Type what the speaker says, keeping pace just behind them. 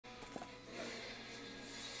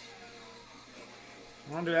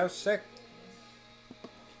Oh, dude, that was sick.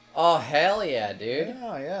 Oh, hell yeah, dude.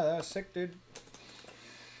 Yeah, yeah, that was sick, dude.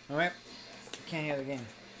 Alright. Can't hear the game.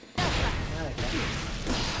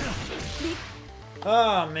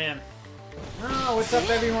 Oh, man. Oh, what's up,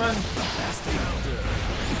 everyone?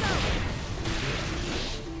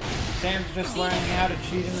 Sam's just learning how to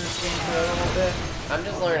cheat in this game for a little bit. I'm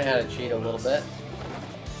just learning how to cheat a little bit.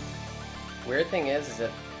 Weird thing is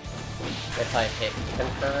if I hit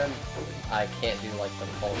confirm, I can't do like the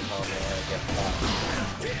full combo or I get fucked.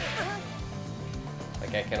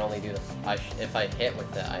 Like I can only do the if I hit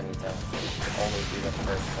with it, I need to only do the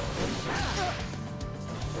first one.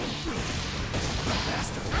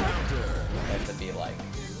 I have to be like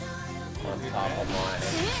on top of mine.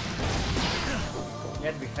 You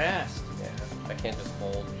have to be fast. Yeah, I can't just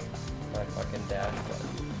hold my fucking dash button.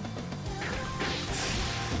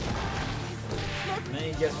 And then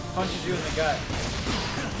he just punches you in the gut.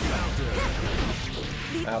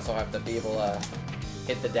 I also have to be able to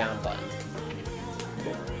hit the down button.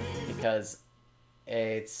 Because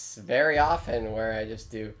it's very often where I just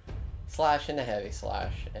do slash and a heavy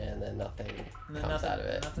slash and then nothing comes out of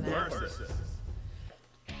it. Nothing happens.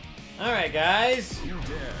 Alright, guys. You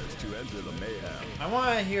dares to enter the mayhem. I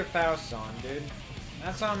want to hear Faust's song, dude.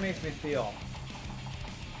 That song makes me feel.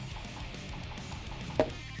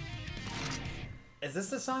 Is this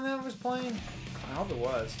the song that was playing? I hope it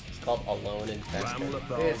was. It's called Alone in Fester.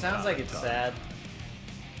 Dude, it sounds like it's sad.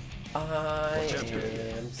 I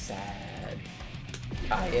am sad.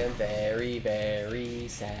 I am very, very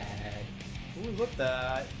sad. Ooh, look,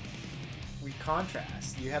 we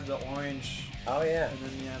contrast. You have the orange. Oh yeah. And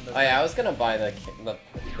then you have the oh yeah, I was gonna buy the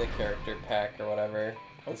character pack or whatever.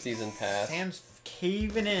 The season pass. Sam's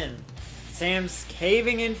caving in. Sam's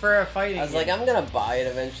caving in for a fighting I was game. like, I'm gonna buy it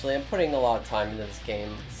eventually. I'm putting a lot of time into this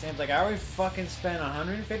game. Sam's like, I already fucking spent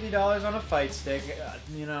 $150 on a fight stick.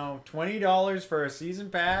 You know, $20 for a season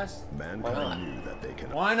pass. Mankind knew that they can.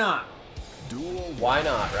 Why not? Duel. Why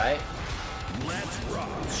not, right? Let's rock.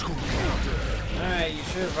 Alright, you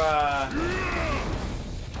should have,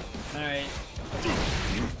 Alright.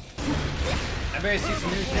 I better see some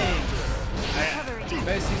new things. I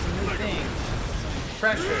better see some new things. Some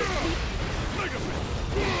pressure.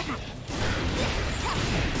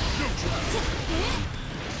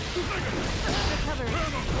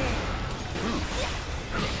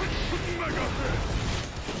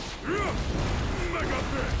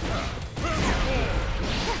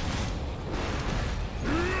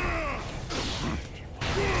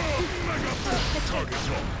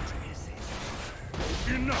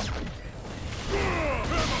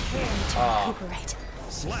 Recuperate.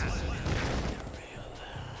 Slap.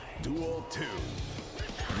 Duel 2.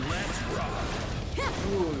 Let's rock.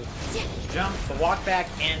 Ooh. Jump, the walk back,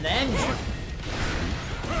 and then jump.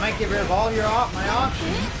 Might get rid of all your my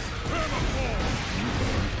options.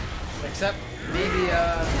 Except maybe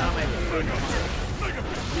not my favorite one.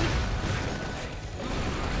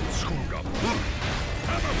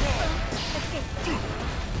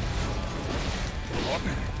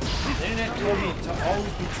 The internet told me to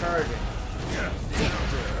always be charging.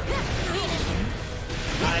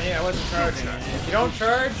 I wasn't charging. And if you don't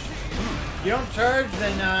charge,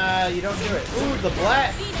 then you don't do it. Ooh, the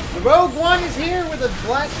Rogue One is here with a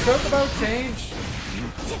black chocobo change.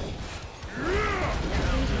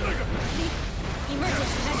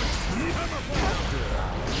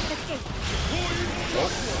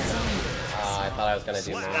 I thought I was gonna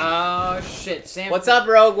do more. Oh shit, Sam. What's up,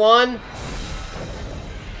 Rogue One?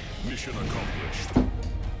 Mission accomplished.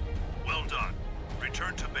 Well done.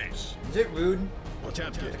 Return to base. Is it rude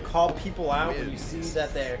Attempted. to call people out when you see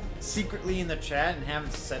that they're secretly in the chat and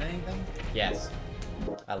haven't said anything? Yes.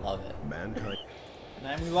 I love it. Mankind.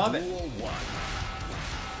 And we love it. Duel 1.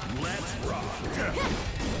 Let's rock.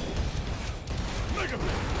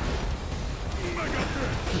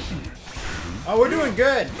 Oh, we're doing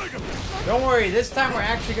good. Don't worry, this time we're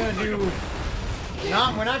actually gonna do.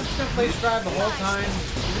 We're not just gonna play Strive the whole time,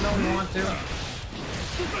 even though we want to.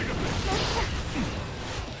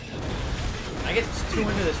 I get too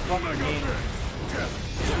into this fucking game.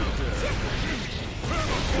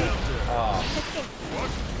 Oh.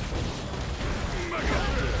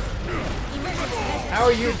 How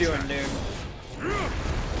are you doing, dude?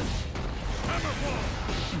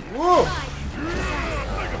 Whoa!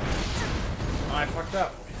 Oh, I fucked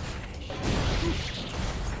up.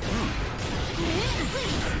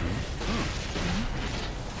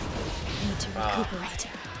 Need to recuperate.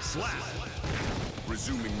 Slap.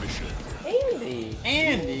 Resuming mission. Andy.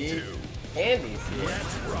 Andy! Andy's here.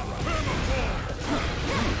 Let's rock.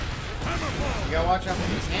 You gotta watch out for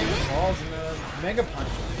these hammer balls and the mega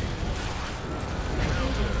punches.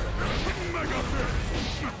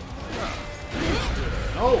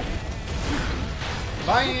 No.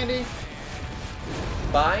 Bye, Andy.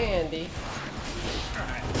 Bye, Andy.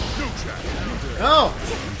 No.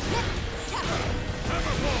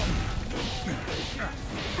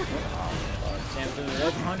 Sam threw the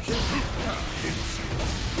red punches.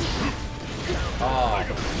 Oh.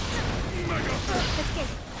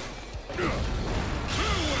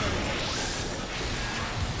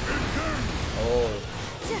 Oh.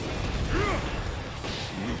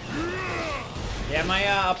 Yeah, my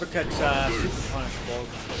uppercut's super punishable.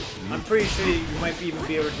 I'm pretty sure you might even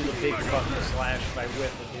be able to do the big fucking slash if I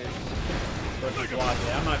whiff it, dude. Or if you block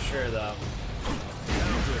it. I'm not sure, though.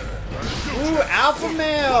 Ooh, alpha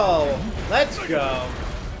male! Let's go.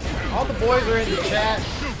 All the boys are in the chat.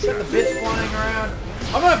 Got the bits flying around.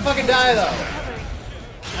 I'm gonna fucking die, though.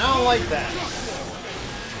 I don't like that.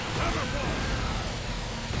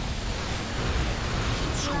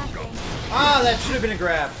 Ah, that should have been a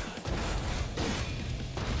grab.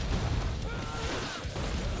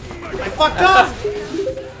 I fucked up!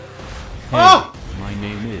 Hey, Oh! my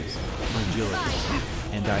name is Agility,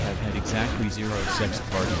 and I have had exactly 0 sex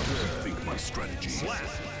partners. Think my strategy.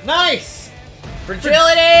 Nice!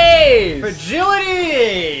 Fragilities!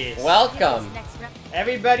 Fragility! Welcome.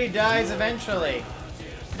 Everybody dies eventually.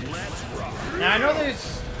 Now I know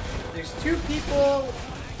there's two people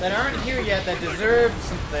that aren't here yet that deserve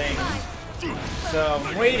some things. So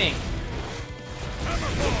I'm waiting.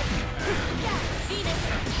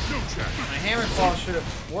 My hammer fall should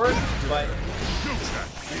have worked, but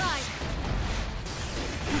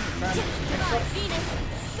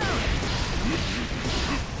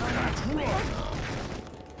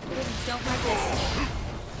Don't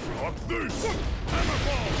like this.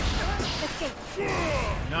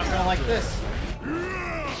 you're not gonna like this.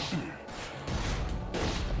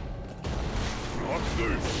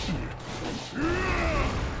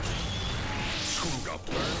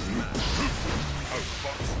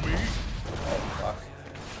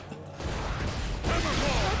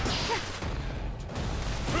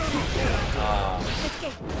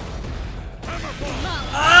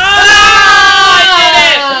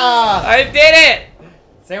 I did it!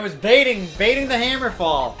 Sam was baiting the hammer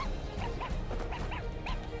fall.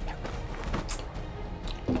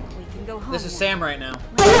 We can go home. This is Sam right now.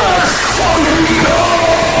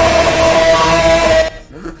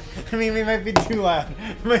 I mean, it might be too loud.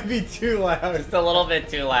 It might be too loud. It's a little bit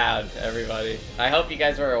too loud, everybody. I hope you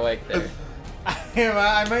guys were awake there.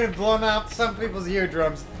 I might have blown out some people's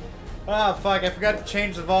eardrums. Oh, fuck. I forgot to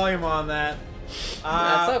change the volume on that.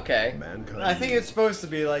 That's okay. Mankind. I think it's supposed to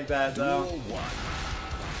be like that, though.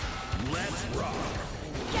 Let's rock.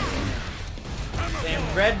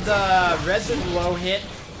 Sam read the low hit.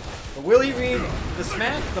 But will he read the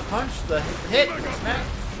smack, the punch, the hit, smack,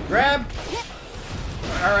 grab?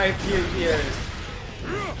 R.I.P. ears.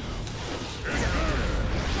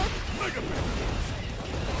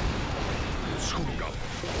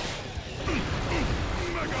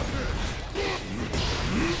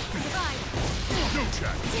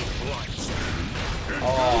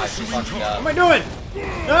 Oh, I fucked What up. am I doing?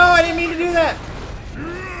 No, I didn't mean to do that.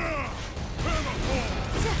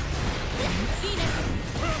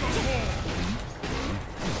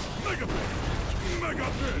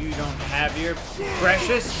 You don't have your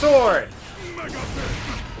precious sword.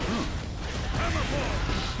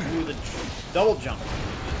 Ooh, the double jump.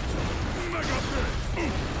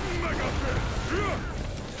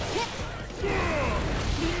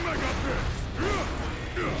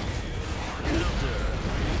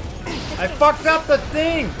 I fucked up the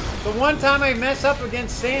thing! The one time I mess up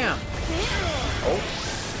against Sam. Oh.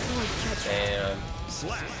 Damn.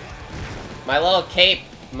 My little cape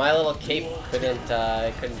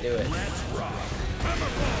couldn't do it.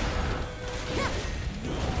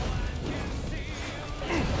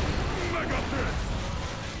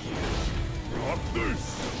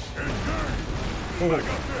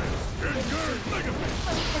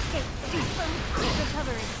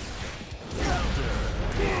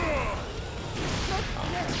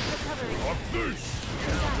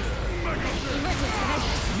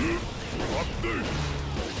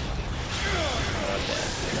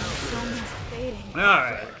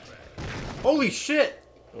 Alright. Holy shit!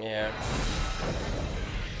 Yeah.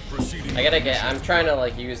 Proceeding. I'm trying to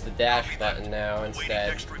like use the dash button now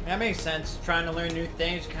instead. That makes sense. Trying to learn new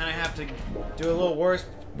things, you kind of have to do a little worse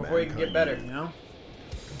before you can get better, you know?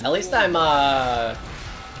 At least I'm Let's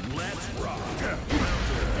rock.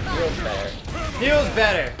 feels better. Feels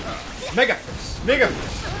better. Mega Fist. Mega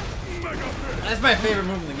Fist. That's my favorite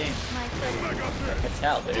move in the game. I can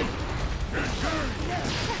tell, dude.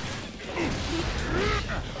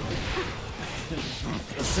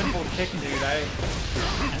 A simple kick, dude. I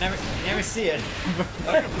never see it.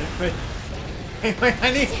 but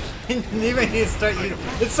I need to start using.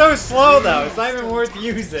 It's so slow though. It's not even worth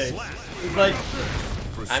using. It's like.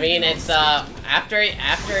 I mean, it's after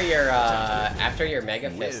your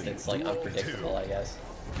Mega Fist, it's like unpredictable, I guess.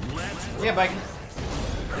 Yeah, but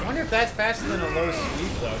I wonder if that's faster than a low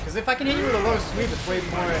sweep though. Because if I can hit you with a low sweep, it's way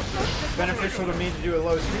more beneficial to me to do a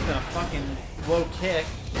low sweep than a fucking low kick.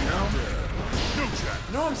 You know? You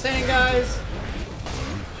know what I'm saying, guys?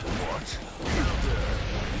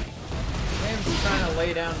 Sam's trying to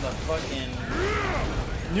lay down the fucking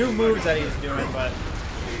new moves that he's doing, but.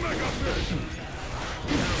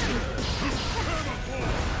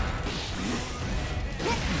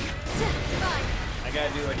 I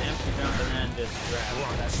gotta do an empty jump and then just grab.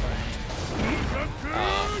 That's fine.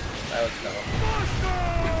 That was dumb.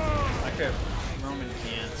 I could Roman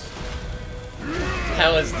can't.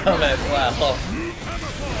 That was dumb as well.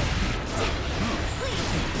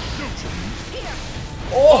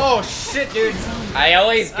 Oh shit, dude! I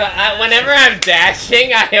always go. Whenever I'm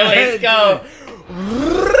dashing, I always go.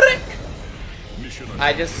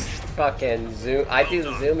 I just fucking zoom. I do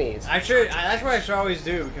zoomies. That's what I should always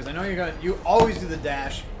do because I know you always do the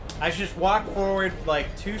dash. I should just walk forward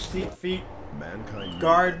like 2 feet,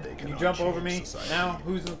 guard, and you jump over me. Now,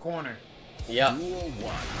 who's in the corner? Yep.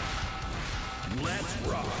 Let's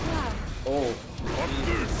rock. Oh.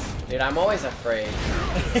 Dude, I'm always afraid.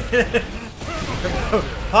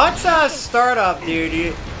 Hot Sauce startup,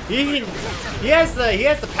 dude. He has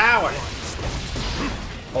the power.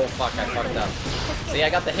 Oh fuck, I fucked up. See, I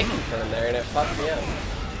got the hickey from there and it fucked me up.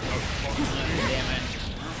 Damn it.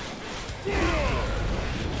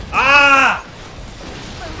 Ah!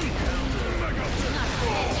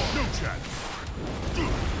 No chance.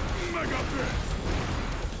 Mega Fist.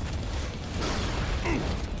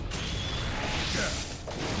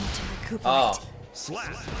 Oh.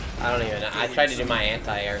 Slap. I don't even know. I tried to do my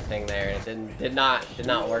anti-air thing there and it did not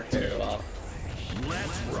work very well.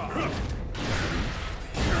 Let's rock.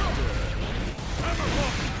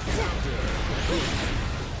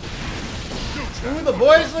 Ooh, the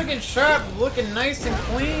boy's looking sharp, looking nice and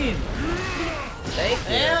clean. Thank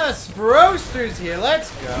you. Yeah, Sproster's here. Let's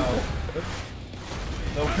go.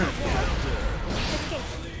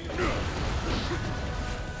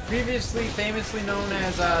 Previously famously known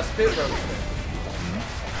as Spit Roaster.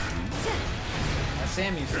 As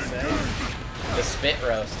Sam used to say. The Spit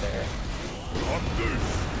Roaster.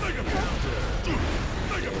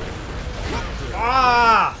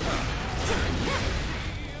 Ah!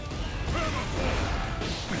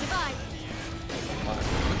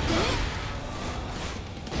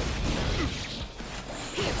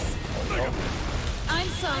 I'm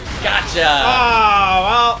sorry. Gotcha! Oh,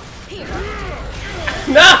 well.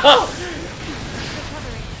 No!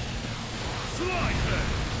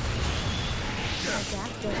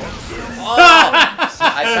 Oh!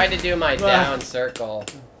 I tried to do my down circle.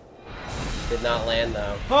 Did not land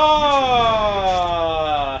though.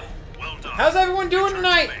 Oh! Well done. How's everyone doing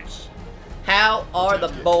tonight? Base. How are the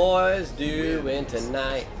boys doing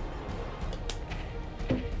tonight?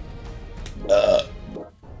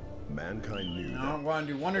 Mankind knew No, I'm going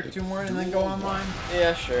to do 1 or 2 more and then go online.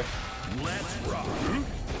 Yeah, sure. Let's rock.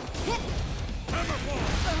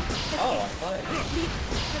 Oh, I'm fine.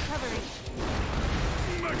 Recovery.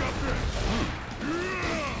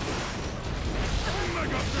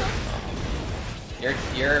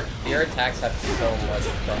 Your attacks have so much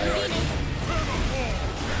priority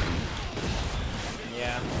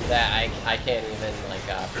Yeah. that I can't even like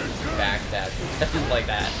backdash like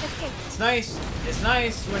that. It's nice. It's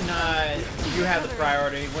nice when you have the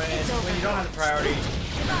priority. When you don't have the priority,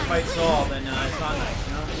 and the fight's all, then it's not nice,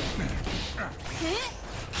 you know?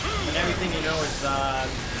 When everything you know is wrong.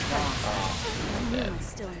 Yeah.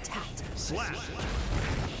 Still intact. Slap.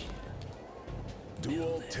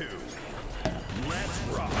 Duel 2. Let's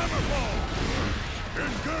rock.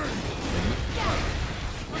 Engage.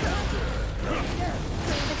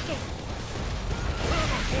 Escape.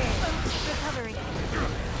 Recovery.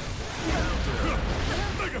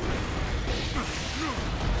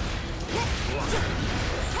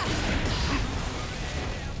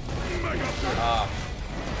 Oh.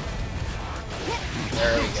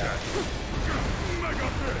 There we go.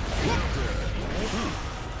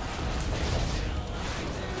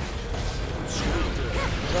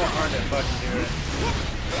 So hard to fucking do it.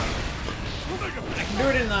 I can do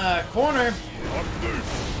it in the corner.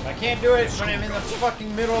 I can't do it when I'm in the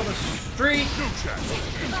fucking middle of the street.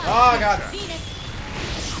 Oh god.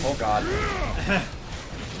 Oh god.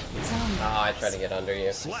 Zombie. Oh, I tried to get under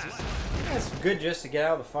you. Slap. It's good just to get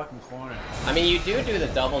out of the fucking corner. I mean, you do the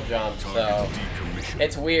double jump, so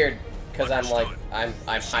it's weird because I'm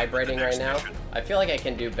hydrating right now. I feel like I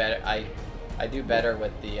can do better. I do better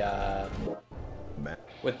with the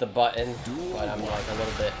button, but I'm like a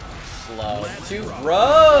little bit slow. 2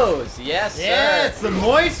 bros, yes sir. Yeah, it's the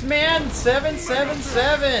Moist Man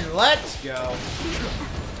 777. Let's go.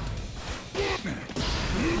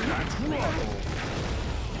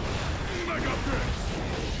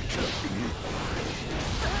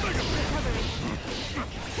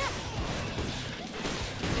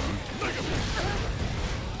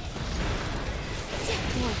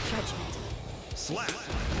 More judgment. Slap.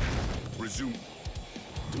 Resume.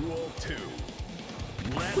 Duel 2.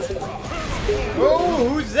 Let's rock. Oh,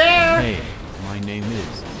 who's there? Hey, my name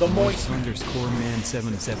is The Moist _man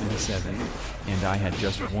 777, and I had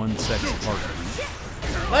just one sex partner.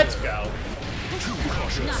 Let's go.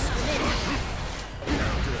 Not permitted.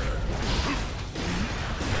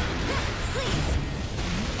 Please.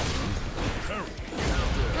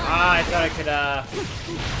 Ah, I thought I could,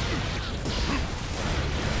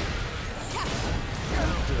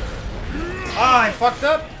 Ah, I fucked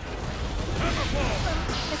up.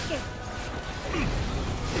 Escape.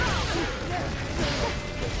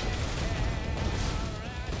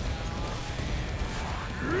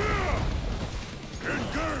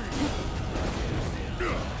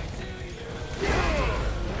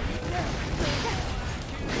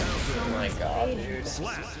 Oh my god, dude.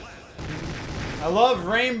 Slap. I love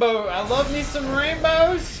rainbow. I love me some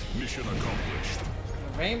rainbows. Mission accomplished.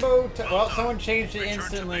 Rainbow. Well, someone changed it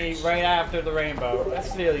instantly right after the rainbow.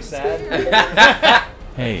 That's really sad.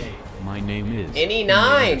 Hey, my name is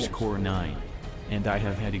Any9. _9, and I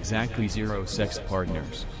have had exactly 0 sex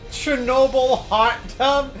partners. Chernobyl hot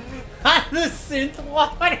tub on the synth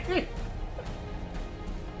water.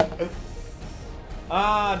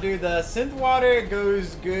 Ah, dude, the synth water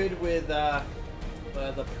goes good with the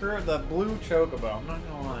blue chocobo. I'm not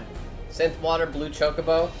gonna lie. Synth water, blue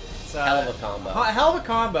chocobo. It's, Hell of a combo. Hell of a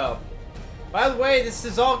combo. By the way, this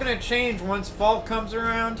is all gonna change once fall comes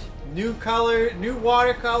around. New color, new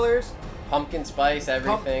watercolors. Pumpkin spice,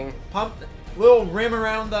 everything. Pump little rim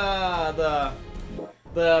around the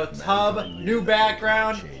tub. New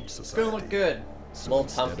background. It's gonna look good. Little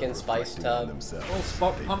pumpkin spice tub.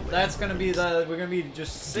 Little pump. That's gonna be the. We're gonna be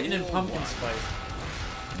just sitting in pumpkin spice.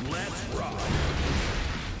 Let's rock.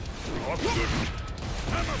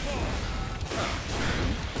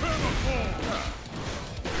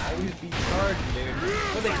 Always be charged, dude.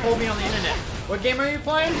 What they told me on the internet. What game are you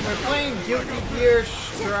playing? We're playing Guilty Gear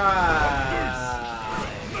Strive.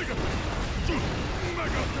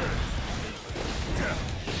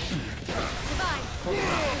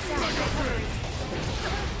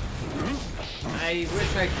 I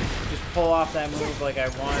wish I could just pull off that move like I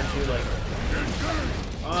wanted to, like.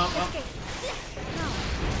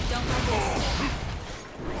 Don't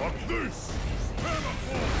like this.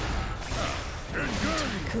 To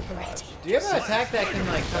recuperate. Do you have an attack that can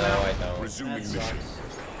like come No, out? I don't. Resuming That mission. sucks.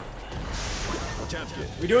 Attempted.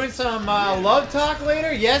 We doing some love talk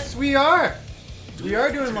later? Yes, we are. We are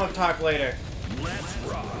doing love talk later. Let's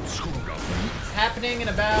rock. It's happening in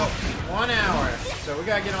about 1 hour, so we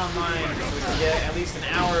gotta get online so we can get at least an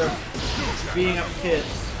hour of beating up kids.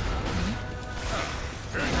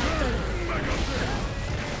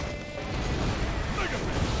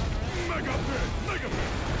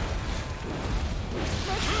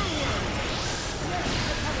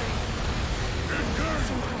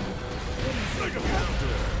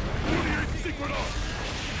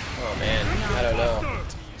 Oh man, I don't know.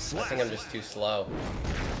 I think I'm just too slow.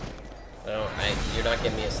 You're not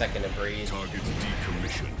giving me a second to breathe. Targets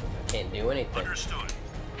decommissioned. Can't do anything. Understood.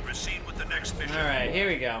 Proceed with the next mission. All right, here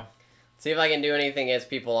we go. See if I can do anything against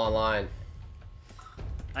people online.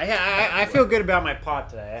 I feel good about my pot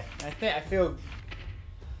today. I feel.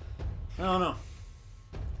 I don't know.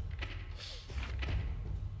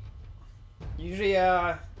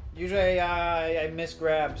 Usually I miss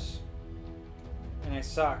grabs, and I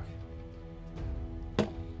suck.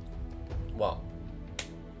 Well,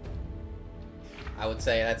 I would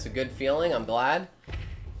say that's a good feeling. I'm glad,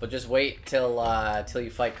 but just wait till you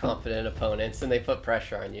fight confident opponents and they put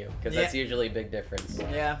pressure on you, because that's usually a big difference.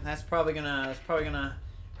 Yeah, that's probably gonna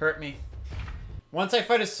hurt me. Once I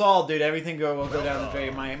fight a Saul, dude, everything will go down the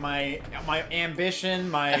drain. My ambition,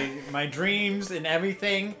 my dreams, and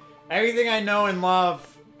everything I know and love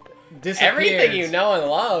disappears. Everything you know and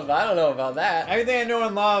love. I don't know about that. Everything I know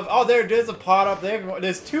and love. Oh, there's a pot up there.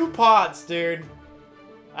 There's 2 pots, dude.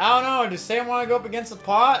 I don't know. Does Sam want to go up against the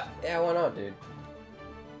pot? Yeah, why not, dude?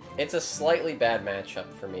 It's a slightly bad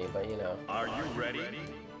matchup for me, but you know. Are you ready?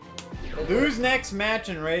 Lose next match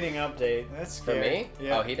and rating update. That's For scary. me?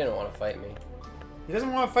 Yeah. Oh, he didn't want to fight me. He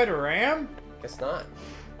doesn't want to fight a Ram? Guess not.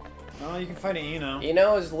 Oh, you can fight an Eno.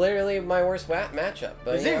 Eno is literally my worst matchup.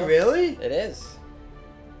 But, Is you it know, really? It is.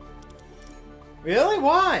 Really?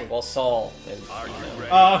 Why? Well, Saul. And, Are you ready?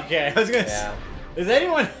 Oh, okay. I was gonna yeah. say. Is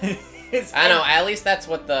anyone? I know. At least that's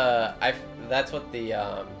what the that's what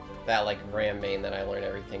the that like Ram main that I learned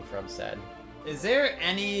everything from said. Is there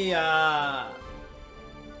any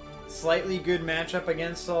slightly good matchup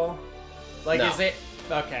against Soul? Like, No. is it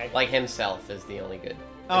okay? Like himself is the only good.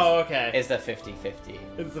 Oh, okay. Is the 50-50.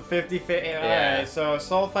 It's the 50-50. Yeah. Alright, so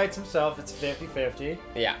Soul fights himself. It's 50-50.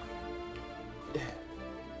 Yeah.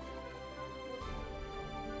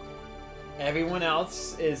 Everyone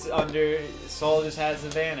else is under. Soul just has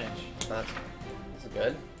advantage. That's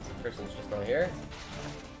good. This person's just not here.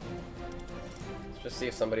 Let's just see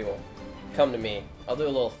if somebody will come to me. I'll do a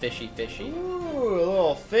little fishy. Ooh, a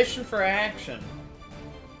little fishing for action.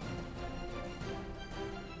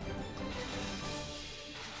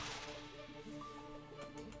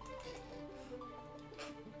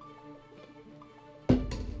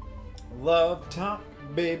 Love talk,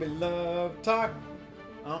 baby, love talk.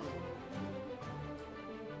 Oh.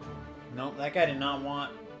 Nope, that guy did not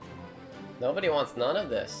want. Nobody wants none of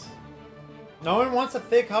this. No one wants a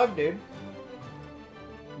thick hug, dude.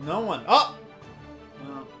 No one. Oh!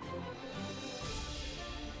 No.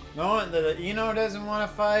 No one. The Eno doesn't want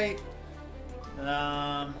to fight.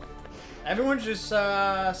 Everyone's just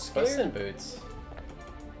Puss in scared. Boots.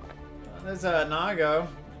 There's a Nago.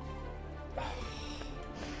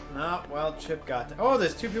 No, well, Chip got that. Oh,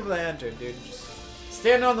 there's two people that entered, dude. Just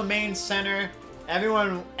stand on the main center.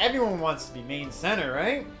 Everyone wants to be main center,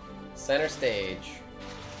 right? Center stage.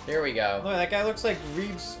 Here we go. Look, that guy looks like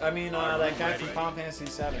Reeves. I mean, that guy from Final Fantasy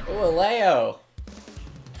VII. Ooh, a Leo.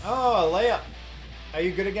 Oh, a layup. Are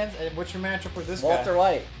you good against? What's your matchup with this Walter guy?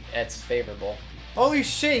 White. It's favorable. Holy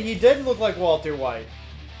shit, he did look like Walter White.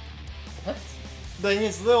 What?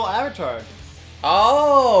 His little avatar.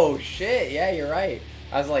 Oh, shit. Yeah, you're right.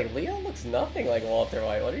 I was like, Leo looks nothing like Walter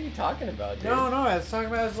White. What are you talking about, dude? No, I was talking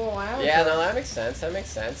about his little avatar. Yeah, no, that makes sense. That makes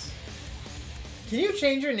sense. Can you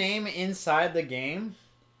change your name inside the game?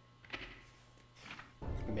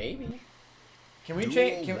 Maybe. Can we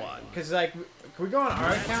change? Because like, can we go on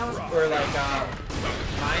our account or like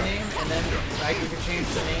my name, and then like we can change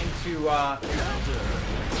the name to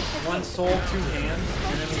one soul, two hands,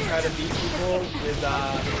 and then we try to beat people with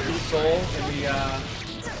soul, and we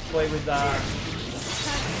play with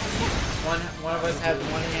one of us has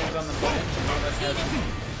one hand on the button, and one of us has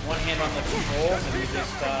one hand on the controls, and we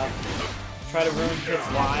just try to ruin kids'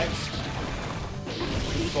 lives.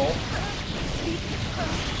 Soul.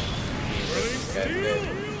 Good, good.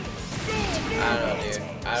 I don't know, dude.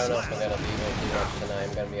 I don't know if I'm gonna be able to do much tonight,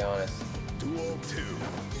 I'm gonna be honest. Duel 2.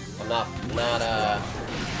 I'm not,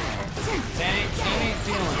 Sam ain't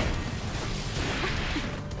feeling it.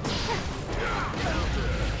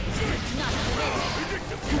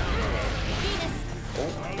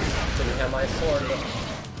 oh, didn't have my sword, but...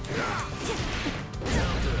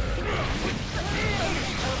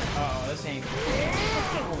 Oh, this ain't.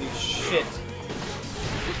 Holy shit.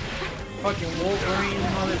 Fucking Wolverine,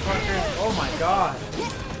 motherfucker. Oh my god.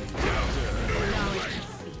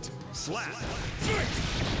 Slap.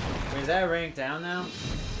 Wait, is that ranked down now?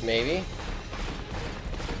 Maybe?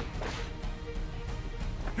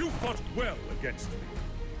 You fought well against me.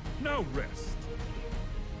 Now rest.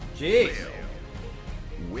 Jeez.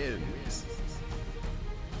 Wins. Is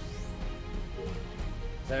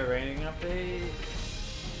that a rating update?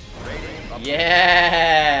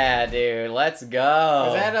 Yeah, dude, let's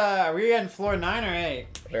go. Is that, are we on floor 9 or 8?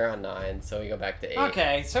 We're on 9, so we go back to 8.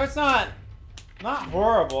 Okay, so it's not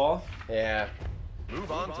horrible. Yeah.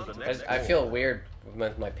 Move on to the next. I feel weird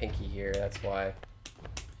with my pinky here, that's why.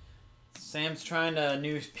 Sam's trying to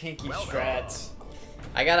new pinky strats.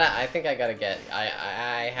 I think I gotta get,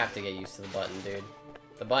 I have to get used to the button, dude.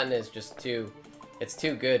 The button is just too, it's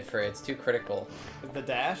too good for, it's too critical. With the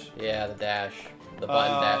dash? Yeah, the dash. The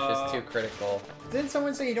button dash is too critical. Didn't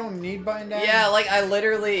someone say you don't need button dash? Yeah, like I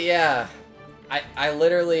literally, yeah. I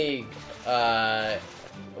literally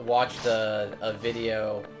watched a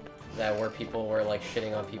video where people were like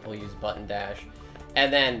shitting on people who use button dash.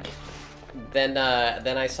 And then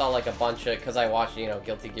I saw like a bunch of, cause I watched, you know,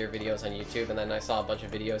 Guilty Gear videos on YouTube, and then I saw a bunch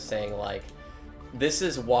of videos saying like, this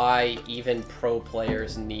is why even pro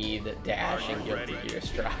players need dash in Guilty Gear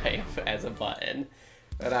Strive as a button.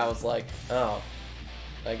 And I was like, oh,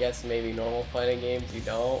 I guess maybe normal fighting games you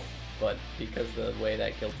don't. but because the way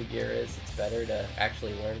that Guilty Gear is, it's better to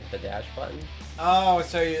actually learn the dash button. Oh,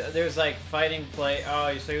 so there's like fighting play.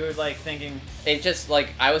 Oh, so you were like thinking. It just like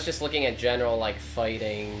I was just looking at general like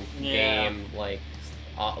fighting game like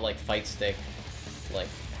fight stick, like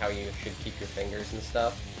how you should keep your fingers and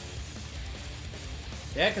stuff.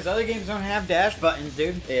 Yeah, because other games don't have dash buttons,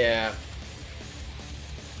 dude. Yeah.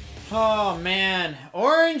 Oh man,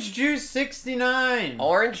 Orange Juice 69.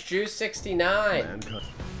 Orange Juice 69.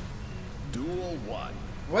 Duel 1.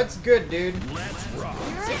 What's good, dude? Let's rock.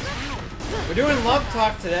 We're doing Love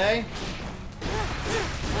Talk today.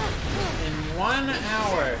 In 1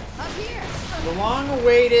 hour. Up here. The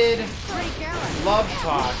long-awaited Pretty careless. Love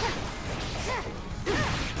Talk.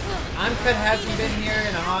 Uncut hasn't been here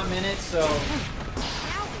in a hot minute, so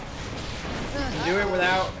we can do it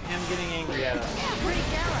without him getting angry at us. Pretty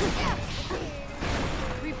careless.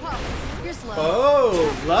 Repulse. You're slow.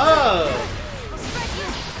 Oh, love!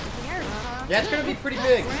 Here. Yeah, it's gonna be pretty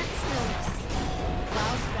big. Brent stillness.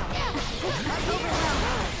 Cloud spell.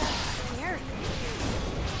 Here.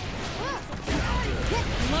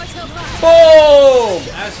 Mortal blast. Boom!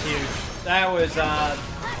 That's huge. That was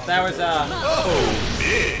Oh,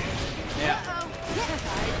 big. yeah.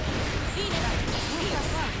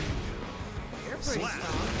 You're pretty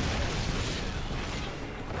strong.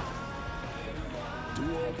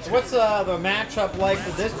 Duel So what's the matchup like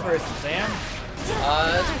with this person, Sam?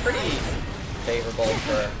 It's pretty favorable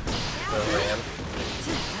for Ram.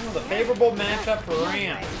 Oh, the favorable matchup for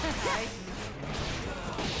Ram.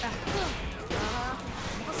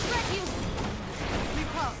 I'll spread you.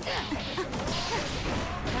 Repulse.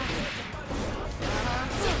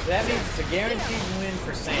 That means it's a guaranteed win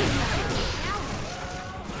for Sam.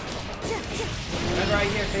 Whenever I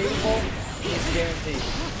hear favorable, it's guaranteed.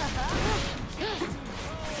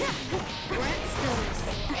 Brent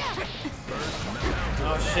stillness.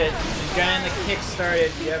 Oh shit, she's got in the kick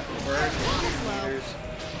started. Yep, burst meters.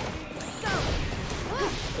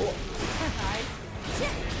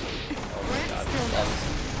 Brent stillness.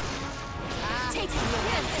 Take it.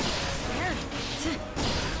 Here.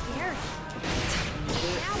 Here.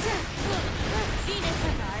 Venus.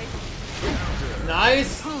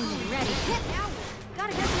 Nice! Pony ready.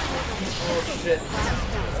 Gotta get Oh shit.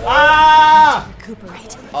 Ah!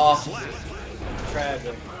 recuperate. Oh,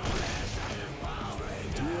 Tragic.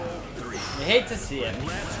 You hate to see it.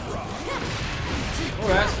 Oh,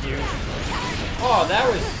 that's huge. Oh, that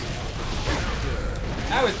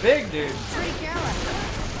was big, dude. Pretty careless.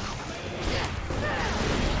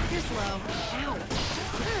 You're slow. Ow.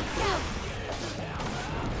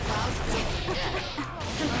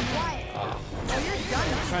 Quiet. Oh, you're done.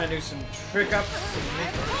 I'm trying to do some trick ups.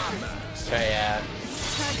 so yeah.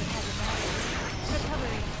 Target has a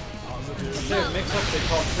recovery. Dude, mix up they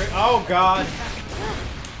call trick. Oh god.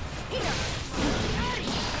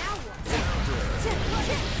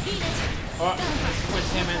 Oh, this is when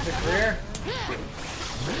Sam ends a career.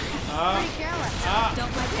 Pretty careless.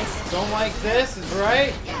 Don't like this. Don't like this, is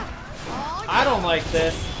right? I don't like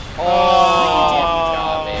this. Oh,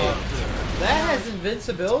 Oh, man. that has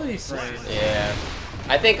invincibility frames. Yeah.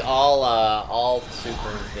 I think all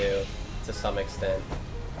supers do to some extent.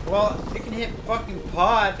 Well, you can hit fucking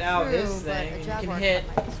Pod out of True, his but thing, the and you can Jaguar hit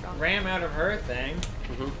might be stronger. Ram out of her thing.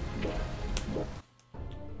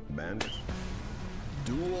 Man.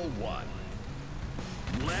 Duel 1.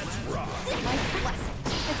 Let's rock. Life's blessing.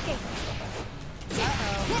 Escape.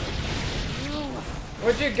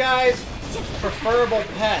 What's your guys' preferable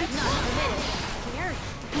pets?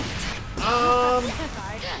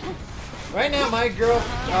 Right now my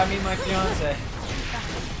my fiance.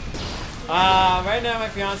 Right now my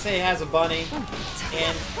fiance has a bunny,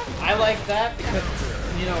 and I like that because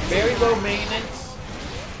it's, you know, very low maintenance,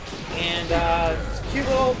 and it's a cute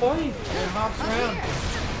little bunny that hops around.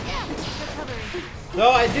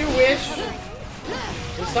 Though I do wish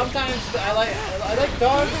that sometimes I like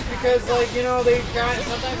dogs because, like, you know,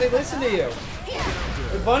 sometimes they listen to you.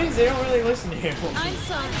 The bunnies, they don't really listen to you. I'm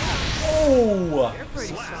sorry. Oh! You're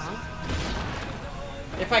pretty strong.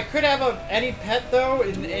 If I could have any pet though,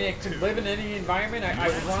 and it could live in any environment, I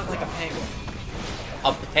would want like a penguin.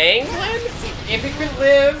 A penguin? If it could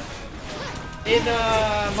live in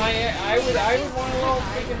I would want a little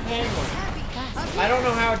freaking penguin. I don't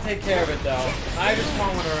know how to take care of it though. I just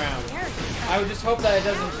want one around. I would just hope that it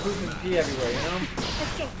doesn't poop and pee everywhere, you know?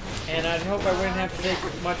 And I'd hope I wouldn't have to take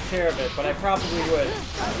much care of it, but I probably would.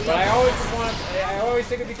 But I always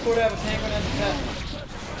think it'd be cool to have a penguin as a pet.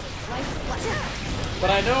 But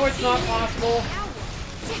I know it's not possible.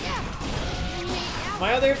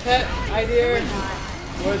 My other pet idea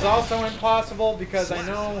was also impossible because I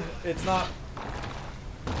know it's not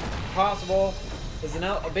possible is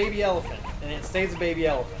a baby elephant, and it stays a baby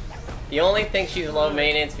elephant. You only think she's low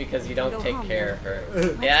maintenance because you don't take care of her.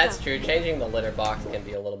 Yeah, that's true. Changing the litter box can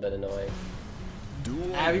be a little bit annoying.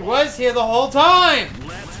 Abby was here the whole time!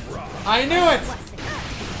 I knew it!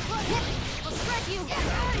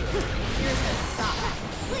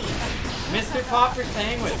 Mr. Popper's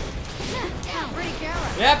Penguin.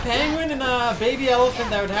 Yeah, penguin and a baby elephant,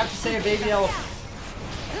 that would have to say a baby elephant.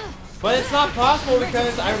 But it's not possible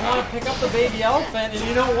because I want to pick up the baby elephant, and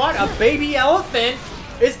you know what? A baby elephant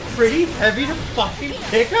is pretty heavy to fucking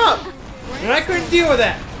pick up! And I couldn't deal with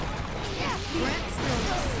that!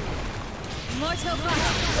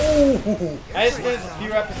 Oh! I just finished a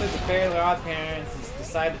few episodes of Fairly Odd Parents and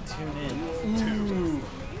decided to tune in. Ooh.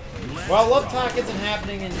 Well, Love Talk isn't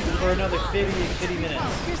happening for another 50 minutes.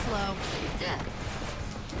 You're slow.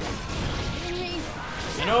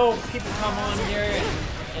 I know people come on here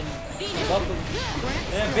and love them.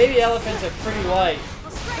 And baby elephants are pretty light.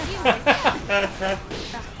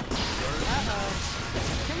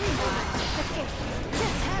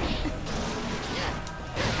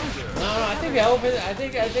 No, I think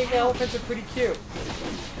elephants are pretty cute.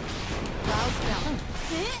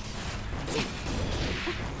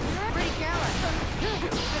 Pretty careless.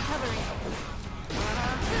 Recovery.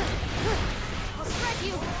 I'll spread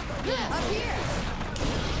you. Up here.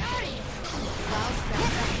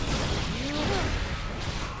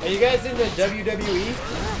 Are you guys into WWE?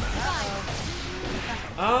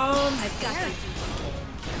 I've got you.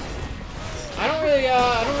 I don't really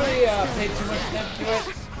pay too much attention to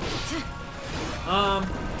it.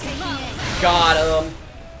 Got him.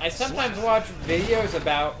 I sometimes watch videos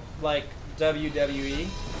about like WWE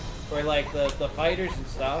or like the fighters and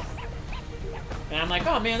stuff, and I'm like,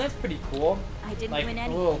 oh man, that's pretty cool. I didn't Like win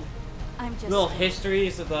anything. little little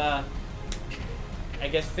histories of the, I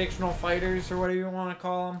guess, fictional fighters or whatever you want to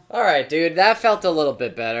call them. All right, dude. That felt a little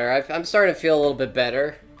bit better. I'm starting to feel a little bit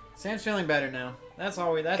better. Sam's feeling better now. That's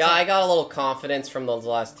all we. That's I got a little confidence from those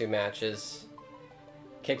last two matches.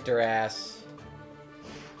 Kicked her ass.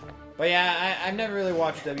 But yeah, I've never really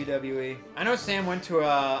watched WWE. I know Sam went to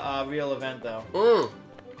a real event though.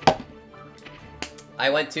 I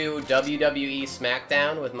went to WWE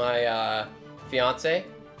SmackDown with my fiance.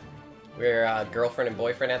 We were girlfriend and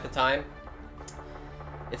boyfriend at the time.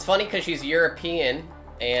 It's funny because she's European,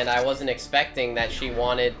 and I wasn't expecting that she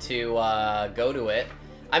wanted to go to it.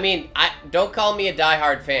 I mean, don't call me a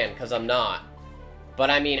diehard fan, because I'm not. But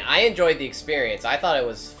I mean, I enjoyed the experience. I thought it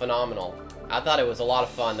was phenomenal. I thought it was a lot of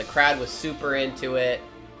fun. The crowd was super into it.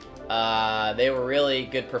 They were really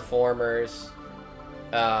good performers.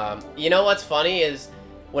 You know what's funny is,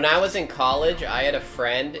 when I was in college, I had a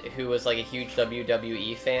friend who was like a huge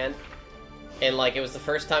WWE fan. And like, it was the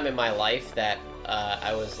first time in my life that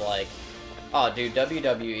I was like, oh dude,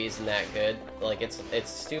 WWE isn't that good. Like, it's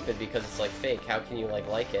stupid because it's like fake. How can you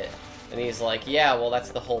like it? And he's like, yeah, well that's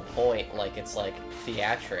the whole point. Like, it's like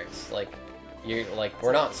theatrics. Like, you're like,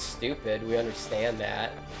 we're not stupid. We understand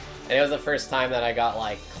that. And it was the first time that I got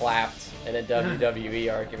like clapped in a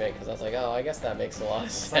WWE argument because I was like, oh, I guess that makes a lot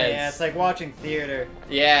of sense. Yeah, it's like watching theater.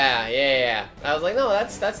 Yeah. I was like, no,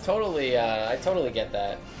 that's totally. I totally get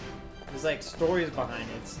that. There's like stories behind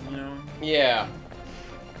it, you know? Yeah.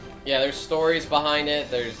 Yeah, there's stories behind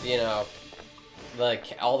it. There's, you know,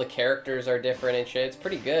 like all the characters are different and shit. It's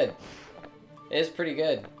pretty good. It is pretty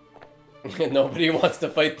good. Nobody wants to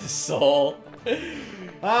fight the soul.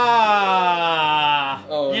 Oh,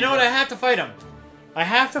 you know what? I have to fight him. I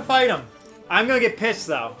have to fight him. I'm gonna get pissed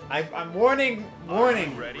though. I'm warning.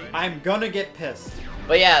 I'm gonna get pissed.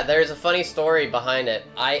 But yeah, there's a funny story behind it.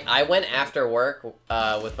 I went after work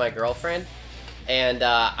with my girlfriend, and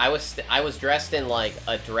I was dressed in like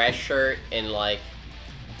a dress shirt and like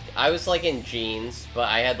I was like in jeans, but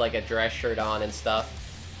I had like a dress shirt on and stuff.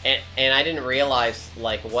 And I didn't realize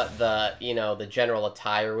like what the, you know, the general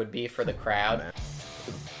attire would be for the crowd.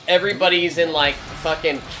 Everybody's in like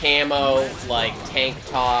fucking camo, like tank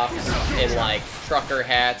tops and like trucker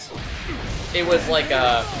hats. It was like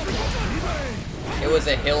a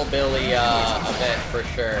hillbilly event for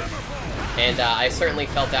sure. And I certainly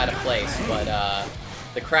felt out of place, but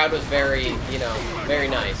the crowd was very, you know, very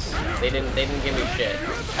nice. They didn't give me shit.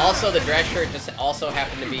 Also, the dress shirt just also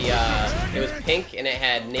happened to be it was pink and it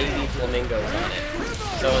had navy flamingos on it.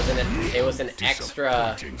 So it was an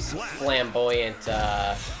extra flamboyant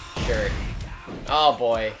shirt. Oh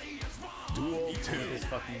boy.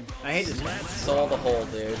 I hate this guy. Sold the hole,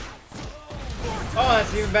 dude. Oh,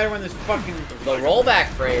 that's even better when there's fucking... The rollback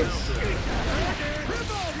frames.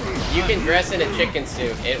 You can dress in a chicken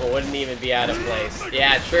suit. It wouldn't even be out of place.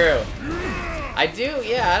 Yeah, true. I do,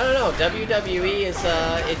 yeah, I don't know. WWE is,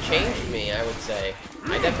 it changed me, I would say.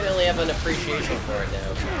 I definitely have an appreciation for it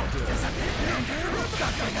now.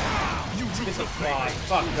 Get the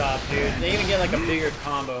fucked up, dude. They even get like a bigger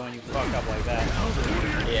combo when you fuck up like that.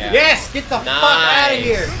 Yeah. Yes! Get the fuck out of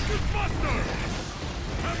here!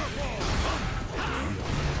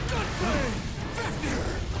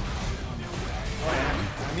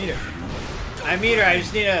 I meet her. I meet her. I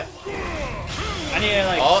just need a... I need to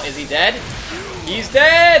like... Oh, is he dead? He's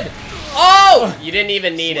dead! Oh! You didn't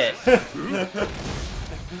even need it.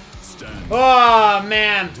 Oh,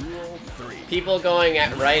 man. People going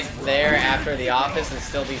at right there after the office and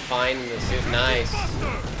still be fine in the suit. Nice.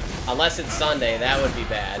 Unless it's Sunday, that would be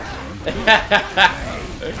bad.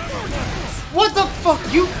 What the fuck?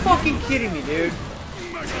 You fucking kidding me, dude?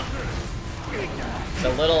 The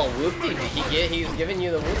little whoop-de he was giving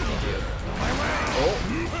you the whoop-de-doo. Oh.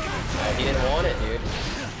 He didn't want it, dude.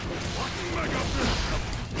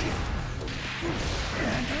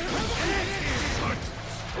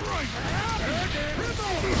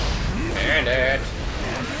 And it.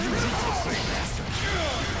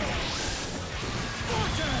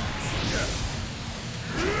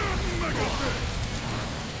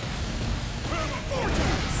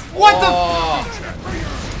 What the?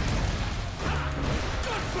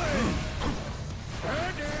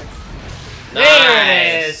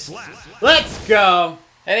 There it is. Let's go.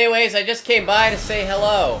 Anyways, I just came by to say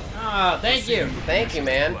hello. Oh, thank you. Thank you,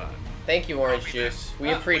 man. Thank you, Orange Juice.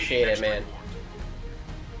 We appreciate it, man.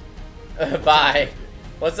 Bye.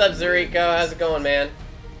 What's up, Zuriko? How's it going, man?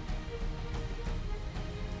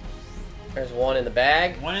 There's one in the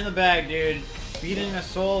bag. One in the bag, dude. Beating a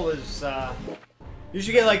soul is, you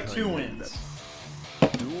should get like 2 wins.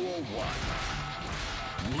 Duel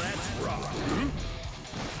 1. Let's rock.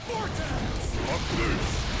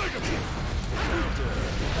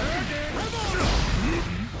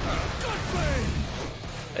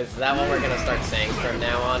 Is that what we're gonna start saying from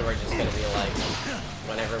now on? We're just gonna be like,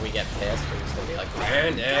 whenever we get pissed, we're just gonna be like,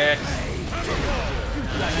 Bandit!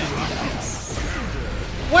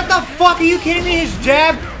 What the fuck? Are you kidding me? His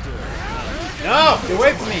jab? No, get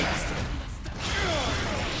away from me.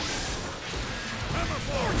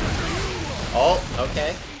 Oh,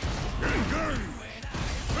 okay.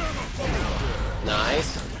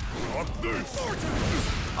 Nice.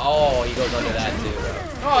 Oh, he goes under that too.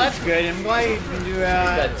 Oh, that's good. I'm glad you can do He's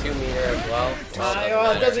got 2 meter as well.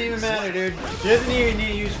 well, it doesn't even matter, dude. He doesn't even need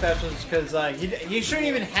to use specials because, like, he shouldn't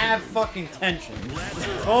even have fucking tension.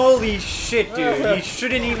 Holy shit, dude. He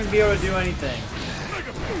shouldn't even be able to do anything.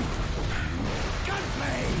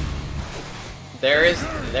 There's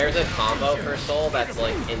a combo for Soul that's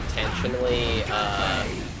like intentionally,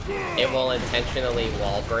 it will intentionally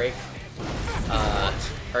wall break.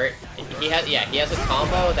 Or he has a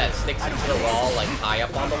combo that sticks into the wall like high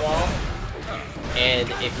up on the wall. And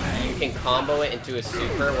if you can combo it into a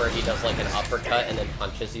super where he does like an uppercut and then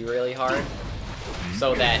punches you really hard,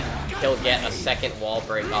 so that he'll get a second wall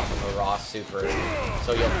break off of a raw super,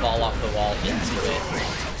 so you'll fall off the wall into it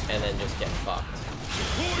and then just get fucked.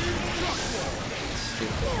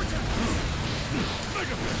 Stupid.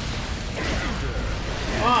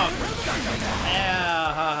 Oh.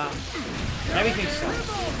 Yeah. Everything sucks.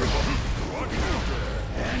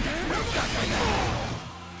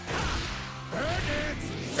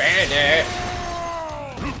 Bandit!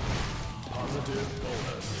 Positive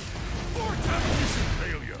bonus.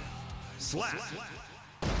 Failure. Slap.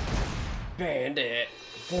 Bandit.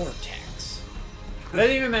 Vortex.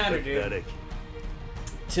 Doesn't even matter, dude.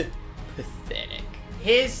 Pathetic.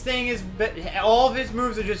 His thing is, all of his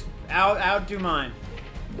moves are just outdo mine.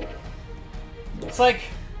 It's like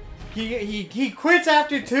he quits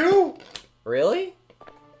after 2. Really?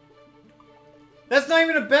 That's not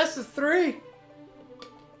even a best of 3.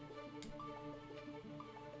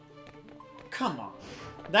 Come on,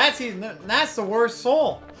 that's the worst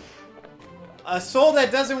Soul. A Soul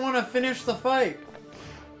that doesn't want to finish the fight.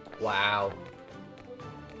 Wow.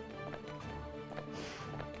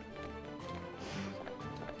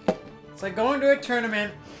 It's like going to a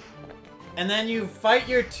tournament, and then you fight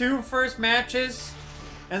your 2 first matches,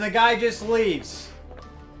 and the guy just leaves.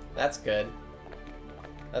 That's good.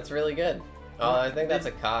 That's really good. Oh, I think that's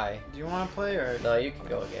a Kai. Do you want to play, or? No, you can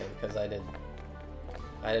go again, because I did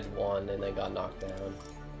 1 and then got knocked down.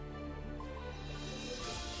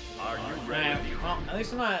 Are you Right, ready? well, at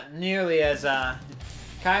least I'm not nearly as,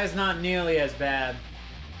 Kai is not nearly as bad.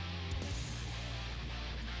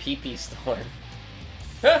 PP Storm.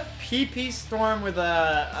 PP Storm with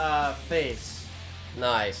a face.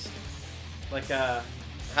 Nice. Like a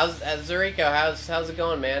How's Zuriko? How's it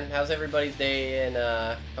going, man? How's everybody's day and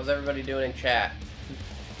how's everybody doing in chat?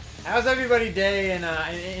 How's everybody day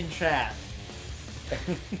in chat?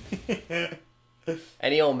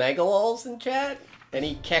 Any Omega lols in chat?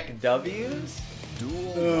 Any Keck W's?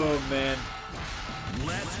 Oh man.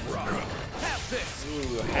 Let's rock. Have this.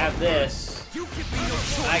 Ooh, have this. You give me no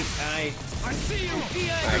choice. I see you.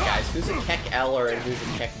 Alright guys, who's a Keck L'er and who's a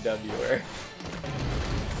Keck W'er?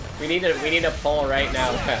 We need a poll right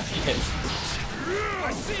now.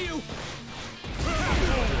 I see you.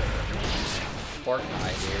 Poor guy,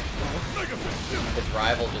 dude. His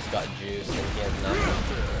rival just got juiced and he has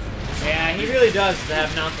nothing. Yeah, he really does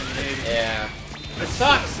have nothing, dude. Yeah. It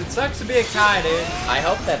sucks. It sucks to be a Kai, dude. I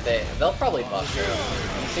hope that they'll probably bust him.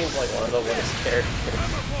 He seems like one of the worst characters.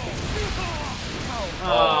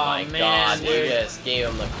 Oh my man, god, dude. he just gave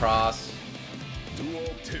him the cross. Duel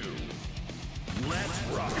 2. Let's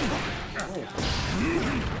rock. Oh,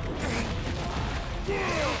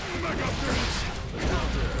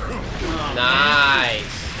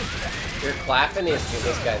 Nice. You're clapping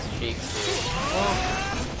this guy's cheeks, dude.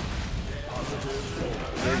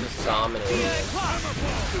 You're just dominating.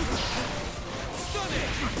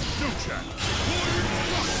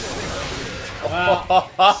 Wow.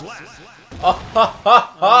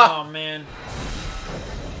 Oh man.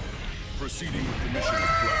 Proceeding with the mission as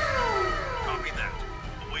planned. Copy that.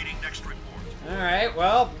 Awaiting next report. All right.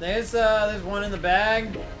 Well, there's one in the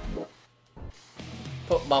bag.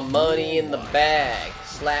 Put my money in the bag.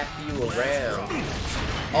 Slap you around.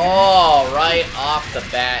 Oh, right off the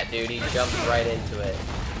bat, dude. He jumps right into it.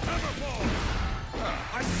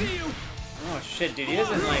 I see you. Oh shit, dude. He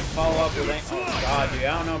doesn't like follow up with any. Oh god, dude.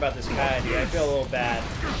 I don't know about this Kai, dude. I feel a little bad.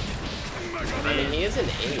 I mean, he is an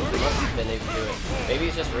 8. He must have been able to do it. Maybe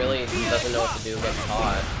he's just really doesn't know what to do against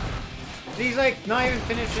caught. He's like not even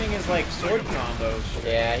finishing his like sword combos.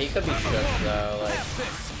 Yeah, he could be shook though. Like,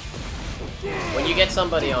 when you get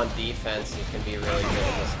somebody on defense, you can be really good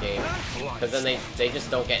in this game. Because then they just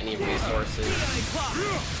don't get any resources. You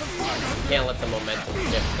can't let the momentum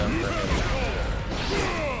shift them for him.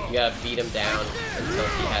 You gotta beat him down until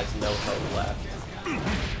he has no hope left.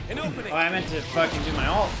 Oh, I meant to fucking do my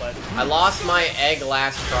ult, but I lost my egg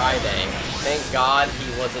last Friday. Thank God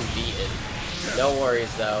he wasn't beaten. No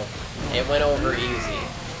worries though. It went over easy.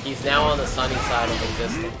 He's now on the sunny side of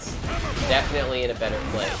existence. Definitely in a better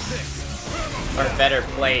place. Or better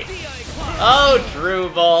plate. Oh,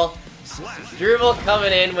 Drupal. Drupal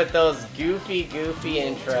coming in with those goofy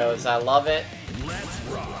intros. I love it.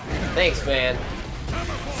 Thanks, man.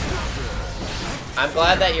 I'm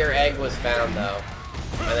glad that your egg was found, though.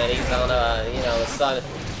 And that he's on, the sun.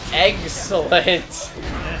 Excellent!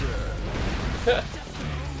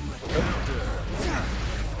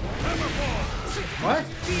 what?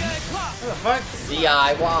 What the fuck?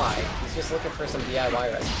 DIY. He's just looking for some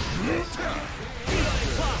DIY recipes.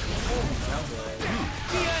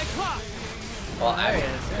 Well,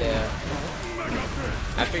 yeah.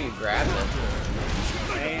 After you grab them.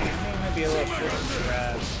 Hey, I think it might be a little short to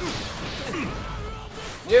grab.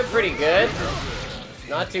 Doing pretty good.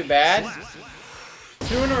 Not too bad.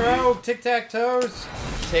 2 in a row, tic-tac-toes.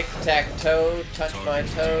 Tic-tac-toe, touch my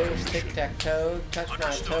toes. Tic-tac-toe, touch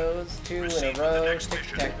my toes. 2 in a row,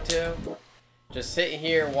 tic-tac-toe. Just sitting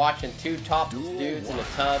here watching 2 topless dudes in a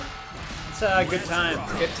tub. It's good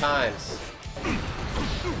times. Good times.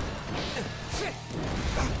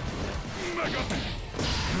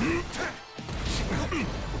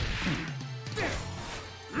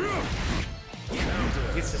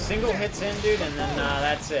 Gets the single hits in, dude, and then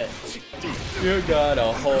that's it. You gotta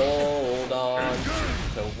hold on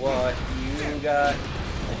to what you got.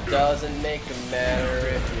 It doesn't make a matter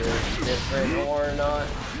if you're different or not.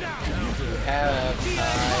 You have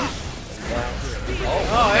time.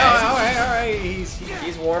 Oh, yeah, alright.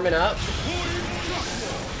 He's warming up.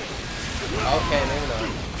 Okay, maybe not.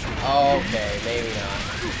 Okay, maybe not.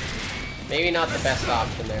 Maybe not the best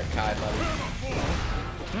option there, Kai, buddy.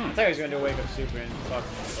 I thought he was going to wake up super and fuck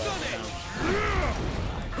him,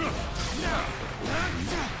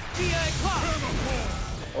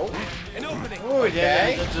 Oh. Oh, Okay.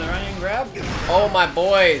 yeah, that's a running grab. Oh, my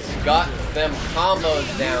boys got them combos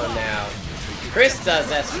down now. Chris does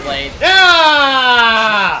Esplade.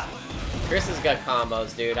 Yeah! Chris has got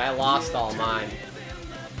combos, dude. I lost all mine.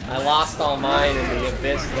 I lost all mine in the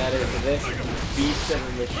abyss that is this beast of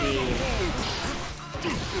a machine.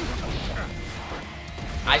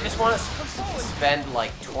 I just want to spend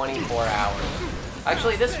like 24 hours.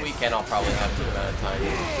 Actually, this weekend I'll probably have a good amount of time to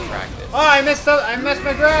practice. Oh, I missed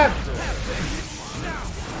my grab.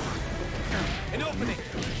 An opening.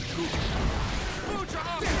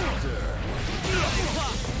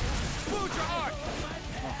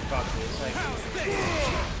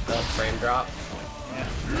 frame drop.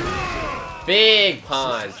 Yeah. Big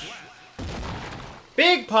punch.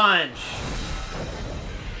 Big punch.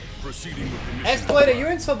 Proceeding with the mission. Escalade, are you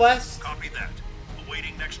in Celeste? Copy that.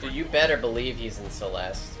 Awaiting next Dude, report. you better believe he's in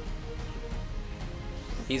Celeste.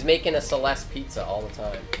 He's making a Celeste pizza all the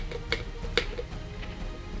time.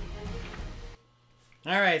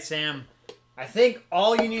 Alright, Sam. I think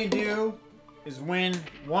all you need to do is win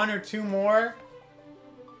 1 or 2 more.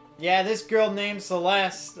 Yeah, this girl named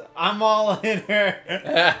Celeste. I'm all in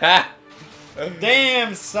her.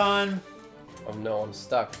 Damn, son. Oh no, I'm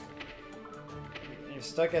stuck. You're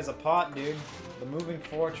stuck as a pot, dude. The moving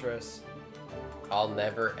fortress. I'll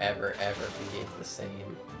never, ever, ever be the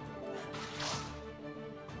same.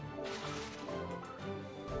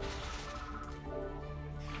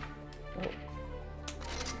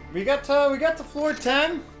 We got to floor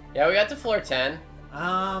 10. Yeah, we got to floor 10.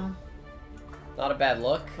 Um, Not a bad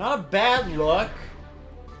look. not a bad look.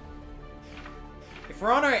 If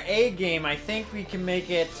we're on our A game, I think we can make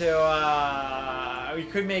it to, we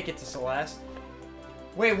could make it to Celeste.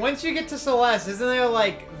 Wait, once you get to Celeste, isn't there,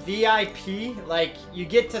 like, VIP? Like, you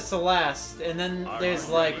get to Celeste, and then there's,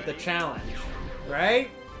 like, the challenge, right?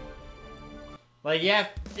 Like, you have,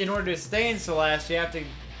 in order to stay in Celeste, you have to...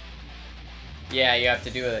 Yeah, you have to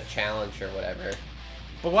do a challenge or whatever.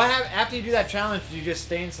 But what after you do that challenge, do you just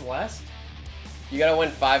stay in Celeste? You gotta win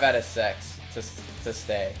 5 out of 6 to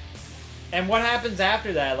stay. And what happens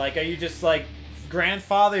after that? Like, are you just, like,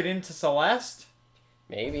 grandfathered into Celeste?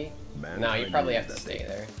 Maybe. No, you probably have to stay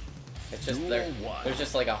there. It's just there's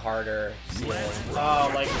just like a harder ceiling.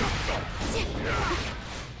 Oh, like...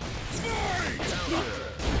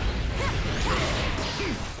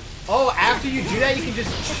 Oh, after you do that, you can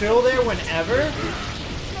just chill there whenever?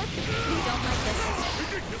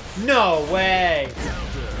 No way!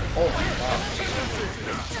 Oh my god.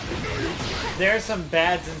 There's some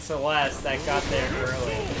bads in Celeste that got there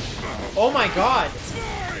early. Oh my god!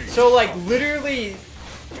 So, like, literally...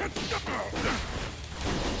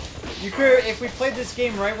 You could, if we played this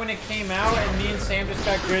game right when it came out and me and Sam just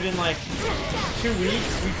got good in like 2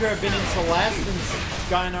 weeks, we could have been in Celeste and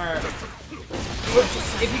gotten our... But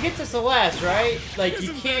if you get to Celeste, right, like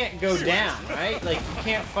you can't go down, right? Like you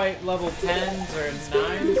can't fight level 10s or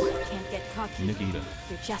 9s. Can't get cocky. Nikita,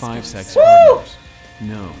 You're just 5 gonna sex Woo! partners.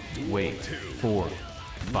 No, wait. 4,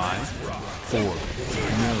 5, 4. No,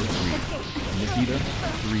 3. Nikita,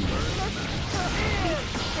 3.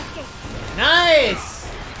 Nice!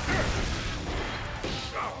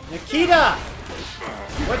 Nikita!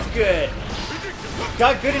 What's good?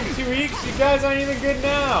 Got good in 2 weeks, you guys aren't even good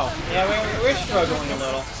now. Yeah, we're struggling a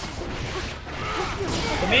little.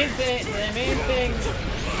 The main thing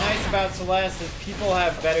nice about Celeste is people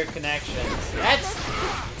have better connections. That's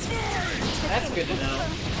good to know.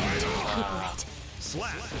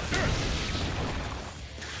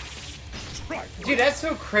 Dude, that's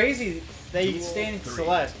so crazy that you can stay in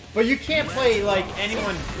Celeste. But you can't play like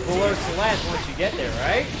anyone below Celeste once you get there,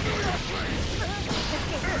 right?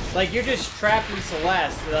 Like you're just trapped in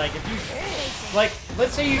Celeste. Like if you, like,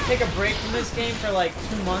 let's say you take a break from this game for like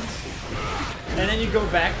 2 months, and then you go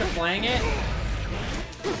back to playing it.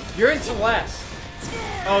 You're in Celeste.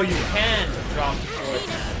 Oh, you can drop to floor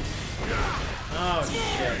 10. Oh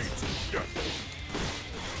shit.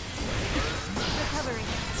 Recovering.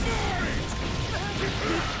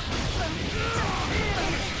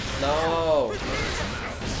 No.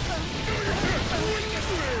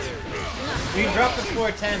 You can drop to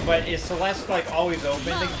floor 10, but is Celeste like always open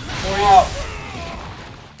for you?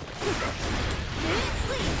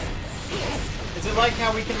 Is it like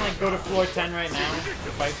how we can like go to floor 10 right now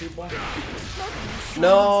to fight people?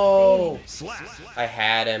 No. I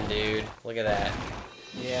had him, dude. Look at that.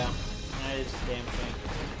 Yeah, that is a damn shame.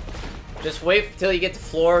 Just wait till you get to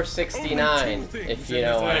floor 69, if you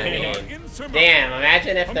know what I mean. Damn,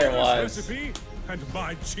 imagine if there was. Recipe and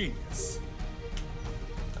my genius.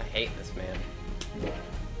 I hate this man.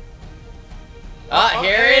 Ah,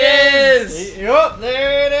 here it is! Yup,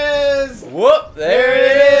 there it is! Whoop, there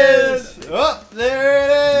it is! Yup, there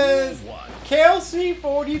it is! KLC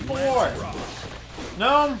 44.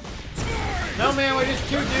 No, no man, we're just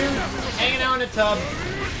 2 dudes hanging out in a tub.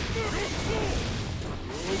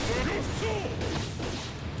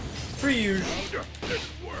 For you.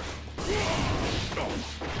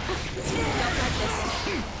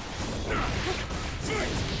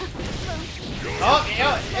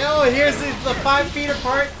 Oh, here's the 5 feet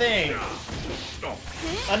apart thing.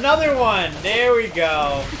 Another one. There we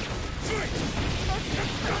go.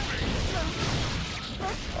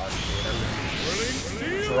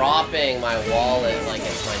 Dropping my wallet like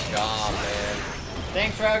it's my job, man.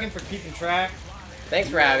 Thanks, Dragon, for keeping track. Thanks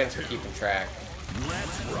for Agons for keeping track.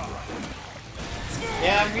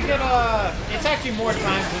 Yeah, we get it's actually more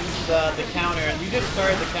times than the counter, and we just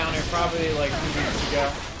started the counter probably like 2 weeks ago.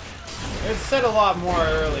 It was said a lot more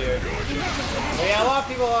earlier. But yeah, a lot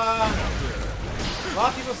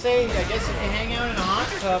of people say, I guess if you hang out in a hot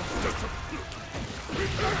tub,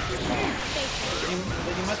 then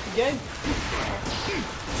you must be gay.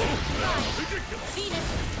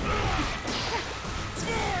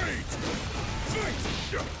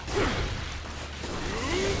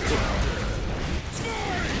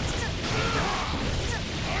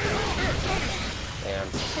 Damn.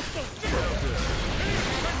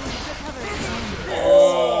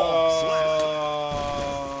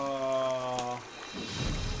 Oh.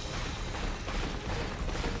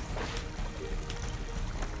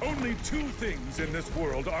 Only two things in this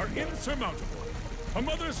world are insurmountable. A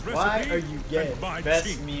mother's recipe Why are you gay? and my Best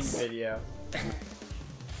genes. meme video.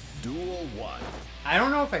 Duel 1. I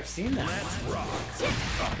don't know if I've seen that. Let's rock.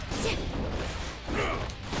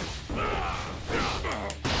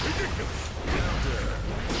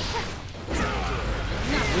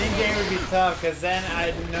 Being gay would be tough, because then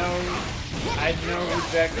I'd know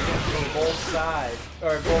rejection from both sides,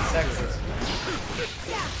 or both sexes.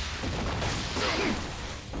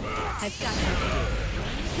 I've got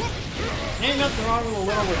Ain't nothing wrong with a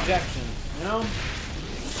little rejection, you know?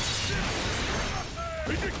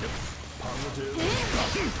 The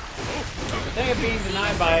thing of being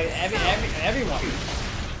denied by everyone.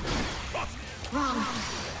 wrong.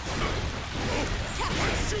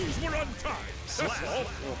 My shoes were untied. That's all.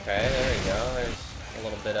 Okay, there we go. There's a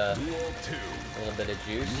little bit of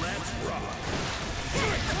juice. Let's rock.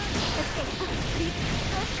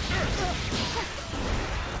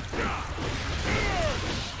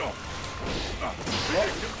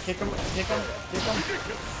 Kick him, kick him, kick him.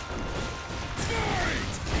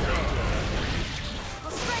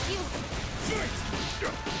 I'll shred you.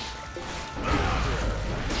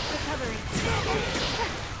 Recovering.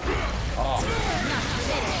 Oh, Not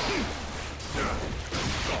permitted.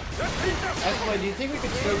 Actually, do you think we could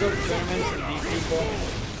still go to tournaments and beat people?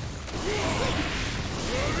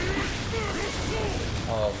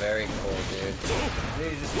 oh, very cool, dude.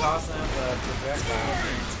 Dude, just tossing out the projectile.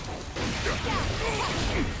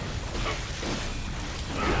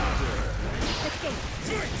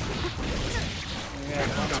 We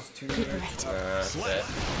have almost 2 minutes. That's it.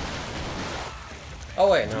 Oh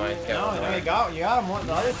wait, no, I got No, one no, more. you got him one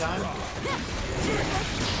the other time.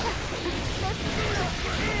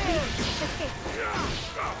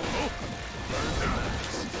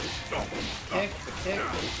 Kick, the kick,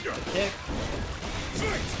 the kick.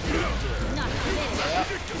 Not permitted. Yep.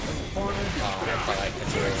 Corner. Oh, I thought I could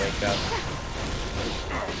really wake up.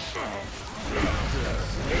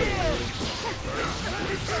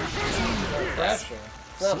 Pressure.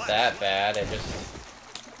 It's not that bad. I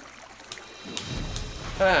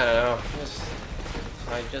don't know.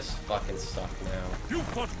 I just fucking suck now. You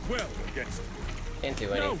fought well against me. Can't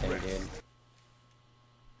do anything, dude.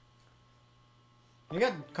 You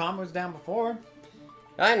got combos down before.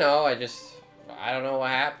 I know. I don't know what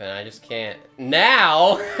happened. I just can't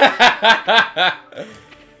now. I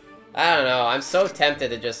don't know. I'm so tempted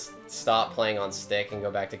to just stop playing on stick and go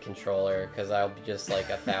back to controller because I'll be just like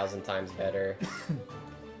 1,000 times better.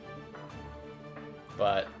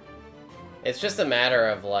 But it's just a matter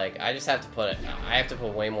of like I have to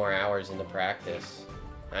put way more hours into practice.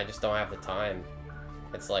 I just don't have the time.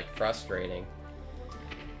 It's like frustrating.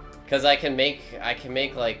 Cause I can make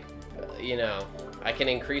like, you know, I can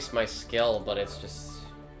increase my skill, but it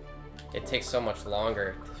takes so much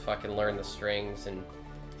longer to fucking learn the strings and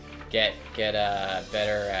get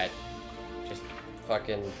better at just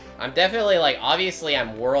fucking. I'm definitely like, obviously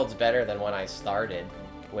I'm worlds better than when I started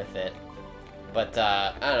with it, but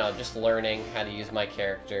I don't know, just learning how to use my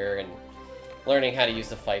character and learning how to use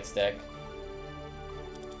the fight stick.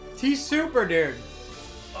 T-Super, dude.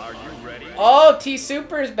 Are you ready? Oh,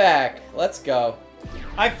 T-Super's back. Let's go.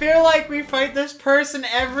 I feel like we fight this person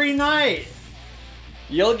every night.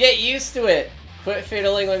 You'll get used to it. Quit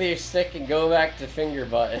fiddling with your stick and go back to finger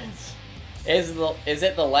buttons. Is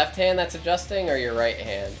it the left hand that's adjusting or your right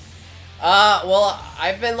hand? Well,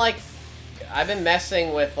 I've been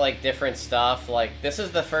messing with like different stuff. Like this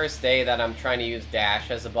is the first day that I'm trying to use dash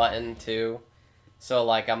as a button too. So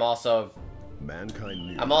like I'm also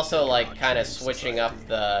like kind of switching up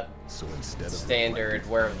the standard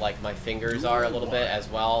where like my fingers are a little bit as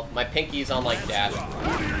well. My pinky's on like dash.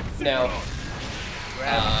 Now,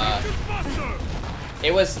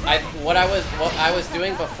 what I was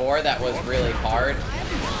doing before that was really hard,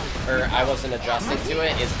 or I wasn't adjusting to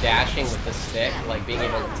it, is dashing with the stick, like being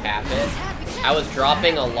able to tap it. I was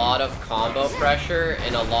dropping a lot of combo pressure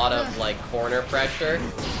and a lot of like corner pressure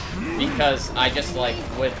because I just like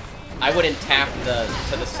I wouldn't tap to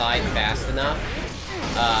the side fast enough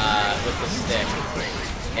with the stick,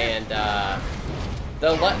 and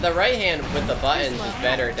the right hand with the buttons is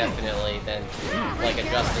better definitely than like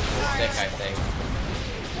adjusting to the stick, I think.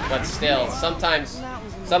 But still, sometimes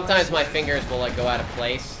my fingers will like go out of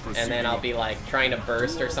place, and then I'll be like trying to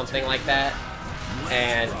burst or something like that,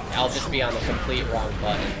 and I'll just be on the complete wrong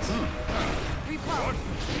buttons.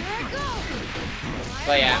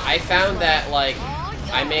 But yeah, I found that like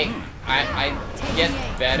I get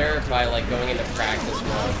better by like going into practice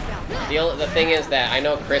mode. The thing is that I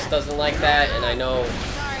know Chris doesn't like that, and I know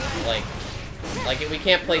like we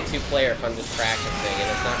can't play 2-player if I'm just practicing, and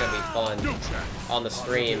it's not gonna be fun on the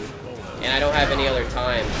stream. And I don't have any other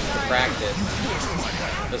time to practice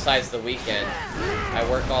besides the weekend. I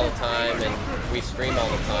work all the time and we stream all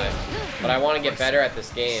the time. But I want to get better at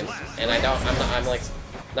this game, and I'm like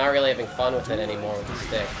not really having fun with it anymore with the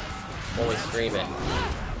stick when we stream it.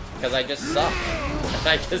 Because I just suck.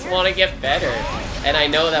 I just want to get better. And I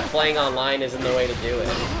know that playing online isn't the way to do it.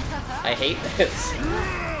 I hate this.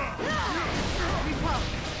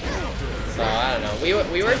 So I don't know.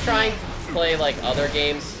 We were trying to play like other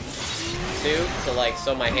games too,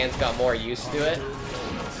 so my hands got more used to it.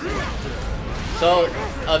 So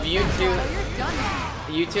of you two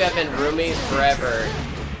have been roomies forever.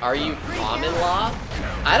 Are you common law?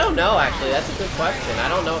 I don't know, actually. That's a good question. I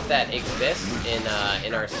don't know if that exists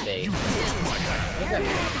in our state.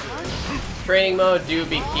 Training mode do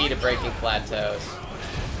be key to breaking plateaus.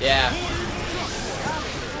 Yeah.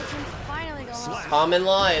 Common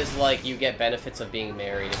law is like you get benefits of being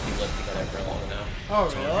married if you live together for long enough. Oh,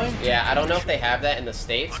 really? Yeah, I don't know if they have that in the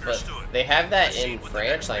States, but they have that in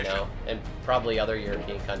France, I know, and probably other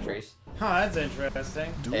European countries. Huh, that's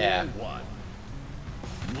interesting. Yeah.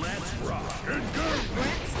 Let's rock. Grant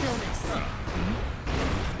stillness.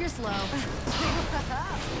 You're slow.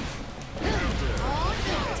 Oh,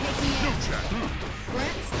 taking it.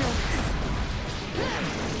 Grant stillness.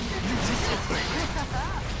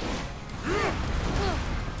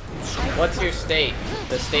 What's your state?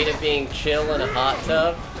 The state of being chill in a hot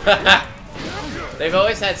tub? They've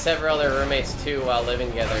always had several other roommates too while living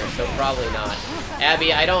together, so probably not.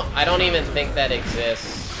 Abby, I don't even think that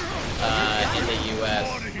exists in the US.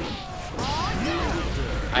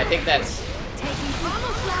 I think that's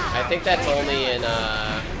only in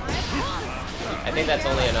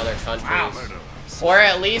other countries. Or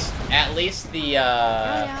at least the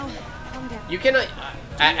you can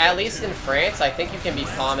at least in France, I think you can be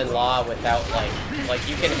common law without like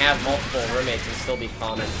you can have multiple roommates and still be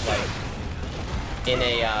common in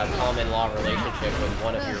a common law relationship with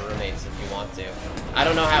one of your roommates if you want to. I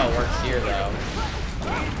don't know how it works here though.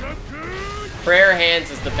 Prayer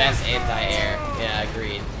hands is the best anti-air. Yeah,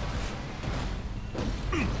 agreed.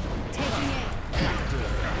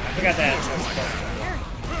 I forgot that.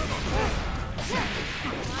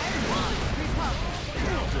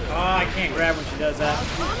 Oh, I can't grab when she does that.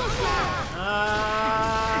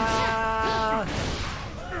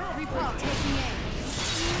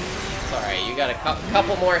 It's alright, you got a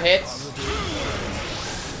couple more hits.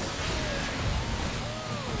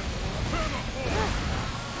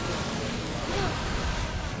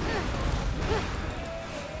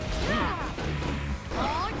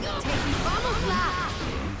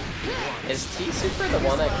 Is T-Super the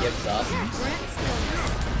one that gives up?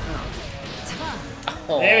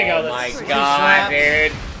 Oh, there we go. My God,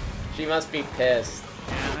 dude. She must be pissed.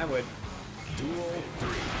 Yeah, I would.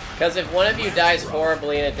 Because if one of you dies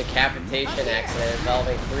horribly in a decapitation accident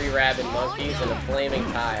involving 3 rabid monkeys and a flaming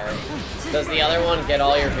tire, does the other one get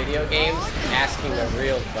all your video games? Asking the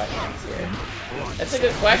real questions here. That's a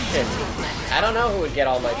good question. I don't know who would get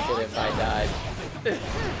all my shit if I died.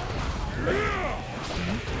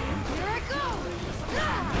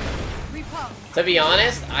 To be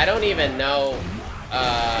honest, I don't even know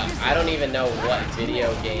what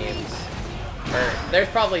video games. There's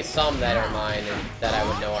probably some that are mine and that I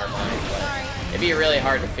would know are mine, but it'd be really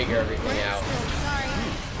hard to figure everything out.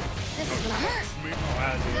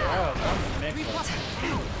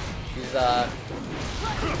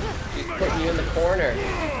 She's putting you in the corner.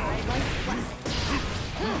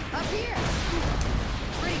 Up here.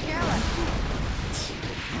 Pretty careless.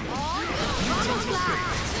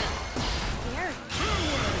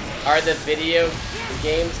 Are the video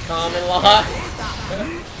games common law?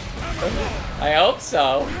 I hope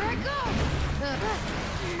so.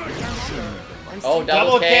 Oh,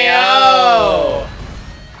 double KO!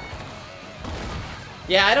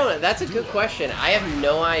 Yeah, I don't. That's a good question. I have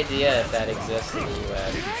no idea if that exists in the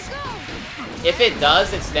U.S. Here I go. If it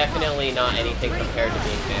does, it's definitely not anything compared to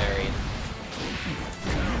being married.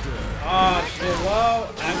 Oh shit!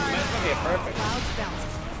 Whoa! That's gonna be a perfect. Clouds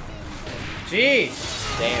bouncing. Jeez!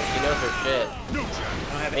 Damn, she knows her shit. I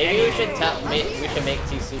don't have Maybe any- we should we should make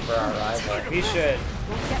T Super our rival. We should.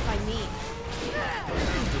 Won't get by me.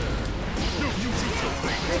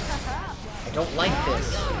 I don't like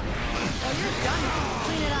this. Oh, you're done.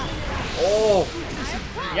 Clean it up. Oh,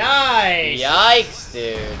 Yikes! yikes,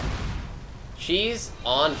 dude. She's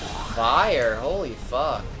on fire. Holy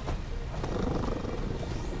fuck.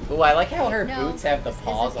 Ooh, I like how her No, boots have the this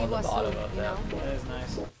paws isn't on the USA, bottom of you them. know? That is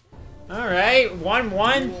nice. All right,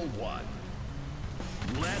 1-1. Duel 1.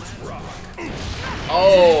 Let's rock.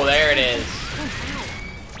 Oh, there it is.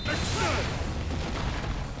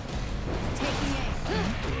 Taking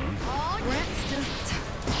aim. Oh, Brent still.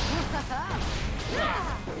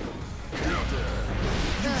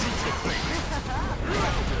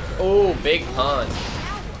 Oh, big punch. Up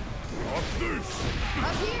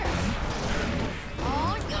here.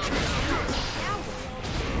 Oh, no.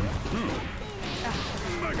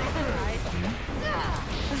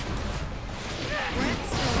 Brent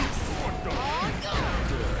still. Oh, no.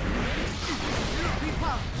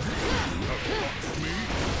 Repel.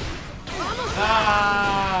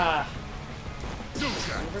 Ah!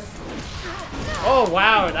 Oh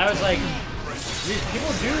wow, that was like. Dude,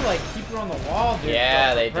 people do like keep her on the wall, dude.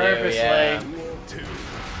 Yeah, they do, purposely. yeah.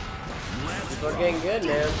 People are getting good,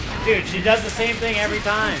 man. Dude, she does the same thing every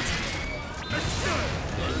time.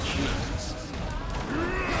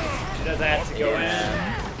 She does that to go in.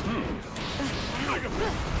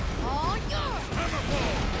 Oh, no.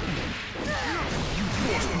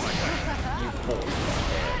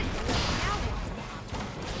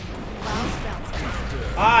 Clouds bouncing.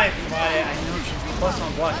 I know she's plus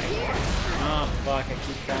on block. Oh fuck, I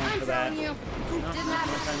keep falling for that. I'm telling you. Didn't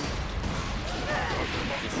happen.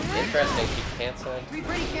 Interesting, keep canceling. Three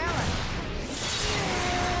pretty carrots.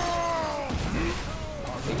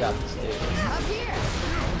 We got this, dude. Up here.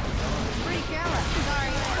 Pretty carrot.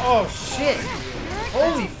 Sorry. Oh shit!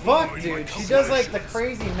 Holy fuck, dude. She does like the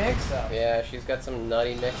crazy mix-up. Yeah, she's got some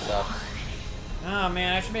nutty mix-ups. Oh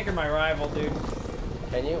man, I should make her my rival, dude.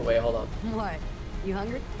 Can you? Wait, hold on. What? You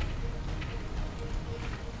hungry?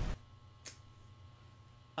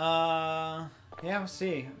 Yeah, we'll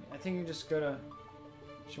see. I think you just go to.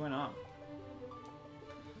 She went up.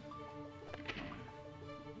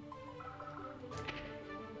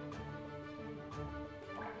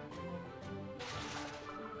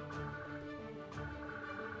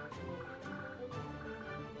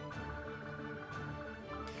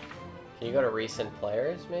 Can you go to recent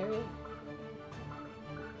players, maybe?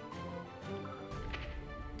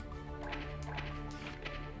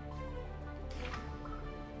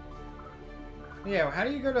 Yeah, how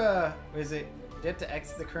do you go to? Is it? Do you have to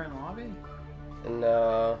exit the current lobby?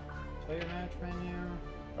 No. Player match menu.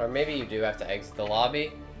 Or maybe you do have to exit the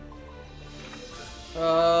lobby.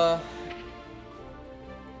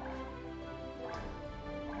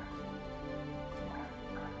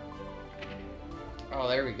 Oh,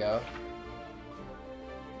 there we go.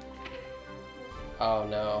 Oh,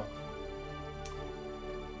 no.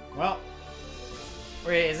 Well.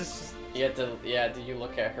 Wait, is this just... You have to, yeah, do you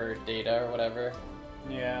look at her data or whatever?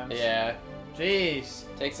 Yeah. Yeah. Jeez.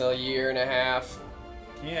 Takes a year and a half.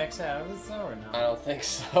 Can you exit out of this though or I no? don't think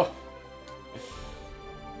so.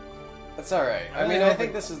 That's alright. I I mean, don't I think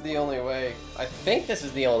think- this is the only way. I think this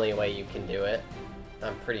is the only way you can do it.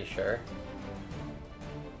 I'm pretty sure.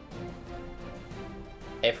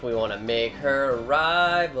 If we want to make her a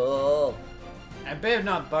rival. I better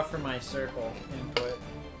not buffer my circle input.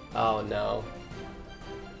 Oh no.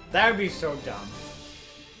 That would be so dumb.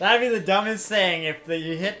 That'd be the dumbest thing if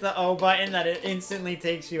you hit the O button that it instantly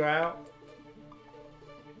takes you out.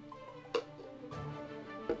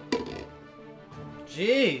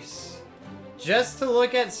 Jeez. Just to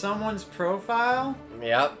look at someone's profile?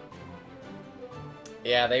 Yep.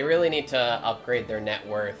 Yeah, they really need to upgrade their net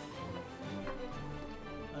worth.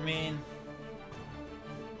 I mean...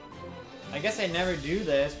 I guess I never do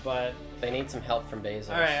this, but... They need some help from Bezos.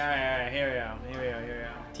 Alright, here we go, here we go, here we go.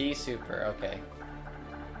 T Super, okay.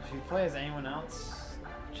 Should we play as anyone else?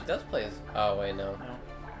 She does play as. Oh, wait, no. No.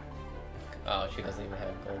 Oh, she doesn't even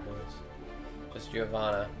have gold boots. Just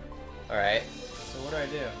Giovanna. Alright. So what do I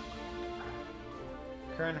do?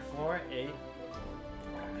 Current floor, 8.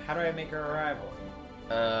 How do I make her a rival?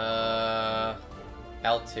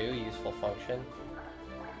 L2, useful function.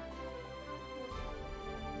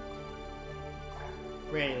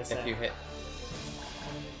 Wait a second. If you hit.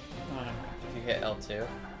 Oh, no. If you You hit L2.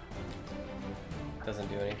 Doesn't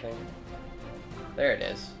do anything. There it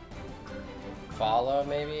is. Follow,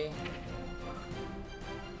 maybe?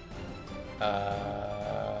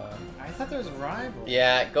 I thought there was a rival.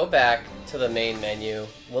 Yeah, go back to the main menu.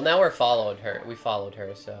 Well, now we followed her,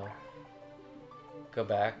 so... Go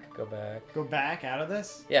back, go back. Go back out of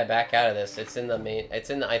this? Yeah, back out of this. It's in the main...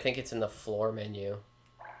 I think it's in the floor menu.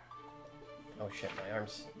 Oh shit, my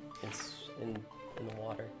arm's in the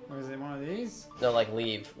water. Or is it one of these? No, like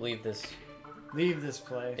leave. Leave this... Leave this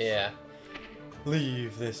place. Yeah.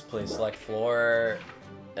 Leave this place. Select floor,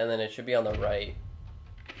 and then it should be on the right.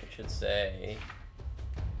 It should say...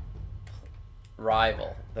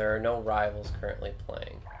 Rival. There are no rivals currently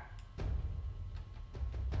playing.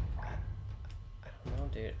 I don't know,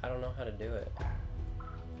 dude. I don't know how to do it.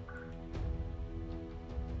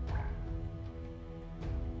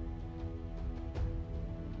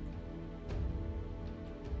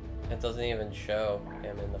 It doesn't even show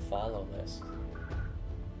him in the follow list.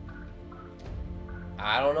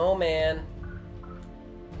 I don't know, man.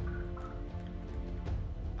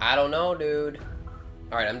 I don't know, dude.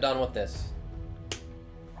 Alright, I'm done with this.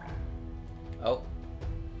 Oh.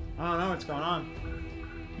 I don't know what's going on.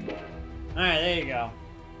 Alright, there you go.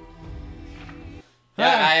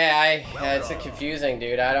 Yeah, it's a confusing,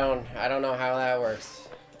 dude. I don't know how that works.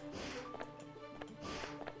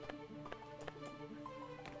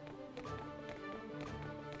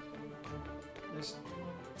 There's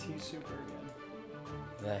T-Super again.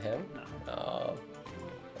 Is that him? No. Oh.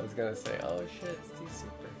 I was gonna say, oh shit, it's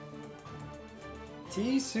T-Super.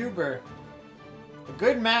 T-Super. A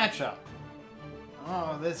good matchup.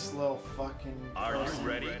 Oh, this little fucking... Are you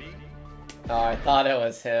ready? Oh, I thought it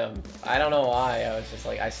was him. I don't know why. I was just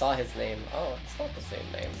like, I saw his name. Oh, it's not the same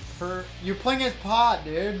name. You're playing as Pot,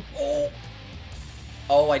 dude.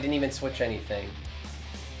 Oh, I didn't even switch anything.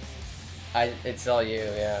 It's all you,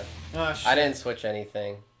 yeah. Oh, shit. I didn't switch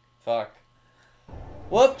anything. Fuck.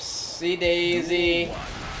 Whoopsie daisy.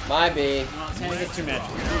 My B. No, it's gonna get too much.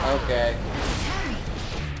 Okay.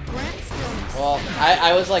 Well,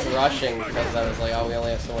 I was like rushing because I was like, oh, we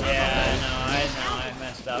only have so much time. Yeah, I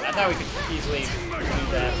messed up. I thought we could easily do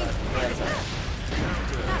that, but that's alright.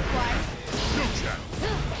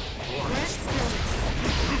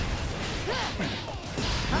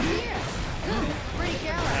 Up here. Pretty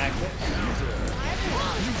careless.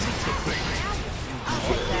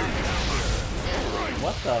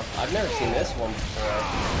 What the? I've never seen this one before.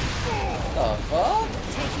 What the fuck?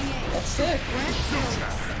 That's sick.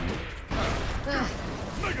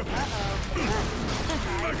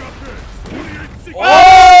 Oh!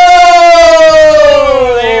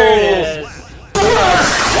 There it is.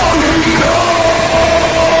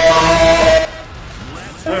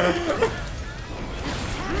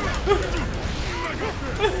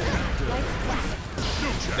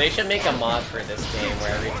 They should make a mod for this game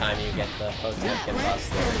where every time you get the Potemkin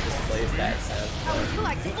Buster, it just plays that sound.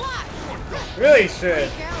 Really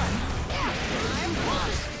should.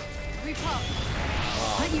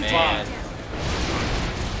 Oh man.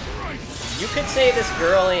 You could say this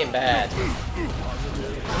girl ain't bad.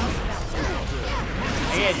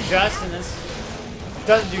 I get just and this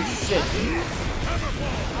doesn't do shit.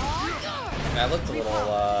 That looked a little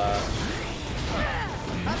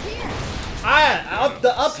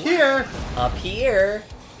Up here. Up here.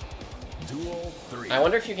 I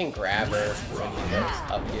wonder if you can grab her when she goes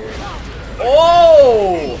up here.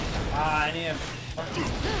 Oh! I need a...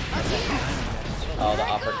 Oh, the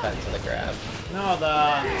uppercut to the grab. No,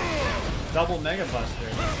 the double Mega Buster.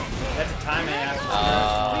 That's a time after.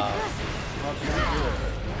 Well, if you want to do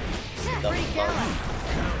it. The bump.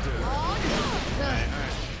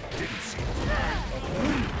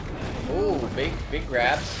 Ooh, big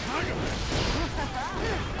grabs.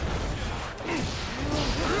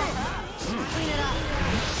 Clean it up.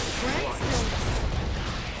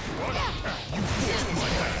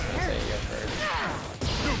 Say you first.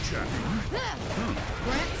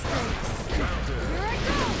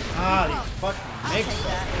 Ah, these fucking mix.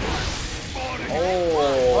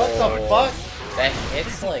 Oh. What the fuck? That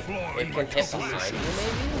hits like, it can hit behind you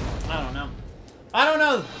maybe? I don't know. I don't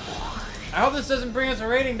know. I hope this doesn't bring us a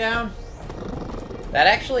rating down. That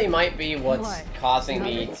actually might be what's causing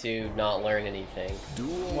me to not learn anything.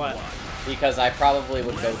 What? Because I probably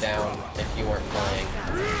would go down if you weren't playing.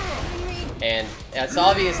 And it's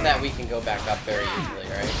obvious that we can go back up very easily,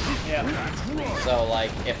 right? Yeah. So,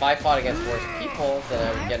 like, if I fought against worse people, then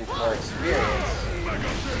I would get more experience.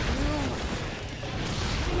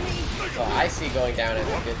 So I see going down as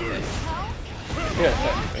a good thing.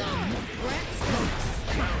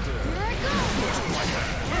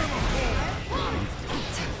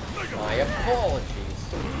 My apologies.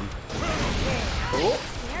 Ooh.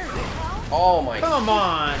 There you go. Oh my. Come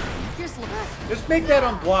on. Here's the Just make that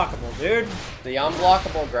unblockable, dude. The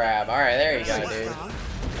unblockable grab. Alright, there you go, dude.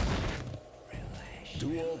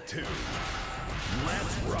 Duel 2.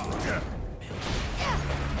 Let's rock.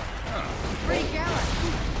 Pretty Gala.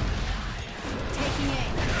 Taking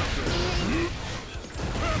aim.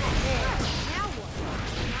 Now what?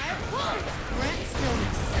 My opponent. Brent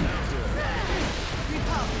Stillness.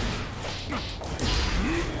 Repel.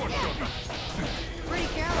 Pretty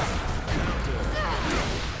Gala.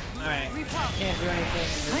 Alright, can't do anything.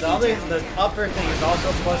 The upper thing is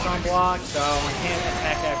also plus on block, so I can't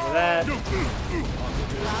attack after that.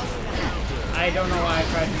 I don't know why I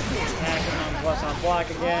tried to attack him on plus on block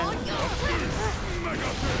again.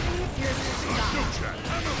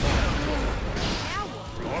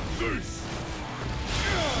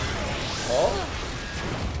 Oh.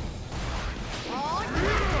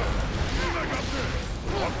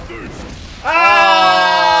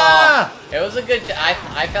 Ah! It was a good.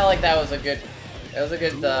 I felt like that was a good. It was a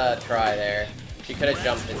good try there. She could have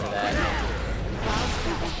jumped into that.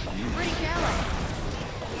 Pretty Gala.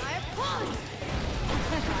 My opponent.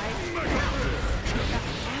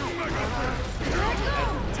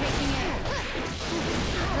 Taking aim.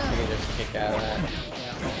 You can just kick out of that.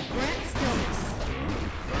 Brent Stillness.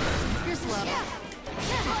 Here's level.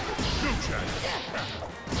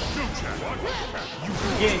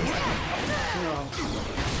 Getting. No.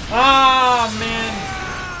 Ah, man.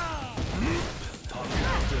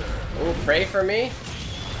 Ooh, pray for me.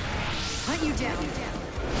 Hunt you down.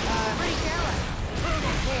 Pretty Gala.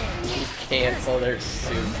 Cancel their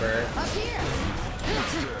super. Up here.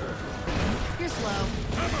 You're slow.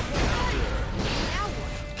 Now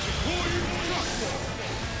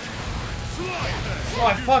Oh,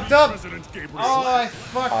 I fucked up. President Gabriel. Oh, I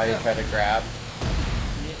fucked Oh, you up. tried to grab.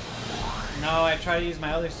 No, I tried to use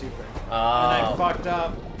my other super. Oh. And I fucked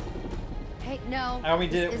up. Hey, no. I only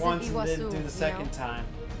did this it isn't once and Iwasu, didn't do you the second know? time.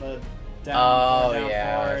 The down, Oh down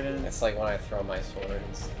yeah. forward, and It's like when I throw my sword.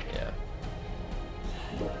 Yeah.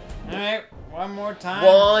 Alright, one more time.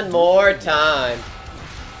 One more time.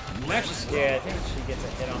 I'm actually scared. I think she gets a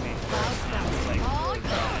hit on me first. Now it's like All really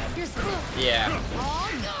bad. yours. You're slow. Yeah. All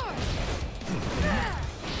yours.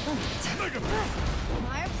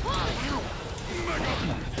 My opponent.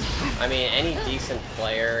 I mean, any decent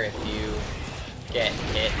player, if you get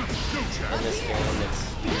hit in this game, it's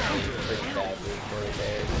usually pretty bad news for the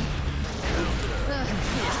Bears.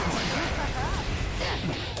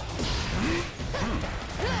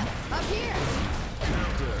 Up here.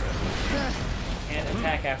 Can't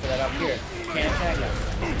attack after that up here. Can't attack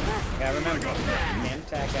after that. Gotta remember. Can't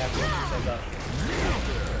attack after it says up.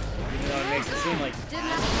 Even though it makes it seem like Didn't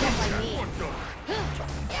have to get by me.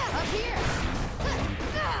 Up here.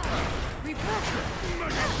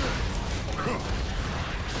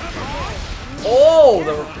 Oh,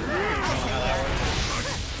 the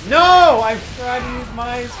no! I tried to use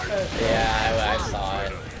my special. yeah, I saw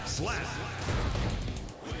it.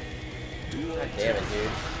 God damn it, dude.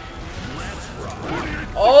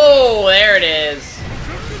 Oh, there it is.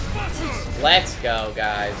 Let's go,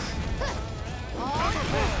 guys.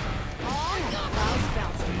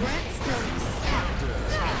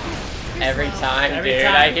 Every time, Every dude.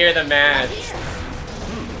 time. I hear the match.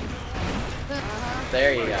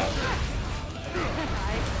 There you go.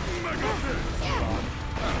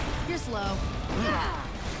 You're slow.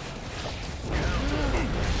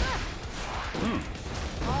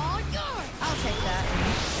 All yours. I'll take that.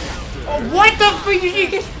 Oh, what the freak did you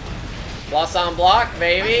get? Plus on block,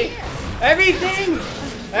 baby. Everything!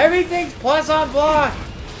 Everything's plus on block!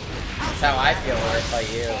 That's how I feel when I fight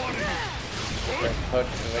you.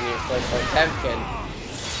 When you play Potemkin.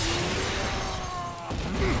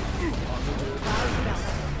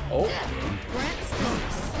 Oh.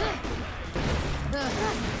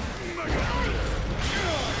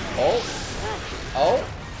 Oh. Oh.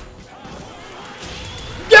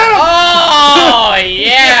 Get him! Oh,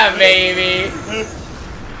 yeah, baby.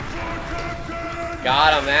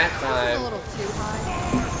 Got him that A time. little too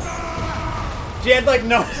high. She had like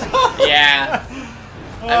no. Yeah.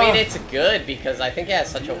 I mean, it's good because I think it has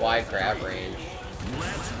such a wide grab range.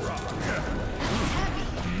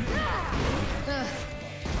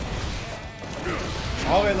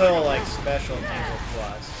 All your little like special things are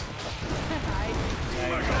plus. Now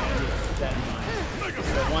you're gonna keep that in mind.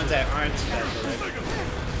 The ones that aren't special.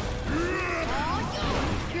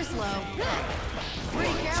 You're slow.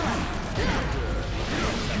 Pretty careless.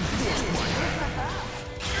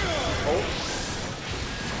 Oh.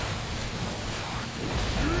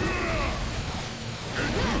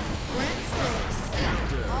 Brent Stills.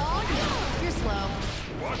 All yours.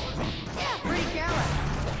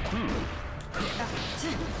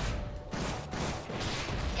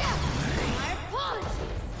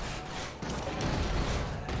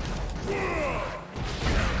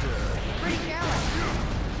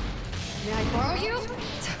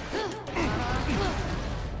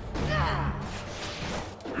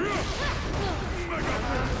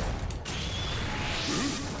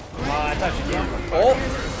 Oh!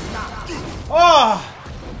 Oh!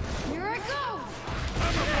 Here I go!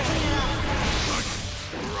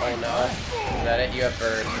 Oh no. Is that it? You have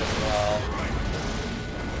burst as well.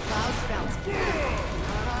 Clouds bounce.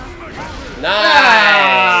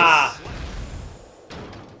 Nice!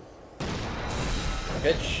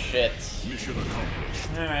 Good shit. Mission accomplished.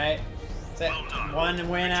 Alright. Is that one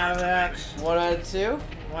win out of that? 1 out of 2?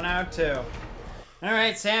 1 out of 2.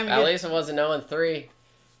 Alright, Sam At gets... least it wasn't 0 and 3.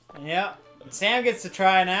 Yep. Sam gets to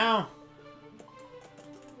try now.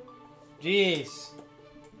 Jeez.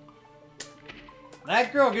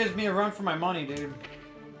 That girl gives me a run for my money, dude.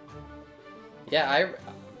 Yeah,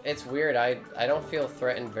 it's weird. I don't feel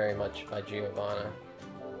threatened very much by Giovanna.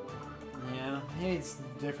 Yeah, he needs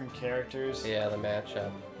different characters. Yeah, the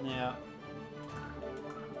matchup. Yeah.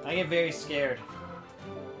 I get very scared.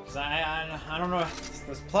 Cause I don't know.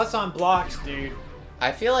 This plus on blocks, dude.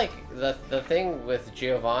 I feel like the thing with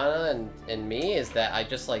Giovanna and me is that I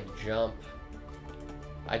just like jump.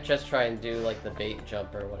 I just try and do like the bait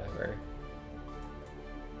jump or whatever.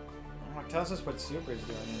 Oh, tell us what Super's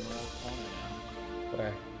doing in the corner now.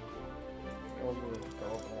 Where? Go over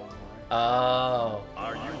one more. Oh,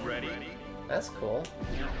 Are you ready? that's cool.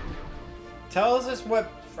 Tells us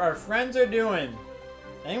what our friends are doing.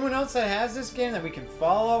 Anyone else that has this game that we can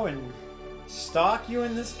follow and stalk you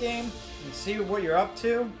in this game and see what you're up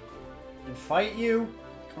to and fight you?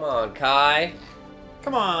 Come on, Kai.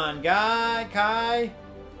 Come on, Kai.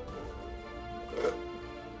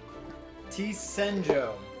 T.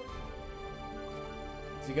 Senjo.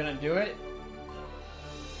 Is he gonna do it?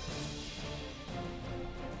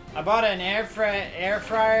 I bought an air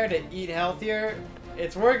fryer to eat healthier.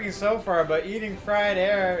 It's working so far, but eating fried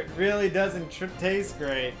air really doesn't taste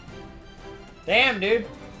great. Damn, dude.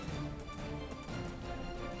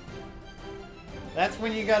 That's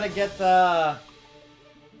when you gotta get the...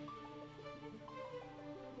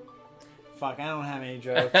 Fuck, I don't have any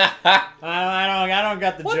jokes. I don't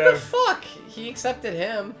got the What joke. the fuck? He accepted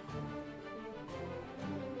him.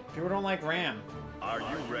 People don't like Ram. Are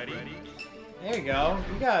you ready? There you go.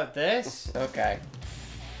 You got this. Okay.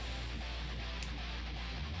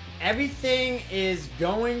 Everything is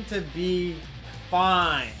going to be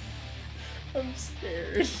fine. I'm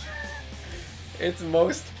scared. It's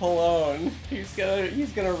Most Pallone. He's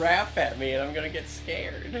gonna rap at me and I'm gonna get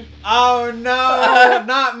scared. Oh no,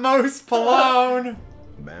 not Most Pallone.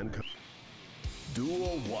 Mankind.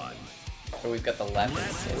 Duel 1. Oh, we've got the left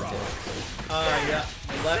skin too. Yeah.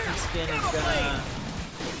 The left skin is gonna...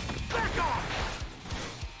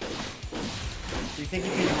 Do you think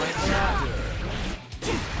you can win for that?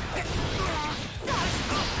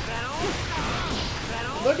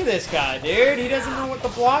 Look at this guy, dude. He doesn't know what the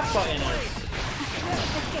block button is.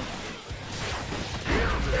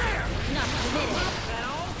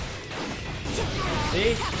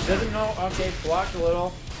 See? He doesn't know. Okay, blocked a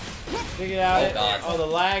little. Figured out Oh, it. God. Oh, the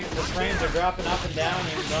lag. The frames are dropping up and down.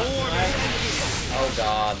 Oh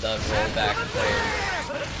god, the rollback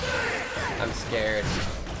frame. I'm scared.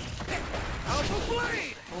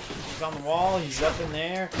 He's on the wall. He's up in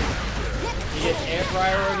there. He gets air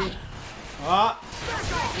priority. Oh.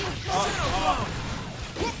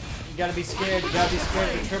 You gotta be scared. You gotta be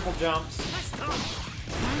scared of the triple jumps.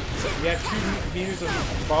 You have 2 meters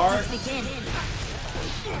of bar.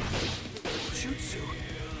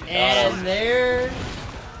 And there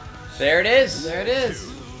There it is. it is.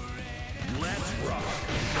 The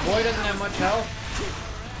boy doesn't have much health.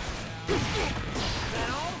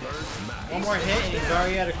 One more hit and he's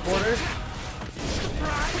already at a quarter.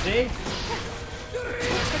 See?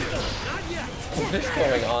 What's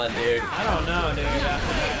going on, dude? I don't know, dude. I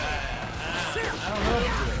don't know.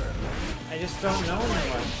 I just don't know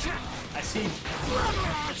anymore. I see.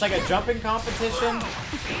 It's like a jumping competition.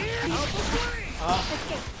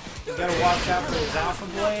 You gotta watch out for his alpha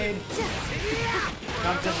blade.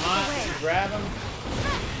 Comes in hot, you grab him.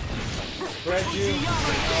 Spread you.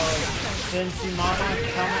 Sensei Mama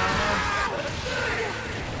coming on him.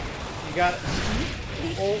 You got.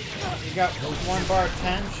 Oh, you got 1 bar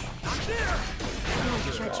tench.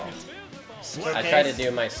 I tried to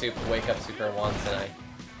do my wake up super once and I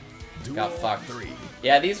got fucked.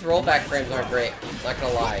 Yeah, these rollback frames aren't great. Not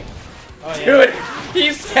gonna lie. Oh, yeah. Dude,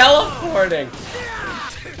 he's teleporting.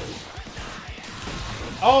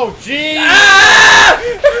 Oh, geez! Ah!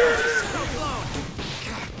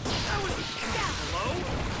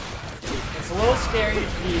 It's a little scary to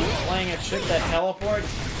be playing a chip that teleports.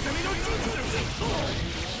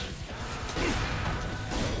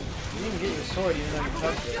 You didn't get your sword even though you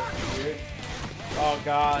touched it. Weird. Oh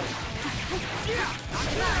god.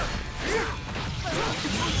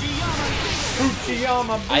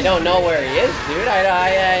 Fujiyama. I don't know where he is, dude.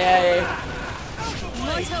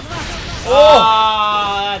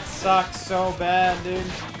 Oh, that sucks so bad, dude.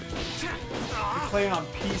 If you're playing on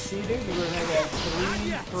PC, dude, you're gonna have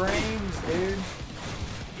 3 frames, dude.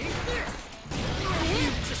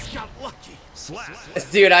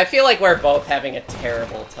 Dude, I feel like we're both having a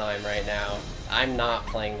terrible time right now. I'm not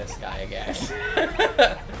playing this guy again.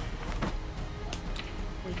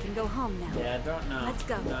 We can go home now. Yeah, I don't know. Let's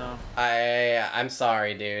go. No. I'm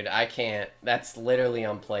sorry, dude. I can't. That's literally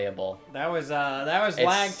unplayable. That was It's-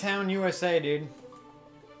 Lagtown, USA, dude.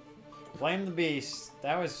 Blame the beast.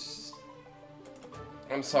 That was.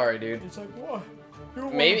 I'm sorry, dude. It's like what? You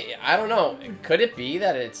don't Maybe, I don't know. Could it be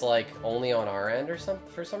that it's like only on our end or something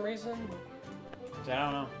for some reason? I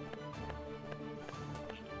don't know.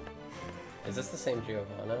 Is this the same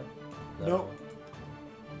Giovanna? No. Nope.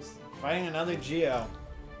 Fighting another Geo.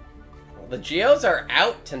 The Geos are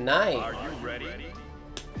out tonight. Are you ready?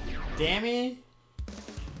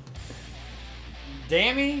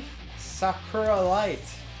 Dammy Sakura Light.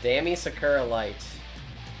 Dammy Sakura Light.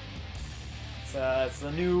 It's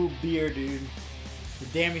the new beer, dude. The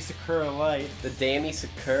Dammy Sakura Light. The Dammy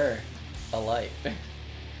Sakura Light.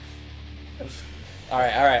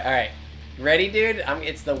 Alright. Ready, dude?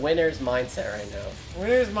 It's the winner's mindset right now.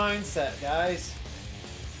 Winner's mindset, guys.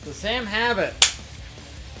 The Sam have it.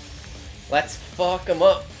 Let's fuck them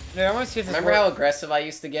up. Dude, I want to see if this Remember works. how aggressive I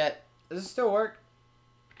used to get? Does this still work?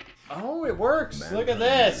 Oh, it works. Look at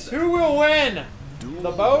this. Who will win?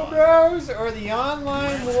 The Bow Bros or the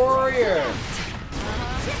Online Warrior?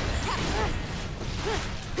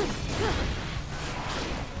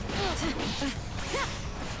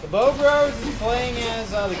 The Bow Bros is playing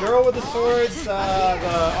as the girl with the swords. The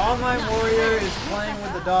Online Warrior is playing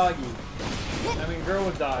with the doggy. I mean, girl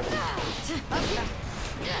with doggy. Here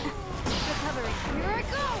I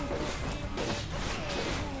go!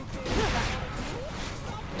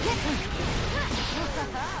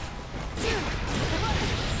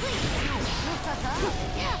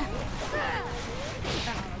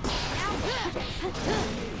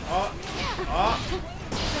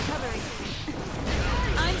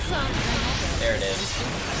 I'm sorry. There it is. I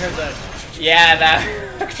heard that. Yeah, that.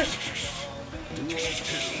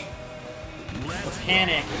 The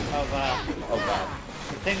panic of Oh god.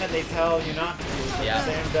 the thing that they tell you not to do, but Yeah.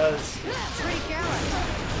 Sam does. Pretty careless.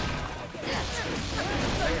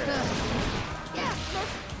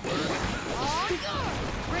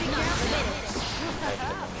 Pretty careless.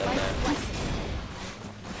 Done that.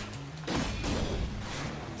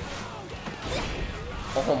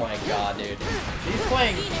 Oh my god, dude. She's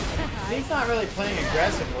playing. She's not really playing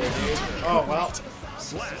aggressively, dude. Oh well.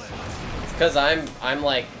 It's because I'm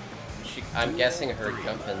like, I'm guessing her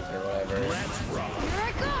jump-ins or whatever. Here I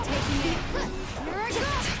go. Taking it. Here I go.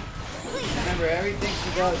 Remember, everything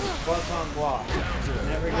she does is plus on block.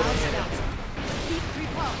 Never gonna hit it.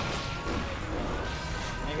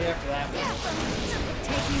 Maybe after that one.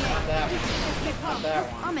 Taking Not it. that one. Not that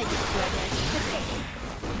one. I'll make it quick.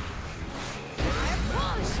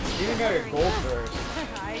 You even got your gold burst.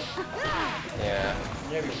 Yeah,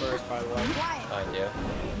 You have your burst, by the way. I do.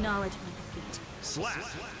 Knowledge on the feet. Slap.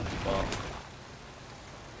 Well,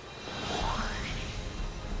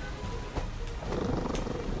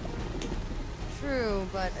 True,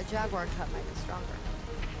 but a Jaguar Cup might be stronger.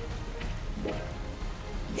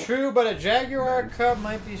 True, but a Jaguar Cub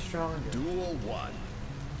might be stronger. Duel 1.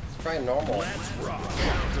 let's try normal. Let's rock.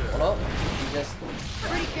 Well, you just.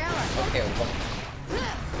 Pretty careless. Okay, well,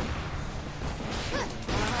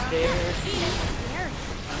 Scared.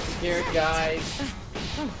 I'm scared, guys.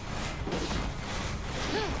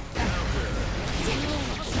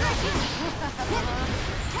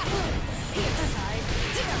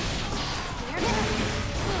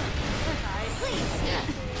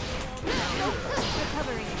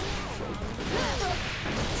 Recovering.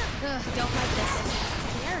 Don't like this.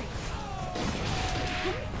 Scary.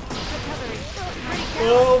 Recovering.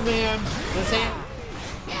 Oh man, this ain't.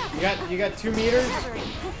 You got 2 meters. Almost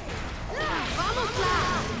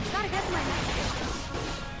flat. Gotta get to my next.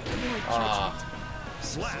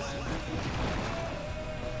 Slap.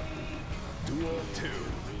 Duel 2.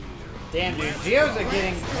 Damn, dude, Geos are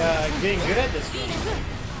getting good at this game.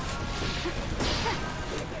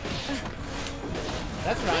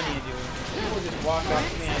 That's what I need to do. People just walk up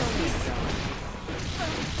to me and I can't jump.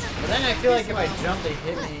 But then I feel like if I jump, they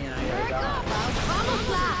hit me and I gotta die. Almost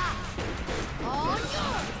flat.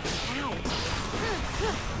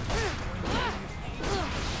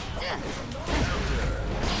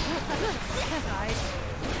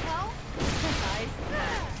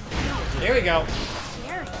 There we go.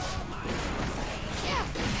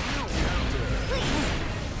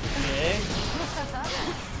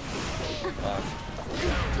 fuck.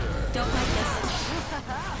 Don't like this.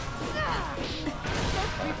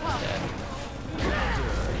 Dead.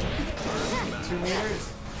 2 meters.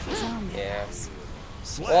 Yeah.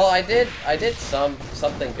 Well, I did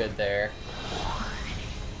something good there.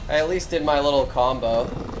 I at least did my little combo.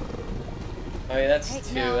 I mean, that's Hey,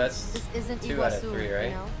 two. no, That's this isn't 2 out of Iguazu, 3, right?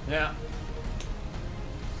 You know? Yeah.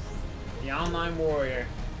 The online warrior.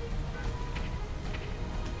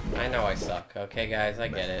 I know I suck. Okay, guys, I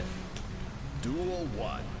get it. Duel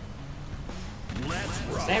 1. Let's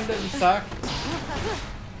rock. Sam doesn't suck.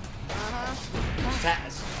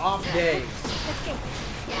 Just off days.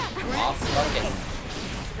 Off fucking.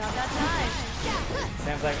 About that time.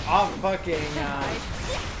 Sam's like off fucking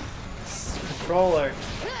controller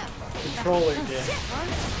dick.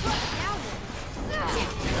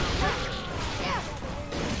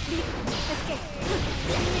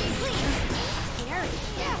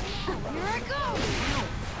 Here I go!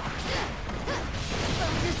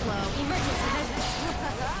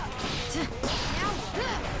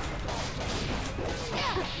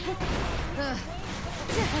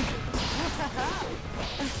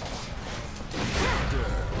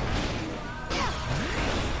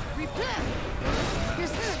 You're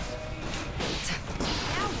slow.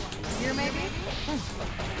 Here, maybe?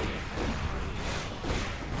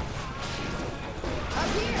 Up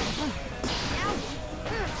here!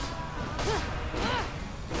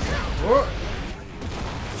 Whoa.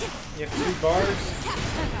 You have 2 bars.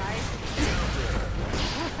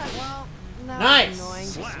 Well, that Nice.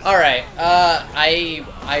 was annoying. All right.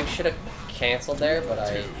 I should have canceled there, but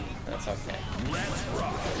that's okay.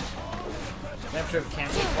 Sam should have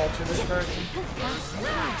cancel culture this person.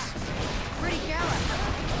 Pretty careless.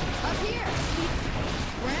 Up here!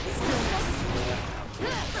 Brent stillness.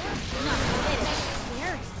 Not related.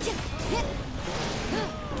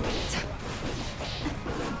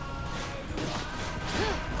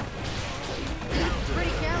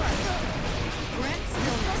 Pretty careless. Brent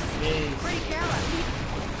stillness. Jeez. Pretty careless.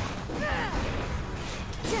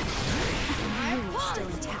 Still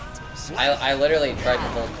intact. I literally tried to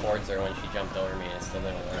hold towards her when she jumped over me, and it still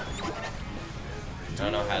didn't work. I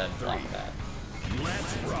don't know how to block that.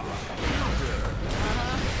 Let's rock.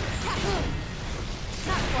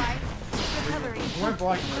 Not quite. Recovery. You weren't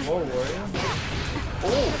blocking the low warrior.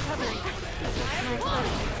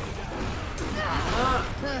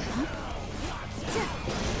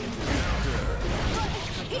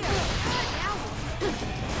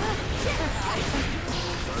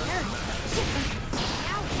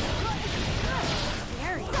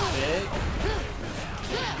 Big.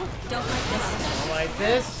 Don't like this. Don't like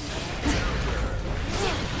this.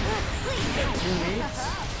 Got 2 meats.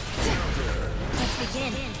 Let's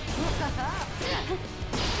begin.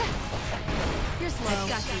 You're slow. I've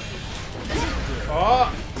got you. Oh.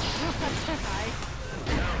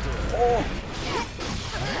 Oh.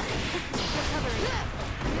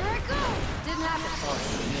 Here I go. Didn't happen.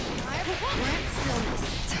 Brent stillness.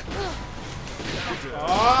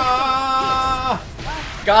 Ah.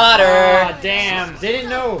 Got her. Ah, damn. Didn't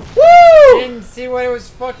know. Woo! Didn't see what it was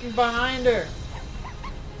fucking behind her.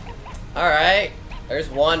 All right. There's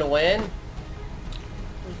 1 win.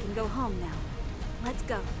 We can go home now. Let's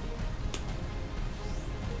go.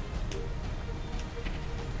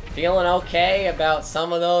 Feeling okay about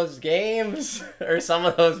some of those games or some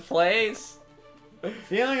of those plays?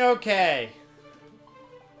 Feeling okay.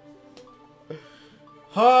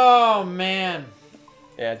 Oh, man.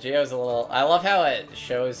 Yeah, Geo's a little. I love how it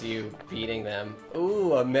shows you beating them.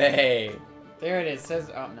 Ooh, a May. There it is. It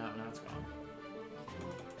says, oh, no, it's gone.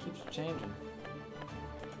 Keeps changing.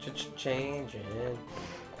 Changing.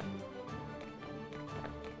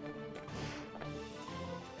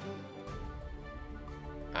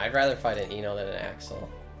 I'd rather fight an Eno than an Axel.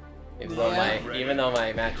 Even though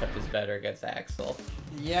my matchup is better against Axel.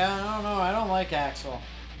 Yeah, I don't know. I don't like Axel.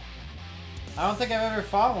 I don't think I've ever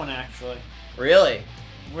fought one, actually. Really?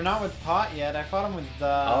 We're not with Pot yet. I fought him with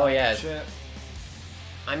Oh, yeah. Chip.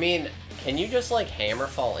 I mean, can you just like hammer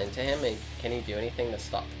fall into him and can he do anything to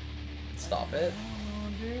stop it? Oh,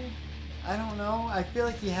 dude. I don't know. I feel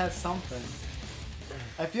like he has something.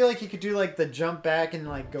 I feel like he could do like the jump back and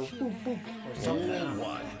like go boop boop or something. Duel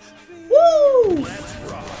 1. Woo! Let's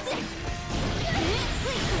rock.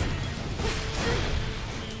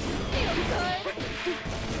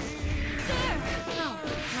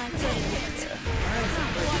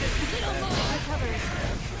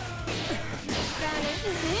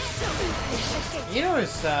 You know, I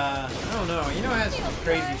don't know. You know, has some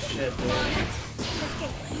crazy shit, dude.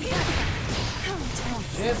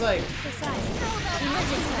 She has like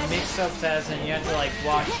mix-ups as in you have to like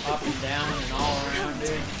block up and down and all around,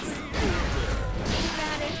 dude.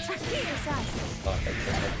 Fuck, I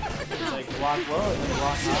tried. It's like block low, then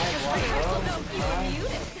block high, block low,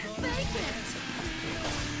 high.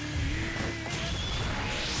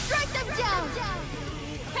 Strike them down!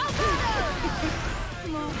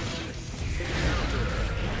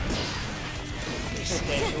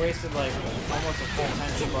 Okay, you wasted like almost a full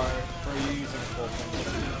tension bar for you using a full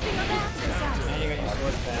tension. And you got your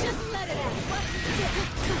sword back. Just let it out.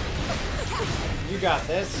 You got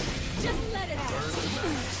this. Just let it out.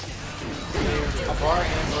 A bar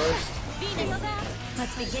and burst.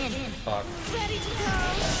 Let's begin. Fuck. Ready to go.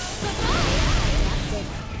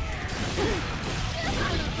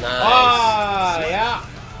 Nice. Ah, yeah.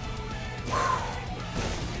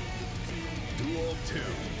 Duel 2.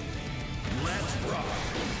 Let's rock.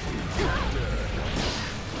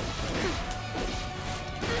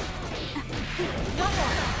 One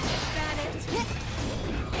more. Got it.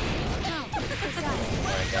 Oh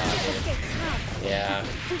my god, dude. Yeah.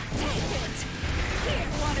 Take it. Here,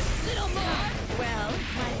 want a little more? Well,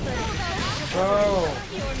 my foot. Bro,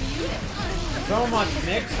 You're muted. so much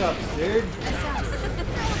mix-ups, dude.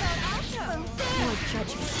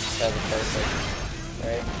 That was perfect.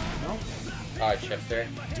 Right? Nope. Oh, I chipped her.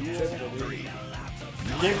 Duel 3.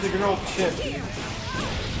 Give the girl chip, dude.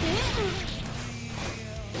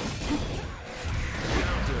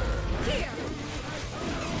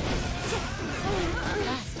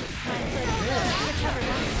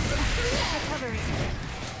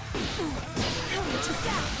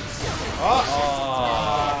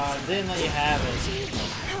 Uh-oh. Didn't let you have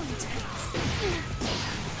it.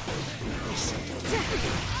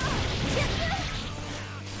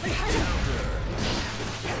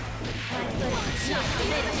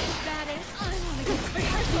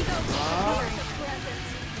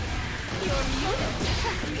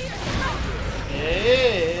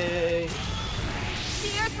 Hey.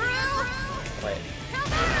 Wait.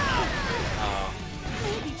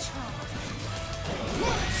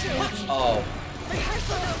 Oh.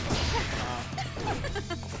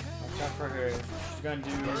 Watch out for her. She's gonna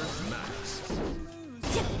do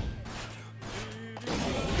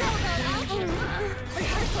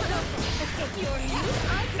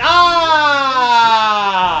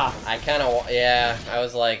Ah! I kind of, yeah, I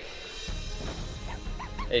was like,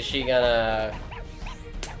 is she gonna...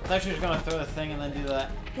 I thought she was gonna throw the thing and then do that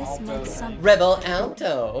This alto meant thing. something. Rebel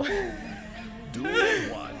Alto. Duel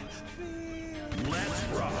 1. Let's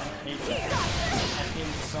rock. I hate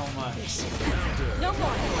it so much. No more.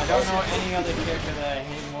 I don't know any other character that I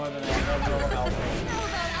hate more than a Rebel Alto.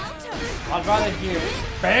 I'd rather hear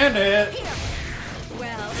Bandit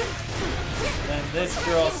Well, than this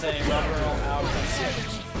girl say Rebel Alto.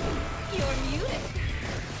 you're muted.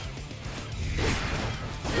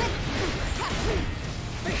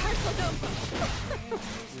 Rehearsal's over.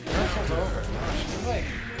 Rehearsal's over. She's like,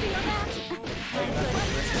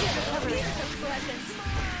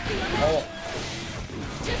 Oh.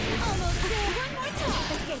 Just almost there. One more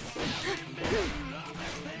time.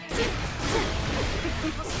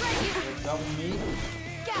 Right here. double meat.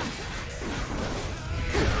 Go.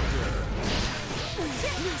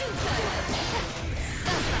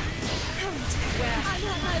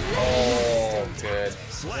 Oh, good.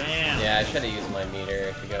 Damn. Yeah, I should have used my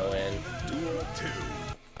meter to go in. Duel 2.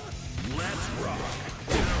 Let's rock.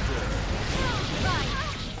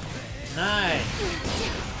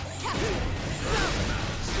 Nice.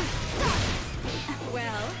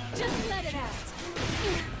 Well, just let it out.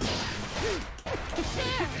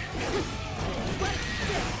 There. What?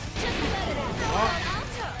 Just let it out.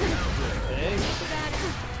 Alto. Big. Got it.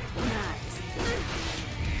 Nice.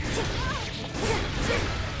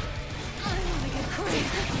 I wanna get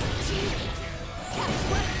crazy.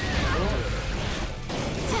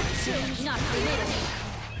 Not permitted.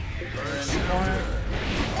 We're in the corner.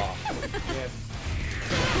 Yeah.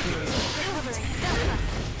 Recovering.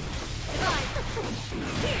 Fine.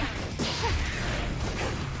 Here.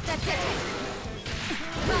 That's it.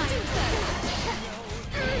 Fine.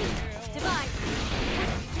 Divide.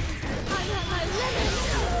 I have my limit.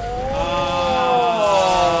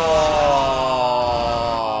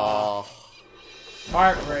 Oh.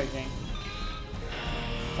 Heartbreaking.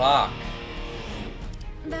 Fuck.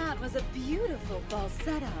 That was a beautiful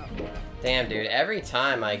falsetto. Damn, dude. Every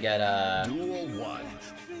time I get a... Duel 1.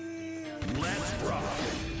 Let's rock.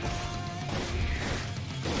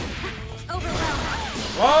 Overwhelmed.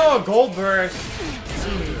 Whoa, gold burst.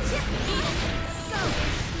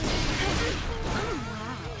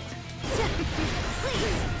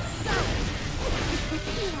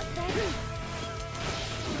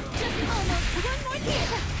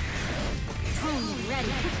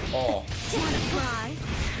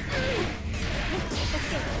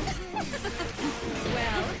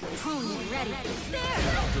 ready.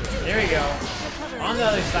 There we go. On the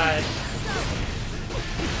other side.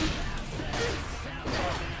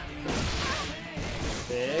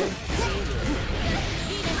 Big.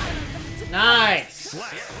 Nice!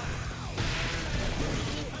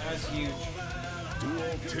 That's huge.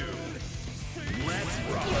 Duel 2. Let's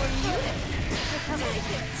rock.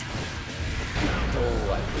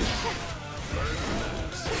 Oh,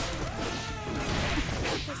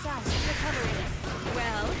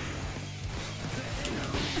 Well,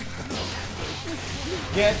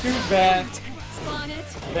 Guess who's back? spawn it.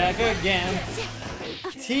 Back again.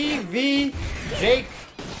 TV Jake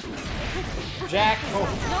Jack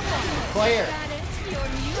Player. Got it. You're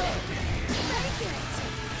muted.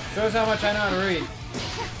 Shows how much I know how to read.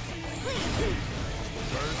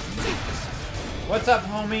 What's up,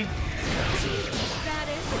 homie? Got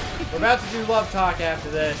it. We're about to do love talk after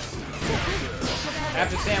this.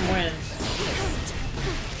 After Sam wins.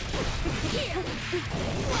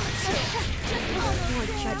 Your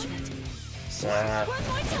judgment. ah. One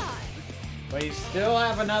more time. But you still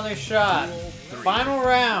have another shot. Final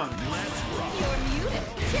round. You're muted.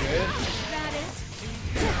 Good. Got it.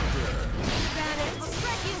 Got it. I'll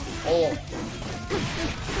wreck you. Oh.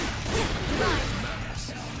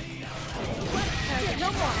 No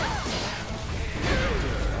more.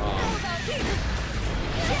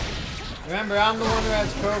 Remember, I'm the one who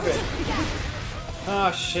has COVID.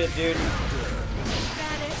 Oh shit, dude.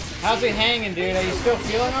 Got it. How's it hanging, dude? Are you still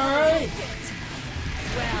feeling alright?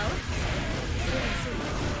 Well.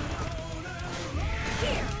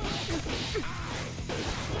 Here.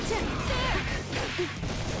 There.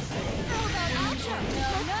 How about Alto? No,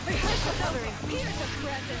 not recovering. Here's a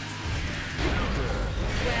present.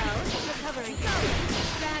 Well, recovering.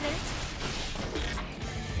 Got it.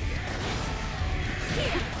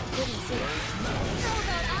 Here. Didn't see it. How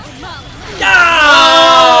about Alto?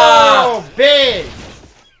 Oh, big!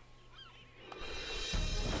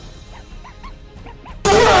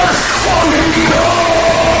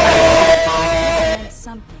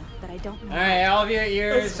 Something, but I don't know. Alright, all of your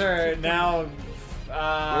ears are now.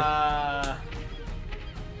 That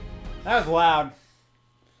was loud.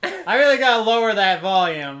 I really gotta lower that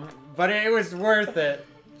volume, but it was worth it.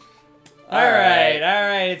 Alright,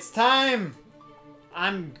 alright, it's time.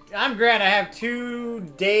 I'm glad I have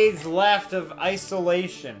 2 days left of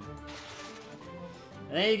isolation.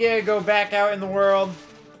 And then you gotta go back out in the world.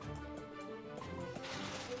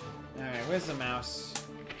 Alright, where's the mouse?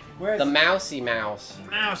 Where's The mousy mouse.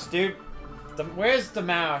 mouse, dude? Where's the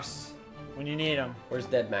mouse when you need him? Where's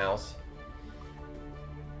Dead Mouse?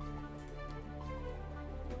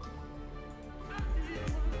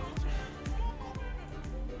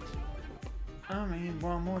 I need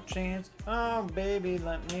one more chance. Oh, baby,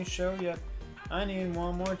 let me show you. I need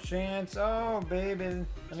one more chance. Oh, baby,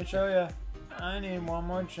 let me show you. I need one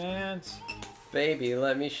more chance. Baby,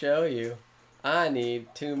 let me show you. I need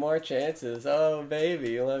 2 more chances. Oh,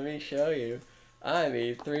 baby, let me show you. I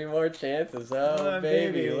need 3 more chances. Oh,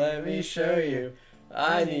 baby, let me show you.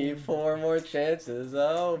 I need 4 more chances.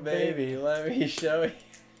 Oh, baby, let me show you.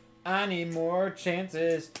 I need more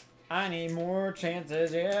chances. I need more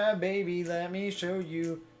chances. Yeah, baby, let me show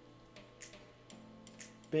you.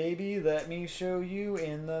 Baby, let me show you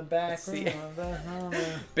in the back room of the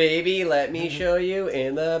Hummer. Baby, let me show you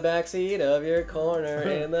in the backseat of your corner.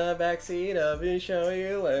 In the backseat of your show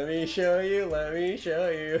you. Let me show you. Let me show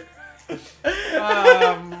you.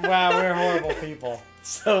 Wow, we're horrible people.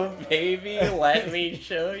 So, baby, let me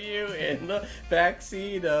show you in the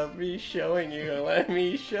backseat of me showing you. Let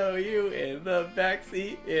me show you in the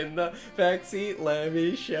backseat. In the backseat, let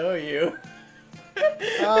me show you.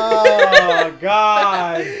 Oh,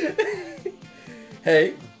 God.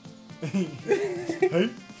 Hey. Hey.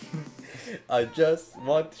 I just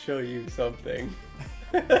want to show you something.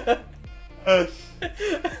 Alright,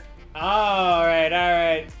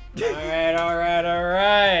 alright. Alright, alright,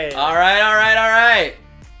 alright. Alright.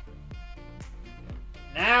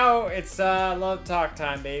 Now it's love talk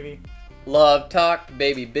time, baby. Love talk,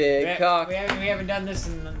 baby, big cock. We haven't done this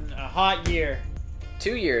in a hot year.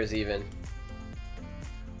 2 years even.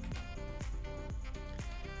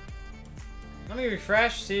 Let me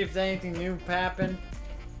refresh, see if anything new happened.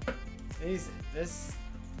 This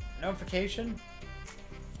notification?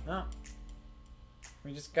 No.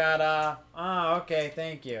 We just got, oh, okay,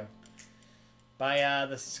 thank you. By,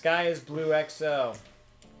 the Sky is Blue XO.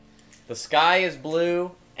 The Sky is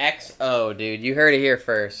Blue XO, dude. You heard it here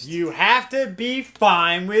first. You have to be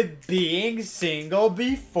fine with being single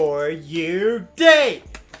before you date.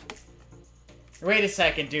 Wait a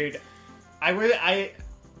second, dude.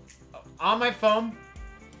 On my phone.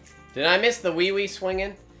 Did I miss the wee-wee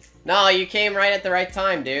swinging? No, you came right at the right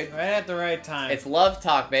time, dude. Right at the right time. It's love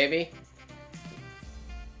talk, baby.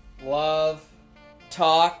 love,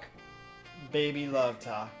 Talk. baby love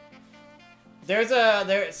talk. There was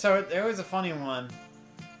a funny one.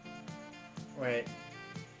 Wait.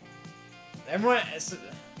 Everyone,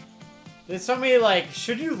 there's so many like,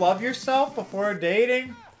 should you love yourself before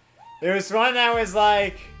dating? There was one that was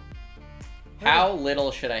like, How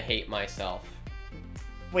little should I hate myself?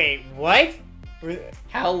 wait, what?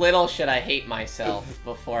 How little should I hate myself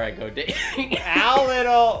before I go dating? How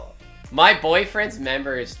little? My boyfriend's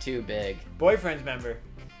member is too big. Boyfriend's member.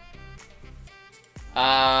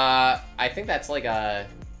 I think that's like a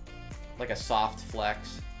soft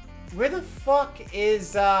flex. Where the fuck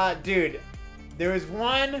is, dude? There was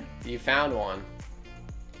one. You found one.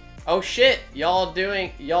 Oh shit! Y'all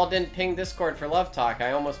didn't ping Discord for love talk.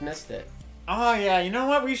 I almost missed it. Oh yeah, you know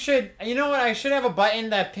what? I should have a button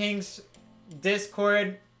that pings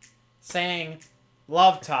Discord saying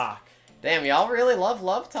love talk. Damn, y'all really love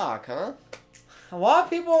love talk, huh? A lot of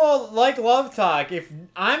people like love talk. If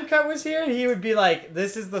Imcut was here, he would be like,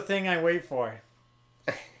 this is the thing I wait for.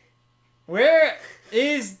 Where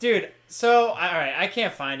is, dude? So, alright, I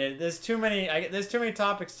can't find it. There's too many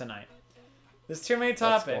topics tonight. There's too many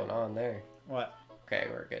topics. What's going on there? What? Okay,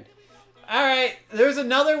 we're good. Alright, there's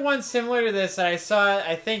another one similar to this that I saw,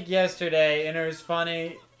 I think, yesterday, and it was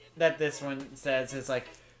funny that this one says, it's like,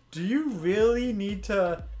 do you really need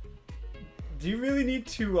to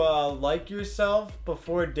like yourself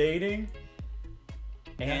before dating?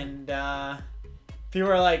 And people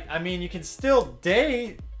are like, I mean, you can still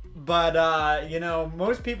date, but you know,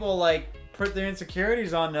 most people like put their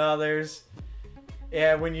insecurities onto others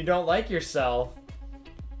when you don't like yourself.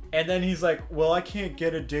 And then he's like, well, I can't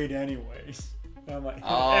get a date anyways. And I'm like,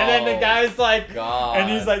 oh, and then the guy's like, God.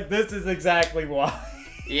 And he's like, this is exactly why.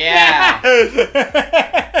 Yeah.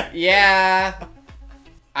 Yeah.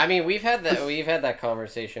 I mean, we've had that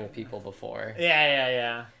conversation with people before.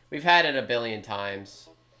 Yeah. We've had it a billion times.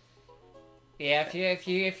 Yeah,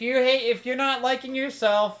 if you're not liking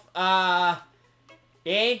yourself,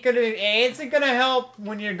 it isn't gonna help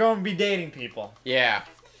when you're going to be dating people. Yeah.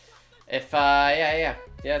 If yeah,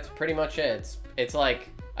 that's pretty much it. It's like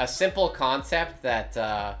a simple concept that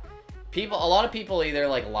a lot of people either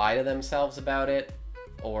like lie to themselves about it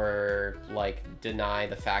or like deny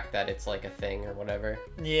the fact that it's like a thing or whatever.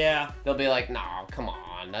 Yeah. They'll be like, "No, come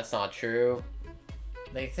on, that's not true."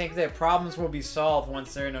 They think their problems will be solved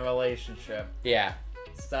once they're in a relationship. Yeah.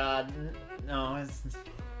 It's, no,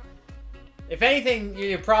 if anything,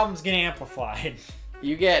 your problems get amplified.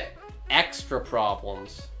 You get extra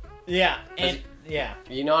problems. Yeah, and yeah.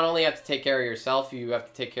 You not only have to take care of yourself, you have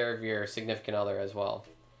to take care of your significant other as well.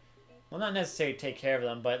 Well, not necessarily take care of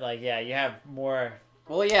them, but like, yeah, you have more.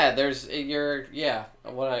 Well, yeah, I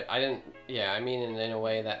mean in a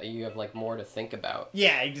way that you have like more to think about.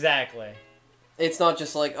 Yeah, exactly. It's not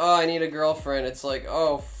just like, oh, I need a girlfriend. It's like,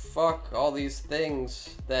 oh, fuck, all these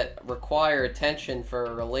things that require attention for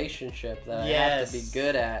a relationship that I have to be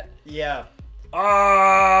good at. Yeah.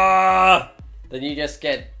 Ah! Then you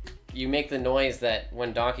make the noise that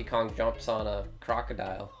when Donkey Kong jumps on a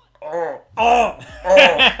crocodile. Oh!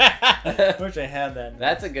 Wish I had that.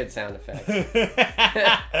 That's a good sound effect.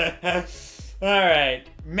 Alright.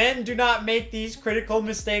 Men do not make these critical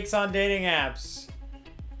mistakes on dating apps.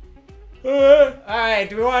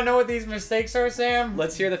 Alright, do we want to know what these mistakes are, Sam?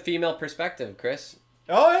 Let's hear the female perspective, Chris.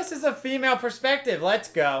 Oh, this is a female perspective.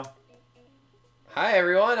 Let's go. Hi,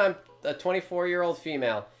 everyone. I'm a 24-year-old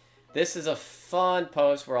female. This is a fun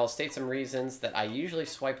post where I'll state some reasons that I usually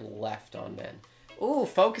swipe left on men. Ooh,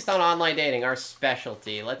 focused on online dating, our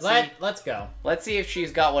specialty. Let's go. Let's see if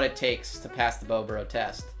she's got what it takes to pass the Bobro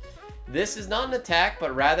test. This is not an attack,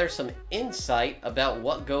 but rather some insight about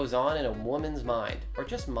what goes on in a woman's mind, or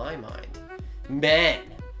just my mind. Men,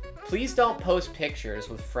 please don't post pictures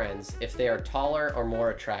with friends if they are taller or more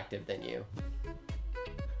attractive than you.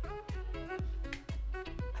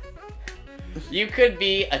 You could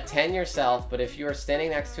be a 10 yourself, but if you are standing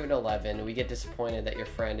next to an 11, we get disappointed that your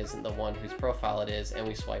friend isn't the one whose profile it is, and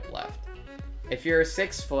we swipe left. If you're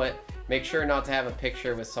 6 foot, make sure not to have a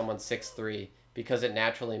picture with someone 6'3", because it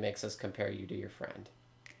naturally makes us compare you to your friend.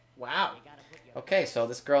 Wow. Okay, so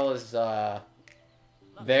this girl is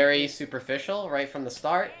very superficial right from the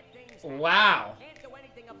start. Wow.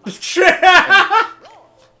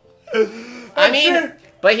 I mean,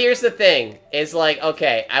 but here's the thing, is like,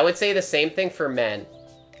 okay, I would say the same thing for men.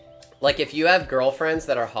 Like, if you have girlfriends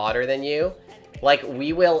that are hotter than you, like,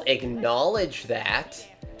 we will acknowledge that,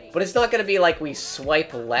 but it's not going to be like we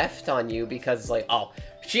swipe left on you because it's like, oh,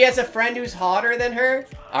 she has a friend who's hotter than her?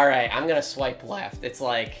 Alright, I'm going to swipe left. It's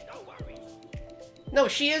like, No,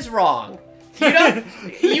 she is wrong. You don't.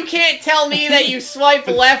 You can't tell me that you swipe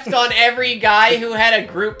left on every guy who had a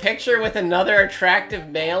group picture with another attractive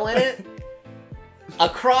male in it.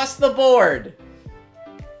 Across the board.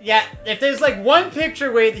 Yeah, if there's like one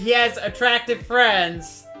picture where he has attractive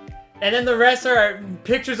friends, and then the rest are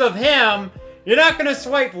pictures of him, you're not gonna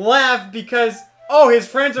swipe left because, oh, his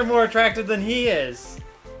friends are more attractive than he is.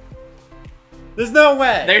 There's no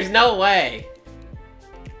way. There's no way.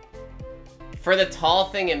 For the tall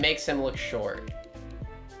thing, it makes him look short.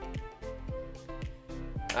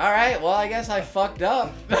 Alright, well, I guess I fucked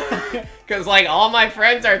up. Because, like, all my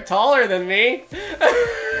friends are taller than me.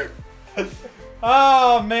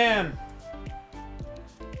 Oh, man.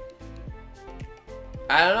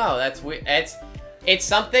 I don't know, that's weird. It's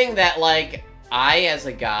something that, like, I, as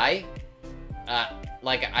a guy,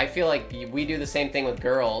 like, I feel like we do the same thing with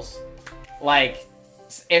girls. Like,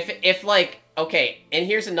 if like, okay, and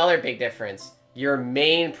here's another big difference. Your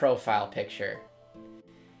main profile picture.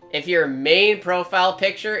 If your main profile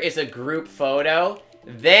picture is a group photo,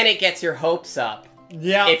 then it gets your hopes up.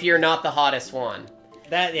 Yeah. If you're not the hottest one.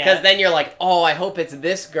 That, yeah. Because then you're like, oh, I hope it's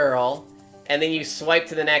this girl. And then you swipe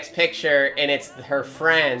to the next picture, and it's her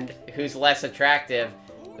friend who's less attractive.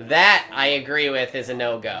 That, I agree with, is a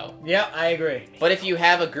no-go. Yeah, I agree. But if you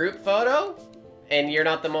have a group photo, and you're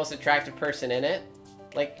not the most attractive person in it,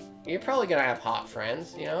 like, you're probably gonna have hot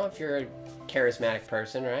friends, you know, if you're a charismatic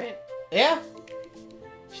person, right? Yeah.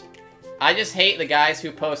 I just hate the guys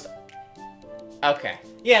who post... Okay.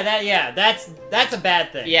 Yeah, that's a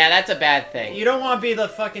bad thing. Yeah, that's a bad thing. You don't want to be the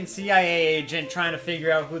fucking CIA agent trying to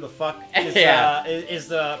figure out who the fuck is, Yeah. is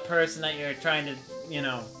the person that you're trying to, you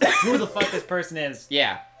know, who the fuck this person is.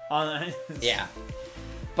 Yeah. On. Yeah.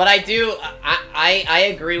 But I do,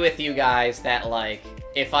 I agree with you guys that, like,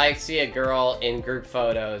 if I see a girl in group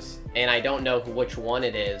photos and I don't know which one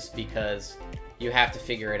it is because you have to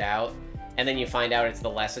figure it out, and then you find out it's the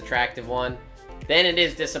less attractive one, then it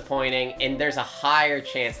is disappointing, and there's a higher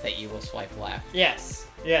chance that you will swipe left. Yes.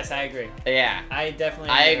 Yes, I agree. Yeah. I definitely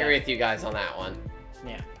I agree with you guys on that one.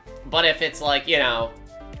 Yeah. But if it's like, you know,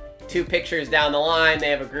 2 pictures down the line, they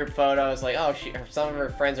have a group photo, it's like, oh, some of her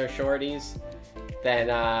friends are shorties, then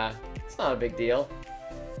it's not a big deal.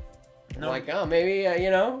 No. Like, oh, maybe, you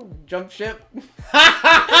know, jump ship.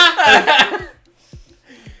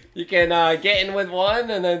 You can get in with one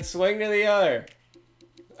and then swing to the other.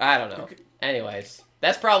 I don't know. Anyways,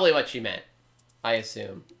 that's probably what she meant, I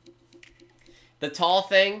assume. The tall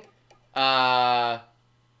thing, it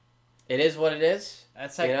is what it is.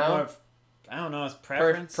 That's like, you know? More of, I don't know, it's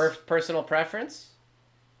preference. Personal preference.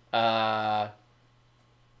 I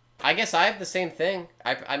guess I have the same thing.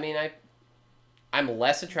 I mean, I'm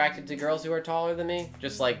less attracted to girls who are taller than me.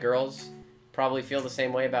 Just like girls probably feel the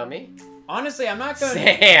same way about me. Honestly, I'm not gonna...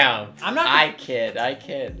 Sam! I kid.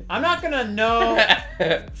 I'm not gonna know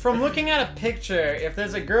from looking at a picture if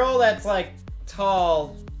there's a girl that's, like,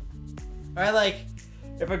 tall, or, like,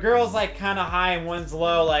 if a girl's, like, kind of high and one's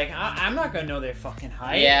low, like, I'm not gonna know their fucking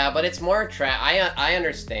height. Yeah, but it's more I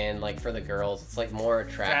understand, like, for the girls, it's, like, more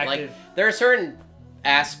attractive. Like, there are certain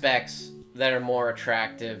aspects that are more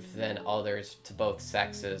attractive than others to both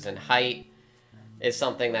sexes, and height is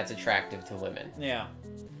something that's attractive to women. Yeah.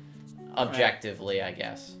 Objectively, right. I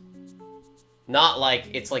guess. Not like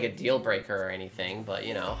it's like a deal breaker or anything, but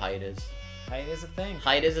you know, height is a thing.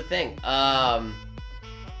 Height is a thing.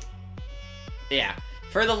 Yeah.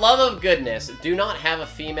 For the love of goodness, do not have a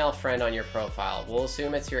female friend on your profile. We'll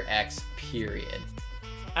assume it's your ex, period.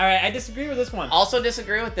 Alright, I disagree with this one. Also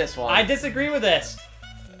disagree with this one. I disagree with this.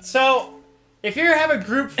 So, if you have a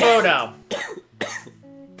group photo,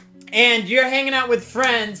 and you're hanging out with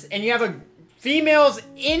friends, and you have a females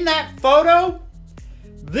in that photo,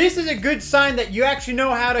 this is a good sign that you actually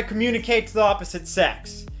know how to communicate to the opposite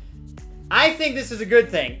sex. I think this is a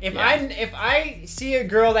good thing. If I see a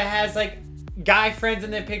girl that has like guy friends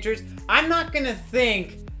in their pictures, I'm not gonna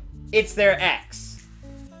think it's their ex.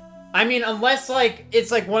 I mean, unless like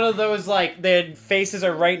it's like one of those like their faces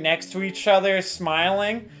are right next to each other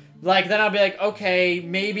smiling. Like, then I'll be like, okay,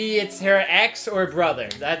 maybe it's her ex or brother.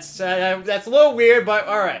 That's a little weird, but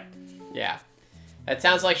alright. Yeah. That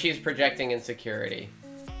sounds like she's projecting insecurity.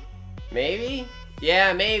 Maybe?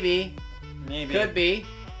 Yeah, maybe. Maybe. Could be.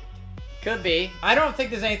 Could be. I don't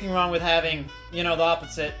think there's anything wrong with having, you know, the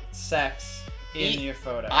opposite sex in your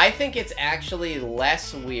photo. I think it's actually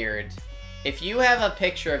less weird if you have a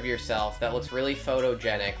picture of yourself that looks really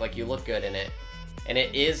photogenic, like you look good in it, and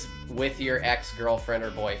it is with your ex-girlfriend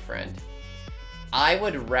or boyfriend. I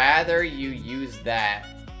would rather you use that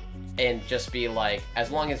and just be like,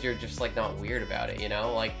 as long as you're just like not weird about it, you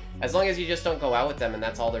know? Like, as long as you just don't go out with them and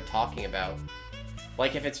that's all they're talking about.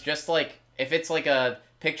 Like, if it's just like, if it's like a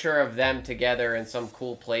picture of them together in some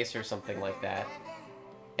cool place or something like that,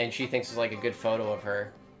 and she thinks it's like a good photo of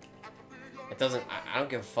her, it doesn't, I don't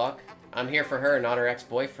give a fuck. I'm here for her, not her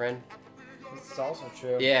ex-boyfriend. This is also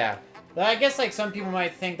true. Yeah. But I guess, like, some people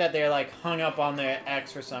might think that they're, like, hung up on their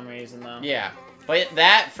ex for some reason, though. Yeah. But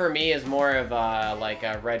that, for me, is more of a, like,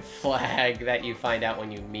 a red flag that you find out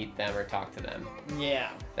when you meet them or talk to them. Yeah.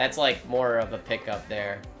 That's, like, more of a pickup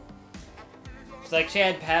there. It's like she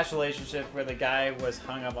had past relationships where the guy was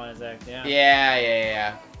hung up on his ex, yeah.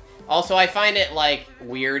 Yeah. Also, I find it, like,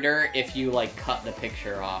 weirder if you, like, cut the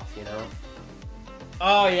picture off, you know?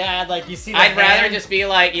 Oh, yeah, like, you see the I'd rather hand? just be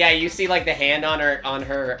like, yeah, you see, like, the hand on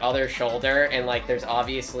her other shoulder, and, like, there's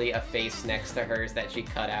obviously a face next to hers that she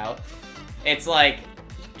cut out. It's like,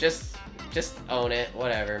 just own it.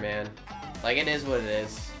 Whatever, man. Like, it is what it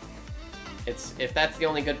is. If that's the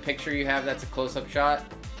only good picture you have that's a close-up shot,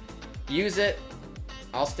 use it.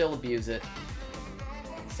 I'll still abuse it.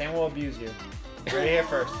 Sam will abuse you. Right here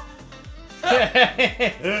first.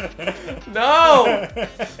 No!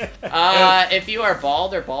 If you are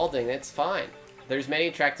bald or balding, it's fine. There's many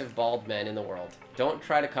attractive bald men in the world. Don't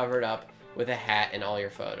try to cover it up with a hat in all your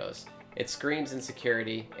photos. It screams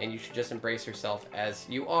insecurity, and you should just embrace yourself as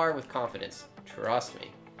you are with confidence. Trust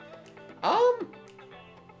me. I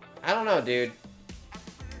don't know, dude.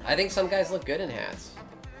 I think some guys look good in hats.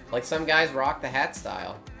 Like, some guys rock the hat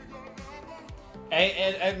style.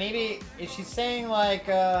 Maybe, is she saying, like,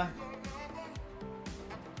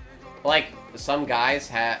 Like, some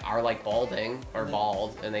guys are, like, balding, or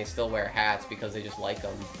bald, and they still wear hats because they just like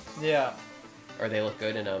them. Yeah. Or they look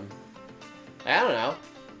good in them. I don't know.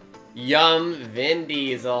 Yum, Vin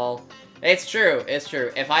Diesel. It's true, it's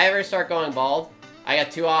true. If I ever start going bald, I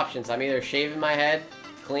got two options. I'm either shaving my head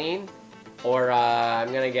clean, or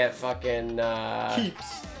I'm gonna get fucking,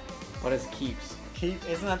 Keeps. What is keeps?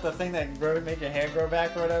 Isn't that the thing that make your hair grow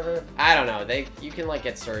back or whatever? I don't know. You can, like,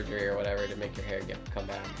 get surgery or whatever to make your hair come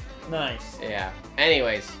back. Nice. Yeah.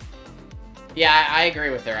 Anyways. Yeah, I agree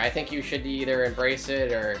with her. I think you should either embrace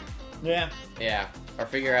it or... Yeah. Yeah. Or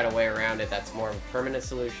figure out a way around it that's more of a permanent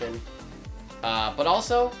solution. But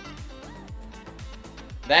also...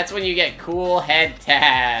 That's when you get cool head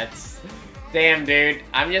tats. Damn, dude.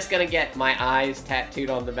 I'm just gonna get my eyes tattooed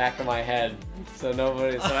on the back of my head. So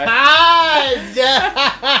nobody...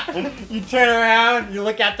 You turn around, you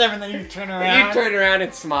look at them, and then you turn around. You turn around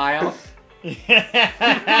and smile. Oh,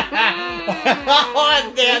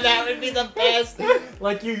 damn, that would be the best.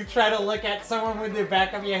 Like, you try to look at someone with the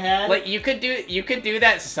back of your head. Like, you could do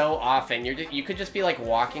that so often. You could just be, like,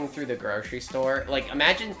 walking through the grocery store. Like,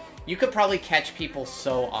 imagine, you could probably catch people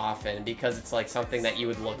so often because it's, like, something that you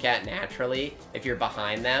would look at naturally if you're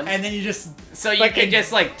behind them. And then you just... So you could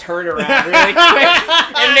just, like, turn around really quick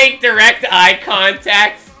and make direct eye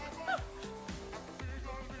contact.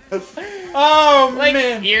 Oh, Like,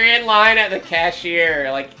 man. you're in line at the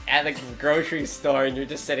cashier, like, at the grocery store, and you're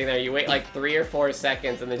just sitting there. You wait, like, 3 or 4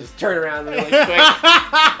 seconds, and then just turn around really quick.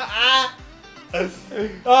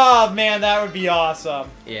 Oh, man, that would be awesome.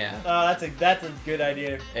 Yeah. Oh, that's a good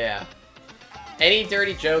idea. Yeah. Any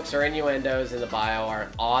dirty jokes or innuendos in the bio are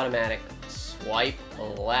an automatic swipe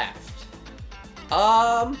left.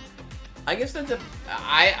 I guess that's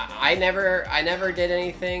I never did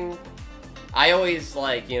anything. I always,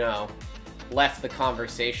 like, you know, left the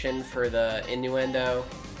conversation for the innuendo.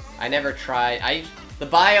 I never tried. The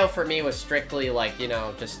bio for me was strictly, like, you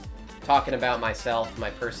know, just talking about myself, my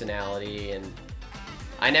personality, and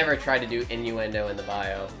I never tried to do innuendo in the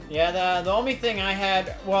bio. Yeah, the only thing I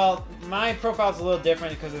had, well, my profile's a little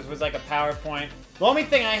different because it was like a PowerPoint. The only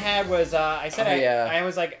thing I had was, I said I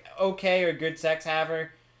was like okay or good sex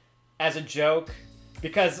haver as a joke.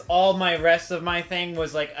 Because all my rest of my thing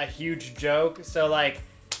was, like, a huge joke. So, like,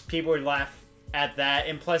 people would laugh at that.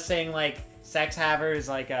 And plus saying, like, sex haver is,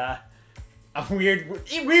 like, a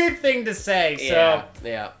weird thing to say. So,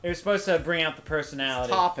 yeah. It was supposed to bring out the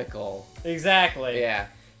personality. It's topical. Exactly. Yeah.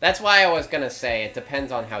 That's why I was gonna say, it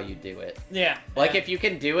depends on how you do it. Yeah. Like, if you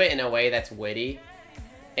can do it in a way that's witty,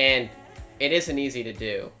 and it isn't easy to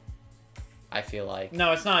do, I feel like.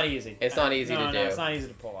 No, it's not easy. It's not easy to do. No, it's not easy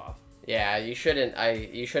to pull off. Yeah, you shouldn't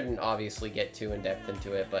obviously get too in depth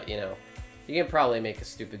into it, but, you know, you can probably make a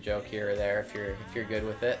stupid joke here or there if you're good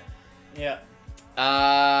with it. Yeah.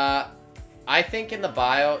 I think in the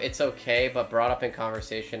bio it's okay, but brought up in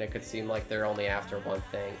conversation, it could seem like they're only after one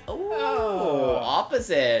thing. Oh,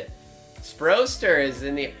 opposite. Sproster is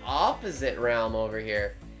in the opposite realm over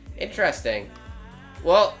here. Interesting.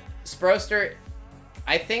 Well, Sproster,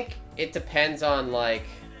 I think it depends on, like,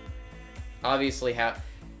 obviously how,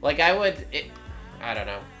 like, I don't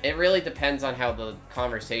know. It really depends on how the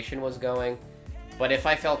conversation was going. But if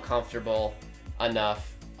I felt comfortable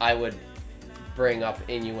enough, I would bring up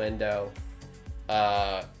innuendo.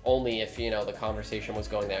 Only if, you know, the conversation was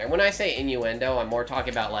going there. And when I say innuendo, I'm more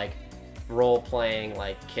talking about, like, role-playing,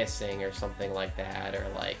 like, kissing or something like that. Or,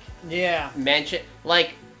 like... Yeah.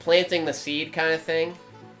 Like, planting the seed kind of thing.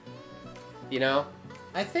 You know?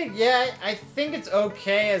 I think, yeah, I think it's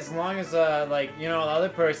okay as long as, like, you know, the other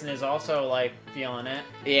person is also, like, feeling it.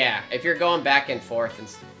 Yeah, if you're going back and forth and...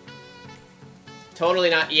 Totally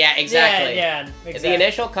not... Yeah, exactly. Yeah, exactly. The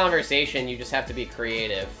initial conversation, you just have to be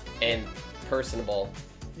creative and personable.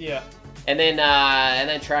 Yeah. And then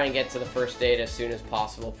try and get to the first date as soon as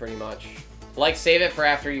possible, pretty much. Like, save it for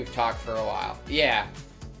after you've talked for a while. Yeah.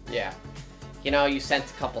 Yeah. You know, you sent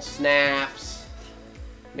a couple snaps.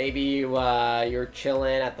 Maybe you're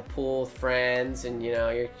chilling at the pool with friends, and you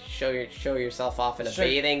know you show yourself off in a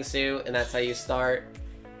bathing suit, and that's how you start.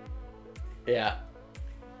 Yeah.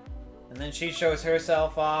 And then she shows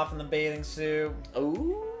herself off in the bathing suit.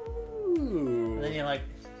 Ooh. And then you're like,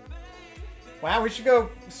 wow, we should go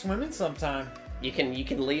swimming sometime. You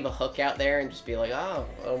can leave a hook out there and just be like, oh,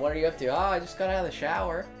 what are you up to? Oh, I just got out of the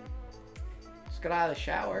shower. Got out of the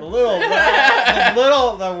shower. The hook.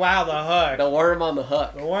 The worm on the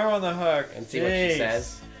hook. The worm on the hook. And see what she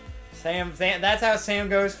says. Sam, that's how Sam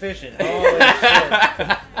goes fishing. Holy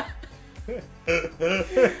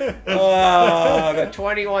shit. Oh, the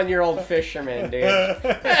 21-year-old fisherman, dude.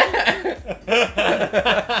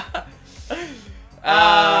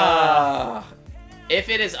 If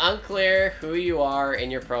it is unclear who you are in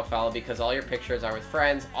your profile because all your pictures are with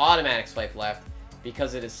friends, automatic swipe left.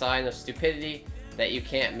 Because it is a sign of stupidity that you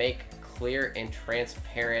can't make clear and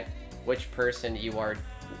transparent which person you are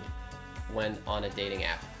when on a dating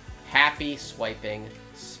app. Happy swiping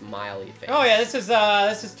smiley face. Oh yeah, this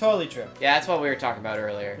is totally true. Yeah, that's what we were talking about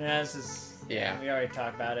earlier. Yeah, this is. Yeah. We already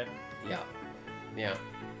talked about it. Yeah. Yeah.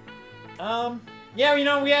 Yeah, you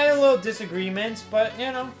know, we had a little disagreements, but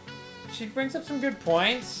you know, she brings up some good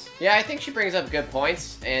points. Yeah, I think she brings up good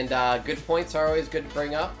points, and good points are always good to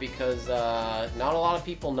bring up because not a lot of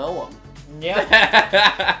people know them.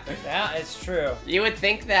 Yeah. Yeah, it's true. You would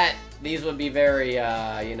think that these would be very,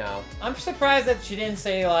 you know... I'm surprised that she didn't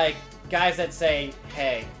say, like, guys that say,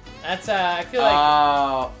 hey. That's, I feel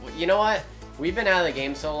like... You know what? We've been out of the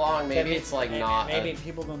game so long, maybe it's, like, not... Maybe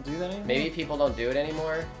people don't do that anymore? Maybe people don't do it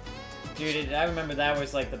anymore. Dude, I remember that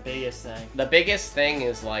was, like, the biggest thing. The biggest thing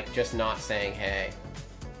is, like, just not saying hey.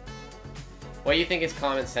 What you think is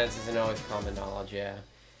common sense isn't always common knowledge, yeah.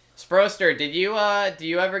 Sproster, do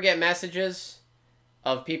you ever get messages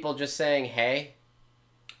of people just saying hey?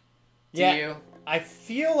 Do you? I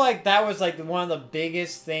feel like that was like one of the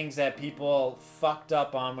biggest things that people fucked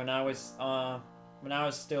up on when I was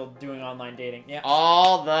still doing online dating. Yeah.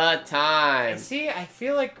 All the time. See, I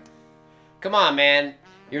feel like... Come on, man.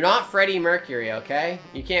 You're not Freddie Mercury, okay?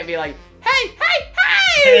 You can't be like, hey, hey,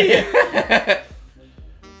 hey!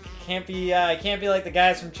 Can't be like the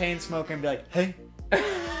guys from Chainsmokers and be like, hey,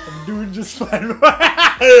 I'm doing just fine.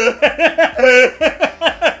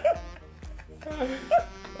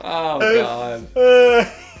 Oh god.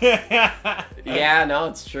 Yeah, no,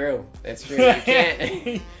 it's true. It's true.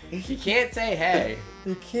 You can't say hey.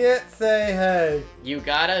 You can't say hey. You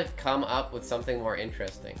gotta come up with something more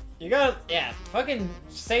interesting. You gotta, yeah, fucking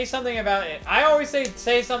say something about it. I always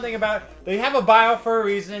say something about, they have a bio for a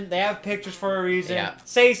reason, they have pictures for a reason. Yeah.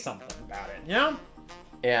 Say something about it, you know?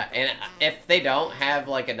 Yeah, and if they don't have,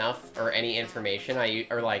 like, enough or any information,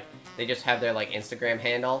 or, like, they just have their, like, Instagram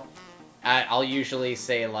handle, I'll usually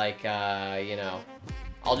say, like, you know,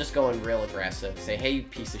 I'll just go in real aggressive. Say, hey, you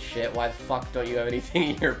piece of shit, why the fuck don't you have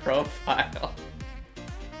anything in your profile?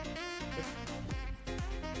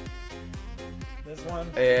 This one?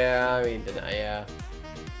 Yeah, I mean, yeah.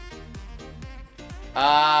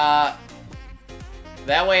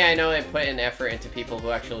 That way I know they put an effort into people who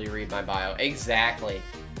actually read my bio. Exactly.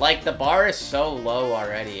 Like, the bar is so low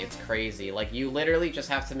already, it's crazy. Like, you literally just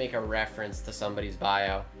have to make a reference to somebody's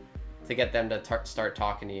bio to get them to start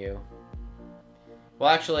talking to you. Well,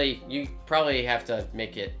 actually, you probably have to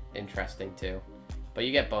make it interesting, too. But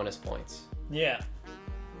you get bonus points. Yeah.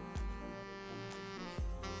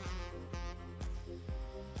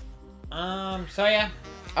 So yeah.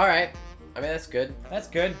 Alright. I mean, that's good. That's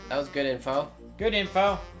good. That was good info. Good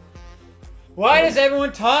info. Why does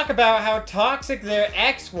everyone talk about how toxic their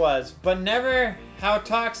ex was, but never how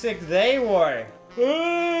toxic they were?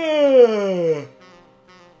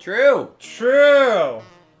 True. True.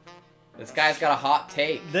 This guy's got a hot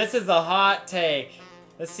take. This is a hot take.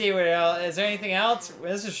 Let's see what else. Is there anything else?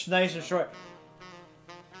 This is nice and short.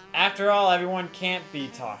 After all, everyone can't be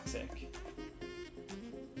toxic.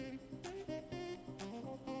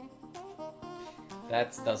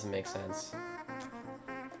 That doesn't make sense.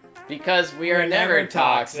 Because we are never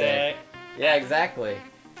toxic. Yeah, exactly.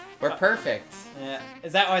 We're perfect. Yeah.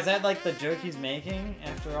 Is that like the joke he's making?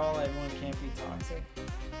 After all, everyone can't be toxic.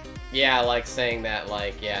 Yeah, like saying that,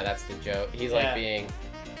 like, yeah, that's the joke. He's like being...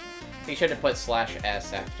 He should have put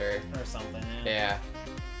 /S after. Or something, yeah.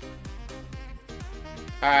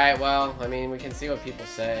 Alright, well, I mean, we can see what people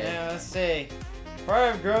say. Yeah, let's see.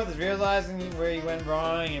 Part of growth is realizing where you went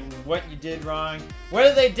wrong and what you did wrong.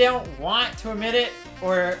 Whether they don't want to admit it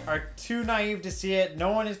or are too naive to see it,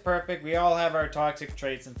 no one is perfect. We all have our toxic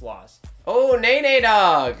traits and flaws. Oh, Nene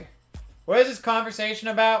Dog! What is this conversation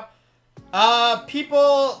about?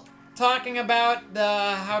 People talking about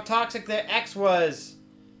how toxic their ex was,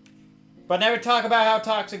 but never talk about how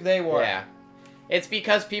toxic they were. Yeah. It's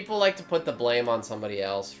because people like to put the blame on somebody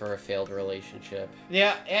else for a failed relationship.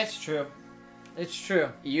 Yeah, it's true. It's true.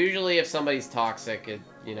 Usually if somebody's toxic,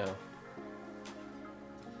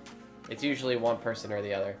 it's usually one person or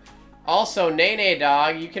the other. Also, Nene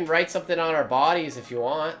Dog, you can write something on our bodies if you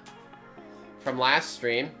want. From last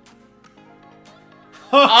stream.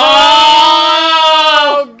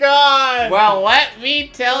 Oh, God! Well, let me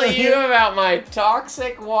tell you about my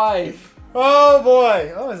toxic wife. Oh,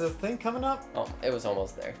 boy. Oh, is this thing coming up? Oh, it was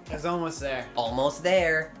almost there. It's almost there. Almost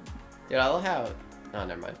there. Dude, I love how... Oh,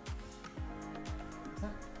 never mind.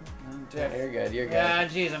 Yeah, you're good, you're good. Yeah,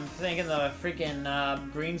 jeez, I'm thinking the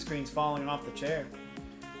freaking green screen's falling off the chair.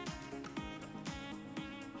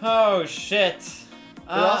 Oh, shit.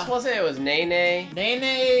 Who else was it? It was Nene.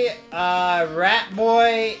 Nene, Rat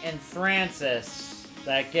Boy, and Francis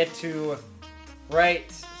that get to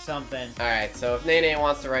write something. Alright, so if Nene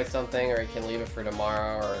wants to write something, or he can leave it for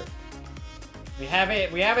tomorrow, or... We have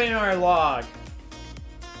it in our log.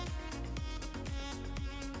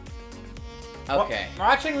 Okay.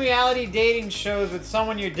 Watching reality dating shows with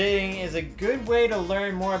someone you're dating is a good way to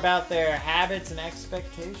learn more about their habits and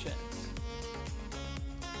expectations.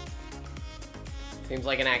 Seems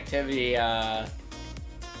like an activity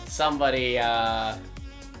somebody I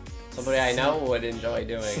know would enjoy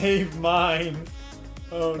doing. Save mine.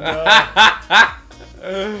 Oh no.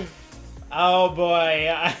 Oh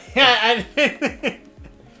boy.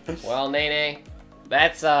 Well, Nene,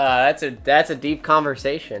 that's a deep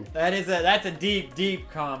conversation. That's a deep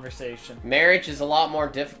conversation. Marriage is a lot more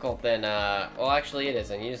difficult than well, actually it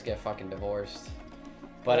isn't. You just get fucking divorced.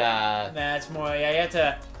 But that's more. Yeah, you have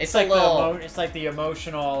to. It's like a little. it's like the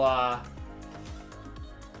emotional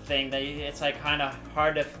thing that it's like kind of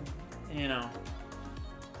hard to, you know,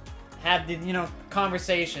 have the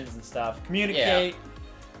conversations and stuff, communicate. Yeah.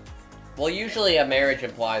 Well, usually a marriage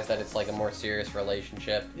implies that it's like a more serious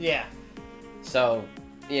relationship. Yeah. So,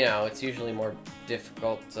 it's usually more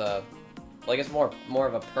difficult. Like it's more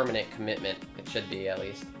of a permanent commitment. It should be at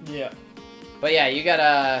least. Yeah. But yeah, you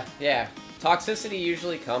gotta Toxicity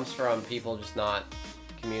usually comes from people just not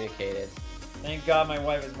communicated. Thank God my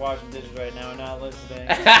wife is washing dishes right now and not listening.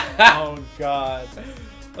 Oh God.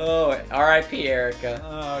 Oh, R.I.P. Erica.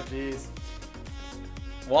 Oh jeez.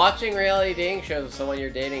 Watching reality dating shows with someone you're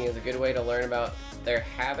dating is a good way to learn about their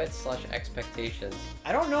habits / expectations.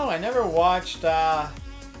 I don't know. I never watched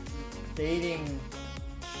dating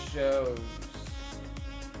shows.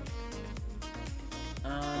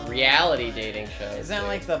 Reality dating shows. Isn't that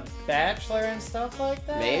like The Bachelor and stuff like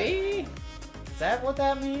that? Maybe. Is that what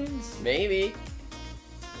that means? Maybe.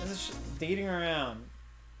 This is dating around.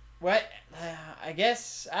 What? I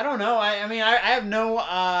guess I don't know. I mean I have no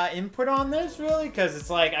input on this really because it's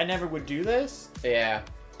like I never would do this. Yeah.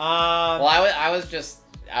 Well, I was just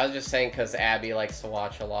saying because Abby likes to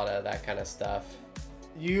watch a lot of that kind of stuff.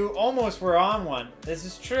 You almost were on one. This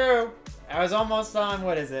is true. I was almost on.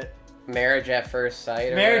 What is it? Marriage at First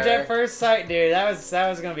Sight. Marriage at First Sight, dude. That was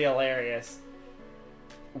gonna be hilarious.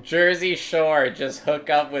 Jersey Shore, just hook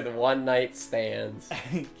up with one night stands.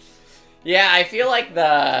 Yeah, I feel like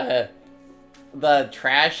the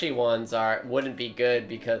trashy ones wouldn't be good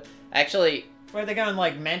because actually. What are they gonna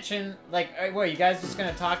like mention? Like, what, you guys just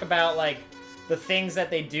gonna talk about like the things that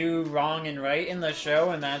they do wrong and right in the show,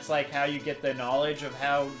 and that's like how you get the knowledge of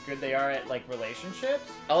how good they are at like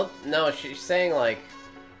relationships? Oh no, she's saying like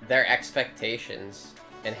their expectations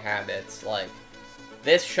and habits. Like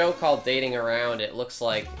this show called Dating Around, it looks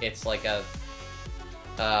like it's like a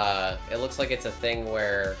thing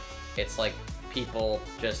where it's like people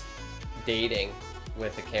just dating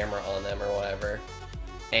with a camera on them or whatever,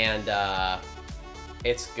 and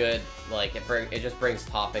it's good. Like it just brings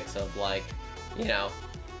topics of like,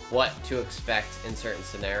 what to expect in certain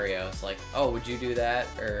scenarios. Like, oh, would you do that?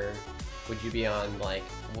 Or would you be on, like,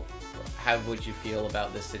 how would you feel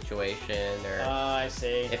about this situation? Or I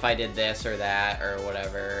see. if I did this or that or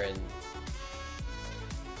whatever. And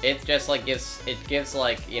it just, like, gives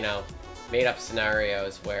like, you know, made up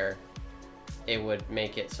scenarios where it would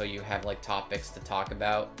make it so you have, like, topics to talk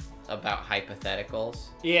about hypotheticals.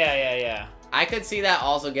 Yeah. I could see that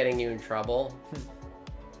also getting you in trouble.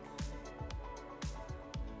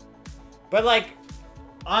 But, like,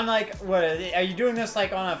 on, like, what, are you doing this,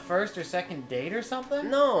 like, on a first or second date or something?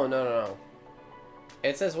 No.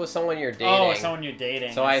 It says with someone you're dating. Oh, someone you're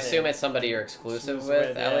dating. So I assume it's somebody you're exclusive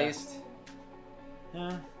with, at least.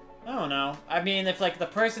 Yeah. I don't know. I mean, if, like, the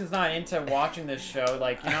person's not into watching this show,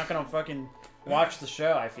 like, you're not gonna fucking watch the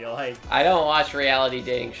show, I feel like. I don't watch reality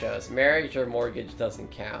dating shows. Marriage or Mortgage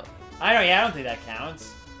doesn't count. I don't think that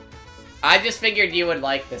counts. I just figured you would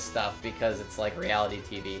like this stuff because it's like reality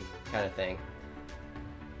TV kind of thing.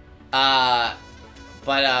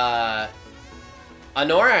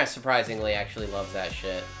 Honora surprisingly actually loves that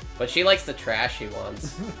shit. But she likes the trashy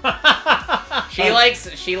ones. She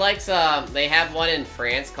likes they have one in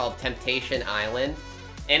France called Temptation Island,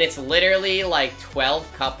 and it's literally like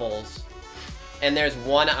 12 couples, and there's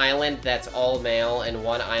one island that's all male and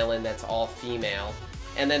one island that's all female,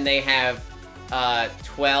 and then they have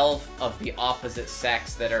 12 of the opposite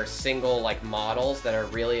sex that are single, like, models that are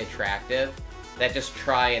really attractive that just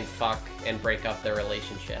try and fuck and break up their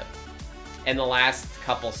relationship. And the last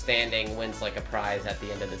couple standing wins, like, a prize at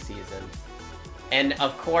the end of the season. And,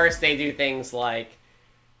 of course, they do things like,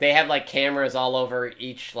 they have, like, cameras all over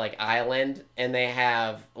each, like, island, and they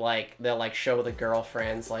have, like, they'll, like, show the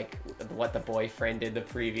girlfriends, like, what the boyfriend did the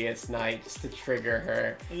previous night just to trigger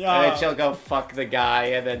her. Yeah. And then she'll go fuck the guy,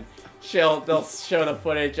 and then they'll show the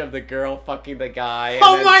footage of the girl fucking the guy. And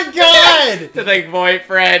Oh my god! to the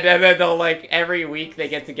boyfriend, and then they'll, like, every week they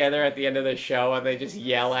get together at the end of the show and they just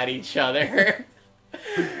yell at each other.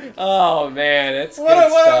 Oh man, it's good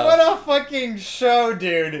stuff. What a fucking show,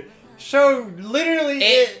 dude. Show literally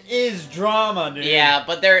it is drama, dude. Yeah,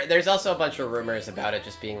 but there's also a bunch of rumors about it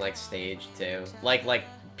just being, like, staged too. Like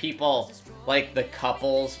people, like, the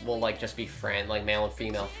couples will, like, just be like, male and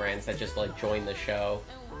female friends that just, like, join the show.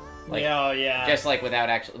 Like, yeah. Just, like, without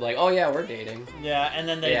actually, like, oh yeah, we're dating. Yeah, and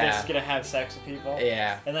then they Yeah. just gonna have sex with people.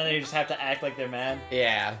 Yeah. And then they just have to act like they're mad.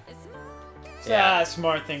 Yeah. It's a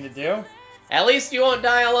smart thing to do. At least you won't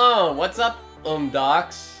die alone. What's up,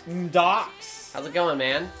 Docs? Docs. How's it going,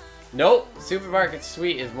 man? Nope. Supermarket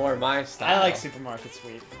Sweet is more my style. I like Supermarket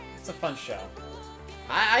Sweet. It's a fun show.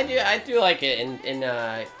 I do like it in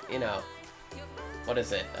you know, what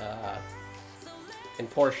is it? In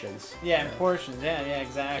portions. Yeah, in portions. Yeah,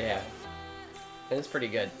 exactly. Yeah. It's pretty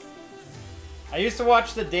good. I used to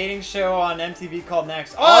watch the dating show on MTV called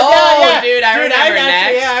Next. Oh, yeah. dude, I remember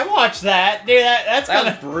Next. Yeah, I watched that. Dude, that's That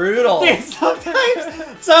kind was brutal. Dude,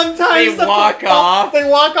 sometimes They walk off. They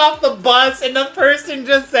walk off the bus and the person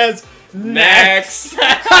just says Next.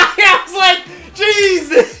 I was like,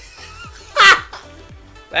 Jesus.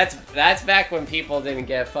 That's back when people didn't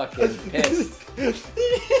get fucking pissed.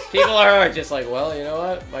 People are just like, well, you know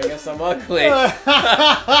what? I guess I'm ugly.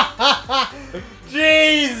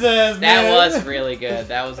 Jesus, man. That was really good.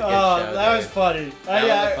 That was a good show. That was funny. That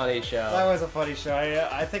was a funny show. That was a funny show.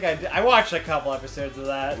 I think I watched a couple episodes of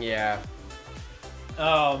that. Yeah.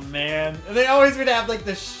 Oh man, and they always would have like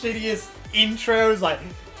the shittiest intros, like,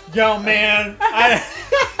 "Yo, man, I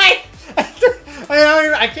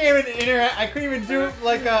couldn't even do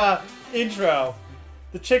like a intro."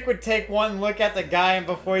 The chick would take one look at the guy, and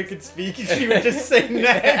before he could speak, she would just say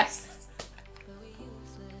next.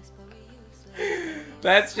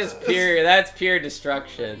 That's just pure. That's pure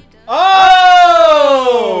destruction.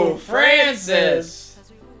 Oh, Francis.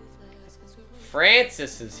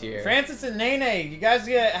 Francis is here. Francis and Nene, you guys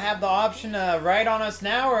have the option to write on us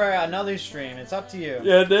now or another stream. It's up to you.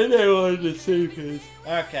 Yeah, Nene wanted to save his.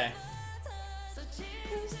 Okay.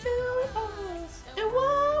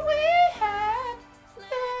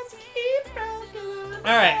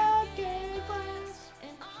 Alright.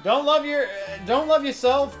 Don't love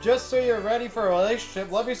yourself just so you're ready for a relationship.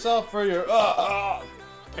 Love yourself for your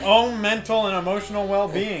own mental and emotional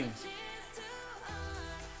well-being.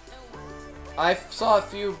 I saw a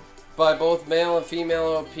few by both male and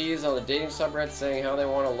female OPs on the dating subreddit saying how they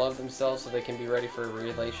want to love themselves so they can be ready for a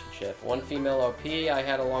relationship. One female OP I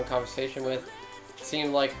had a long conversation with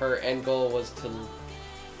seemed like her end goal was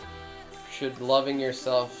should loving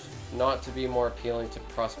yourself not to be more appealing to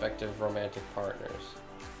prospective romantic partners.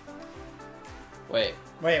 Wait,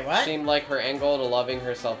 what? Seemed like her end goal to loving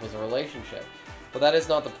herself was a relationship. But that is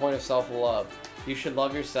not the point of self-love. You should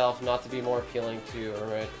love yourself not to be more appealing to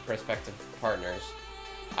prospective partners.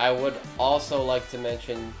 I would also like to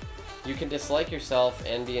mention you can dislike yourself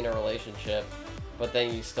and be in a relationship, but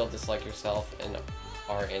then you still dislike yourself and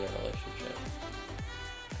are in a relationship.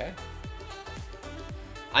 Okay?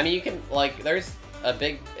 I mean, you can, like, there's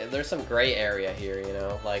some gray area here, you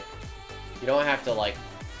know? Like, you don't have to, like,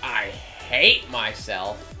 I hate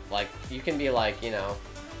myself. Like, you can be, like, you know,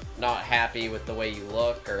 not happy with the way you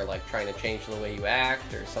look, or, like, trying to change the way you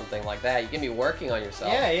act, or something like that. You can be working on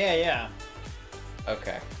yourself. Yeah.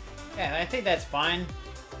 Okay. Yeah, I think that's fine.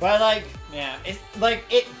 But, like, yeah, it's, like,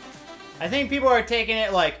 I think people are taking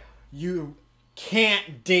it like, you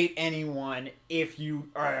can't date anyone if you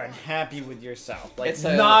are unhappy with yourself. Like, it's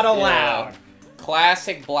not allowed. Yeah,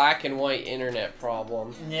 classic black and white internet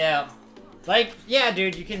problem. Yeah. Like, yeah,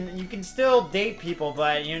 dude, you can still date people,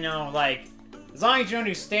 but, you know, like, as long as you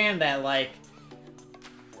understand that, like,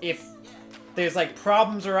 if there's, like,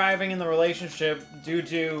 problems arriving in the relationship due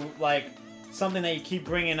to, like, something that you keep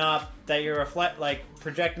bringing up that you're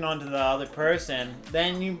projecting onto the other person,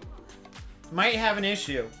 then you might have an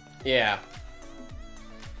issue. Yeah.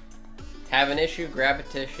 Have an issue, grab a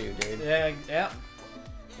tissue, dude. Yeah.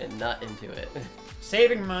 And nut into it.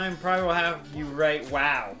 Saving mine probably will have you write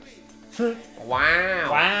wow. Wow.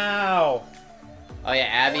 Wow. Oh yeah,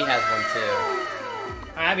 Abby has one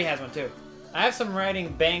too. Abby has one too. I have some writing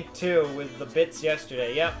banked too with the bits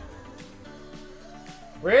yesterday. Yep.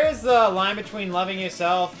 Where is the line between loving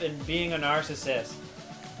yourself and being a narcissist?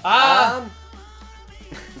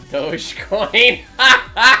 Dogecoin.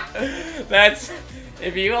 That's,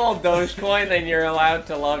 if you hold Dogecoin, then you're allowed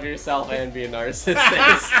to love yourself and be a narcissist.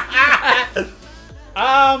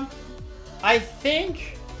 I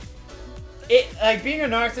think it, like, being a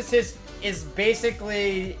narcissist is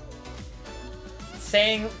basically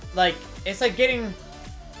saying, like, it's like getting,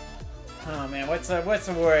 oh man, what's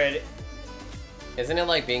the word? Isn't it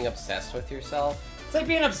like being obsessed with yourself? It's like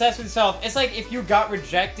being obsessed with yourself. It's like if you got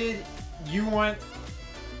rejected,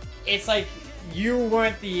 it's like you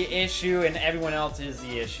weren't the issue and everyone else is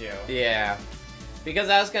the issue. Yeah. Because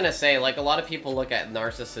I was gonna say, like, a lot of people look at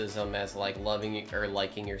narcissism as, like, loving or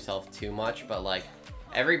liking yourself too much, but, like,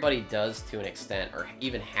 everybody does to an extent, or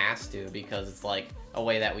even has to, because it's, like, a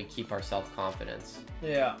way that we keep our self-confidence.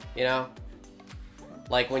 Yeah. You know?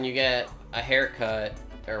 Like, when you get a haircut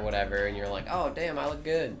or whatever, and you're like, oh, damn, I look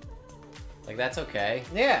good. Like, that's okay.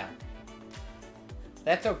 Yeah.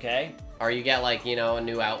 That's okay. Or you get, like, you know, a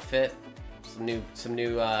new outfit, some new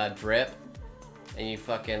drip, and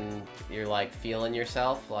you're, like, feeling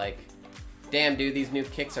yourself, like, damn, dude, these new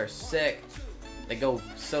kicks are sick. They go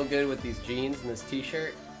so good with these jeans and this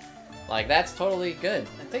t-shirt. Like, that's totally good.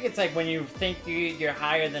 I think it's like when you think you're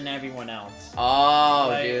higher than everyone else. Oh,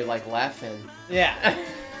 like, dude, like Leffen. Yeah.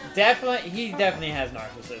 He definitely has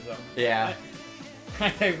narcissism. Yeah.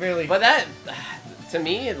 I really... But that, to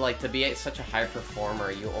me, like, to be such a high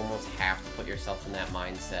performer, you almost have to put yourself in that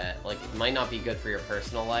mindset. Like, it might not be good for your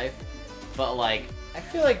personal life, but, like... I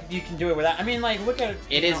feel like you can do it without... I mean, like, look at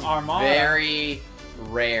it is Armada. Very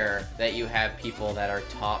rare that you have people that are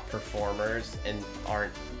top performers and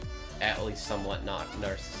aren't at least somewhat not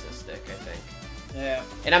narcissistic, I think. Yeah.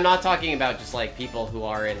 And I'm not talking about just, like, people who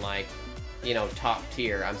are in, like, you know, top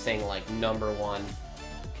tier. I'm saying, like, #1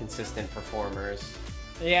 consistent performers.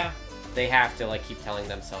 Yeah. They have to, like, keep telling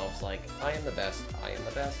themselves, like, I am the best, I am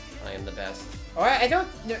the best, I am the best. Or I don't...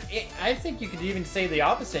 I think you could even say the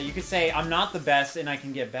opposite. You could say, I'm not the best and I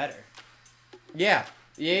can get better. Yeah.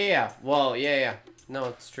 Yeah. Well, yeah. No,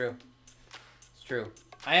 it's true. It's true.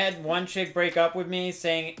 I had one chick break up with me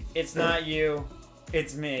saying, it's not you,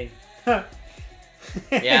 it's me. Yeah,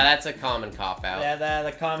 that's a common cop-out. Yeah,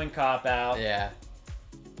 that's a common cop-out. Yeah.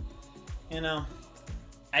 You know,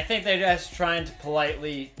 I think they're just trying to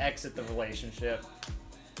politely exit the relationship.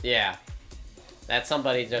 Yeah. That's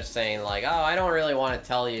somebody just saying, like, oh, I don't really want to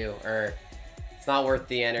tell you, or it's not worth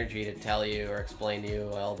the energy to tell you or explain to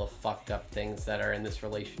you all the fucked up things that are in this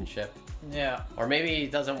relationship. Yeah. Or maybe he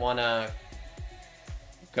doesn't want to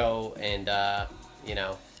go and, you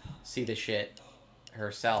know, see the shit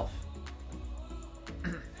herself.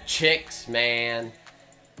 Chicks, man.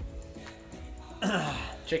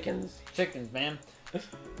 Chickens. Chickens, man.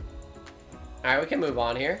 Alright, we can move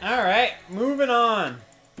on here. Alright, moving on.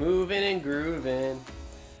 Moving and grooving.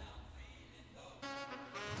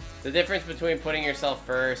 The difference between putting yourself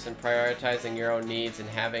first and prioritizing your own needs and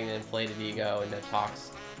having an inflated ego and a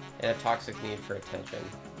toxic need for attention.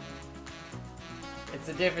 It's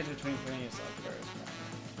the difference between putting yourself first.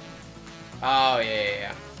 Oh,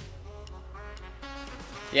 yeah.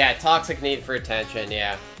 Yeah, toxic need for attention,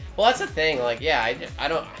 yeah. Well, that's the thing, like, yeah, I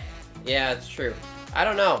don't... Yeah, it's true. I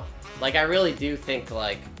don't know. Like, I really do think,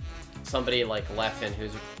 like, somebody like Leffen,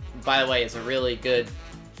 who's, by the way, is a really good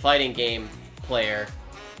fighting game player,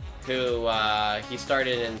 who, he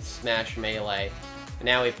started in Smash Melee, and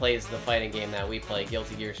now he plays the fighting game that we play,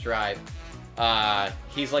 Guilty Gear Strive.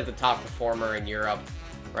 He's, like, the top performer in Europe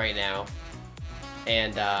right now.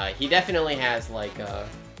 And, he definitely has, like,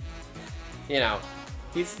 you know,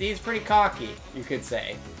 he's pretty cocky, you could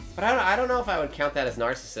say. But I don't know if I would count that as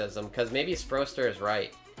narcissism, because maybe Sproster is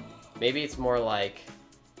right. Maybe it's more like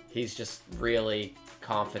he's just really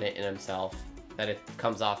confident in himself, that it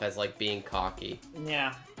comes off as, like, being cocky.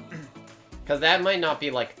 Yeah. Because that might not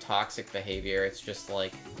be, like, toxic behavior, it's just,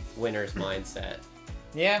 like, winner's mindset.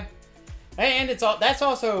 Yeah. And that's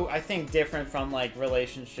also, I think, different from, like,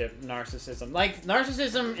 relationship narcissism. Like,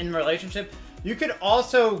 narcissism in relationship, you could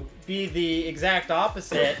also be the exact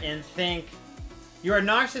opposite and think you're a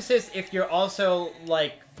narcissist if you're also,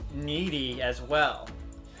 like, needy as well.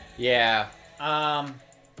 Yeah.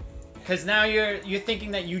 Because now you're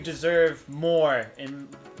thinking that you deserve more and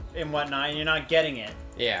whatnot, and you're not getting it.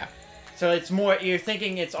 Yeah. So it's more, you're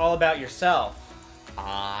thinking it's all about yourself.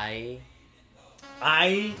 I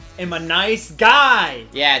am a nice guy.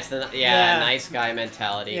 Yeah, it's the nice guy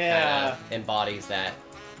mentality kind of embodies that.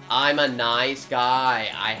 I'm a nice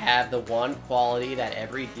guy. I have the one quality that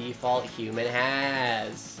every default human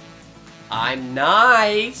has. I'm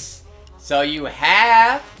nice, so you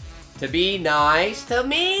have to be nice to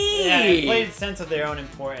me. Yeah, inflated sense of their own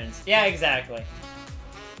importance. Yeah, exactly.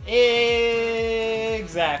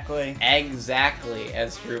 Exactly. Exactly,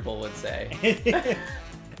 as Drupal would say.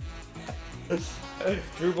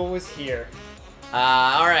 Drupal was here.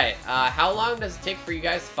 Alright. How long does it take for you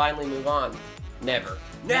guys to finally move on? Never.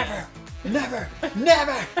 Never! Never!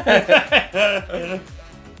 Never!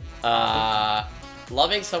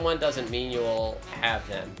 Loving someone doesn't mean you will have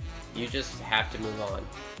them. You just have to move on.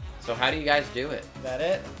 So how do you guys do it? That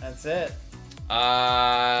it? That's it.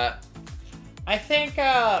 I think,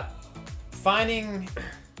 finding...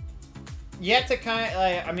 You have to kind of,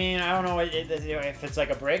 like, I mean, I don't know if it's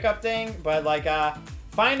like a breakup thing, but, like,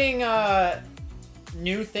 finding,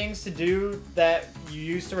 new things to do that you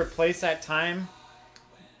used to replace that time,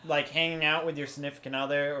 like hanging out with your significant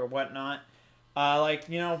other or whatnot. Like,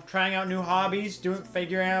 you know, trying out new hobbies,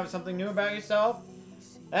 figuring out something new about yourself.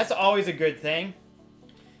 That's always a good thing.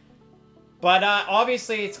 But,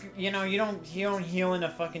 obviously, it's, you know, you don't heal in a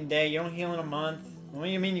fucking day. You don't heal in a month. Well,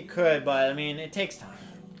 you mean you could, but, I mean, it takes time.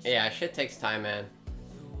 Yeah, shit takes time, man.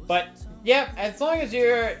 But, yeah, as long as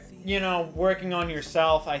you're, you know, working on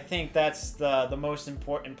yourself, I think that's the most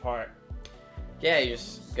important part. Yeah, you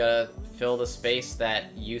just gotta fill the space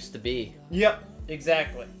that used to be. Yep,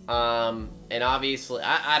 exactly. And obviously,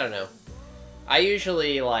 I don't know. I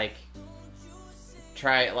usually, like,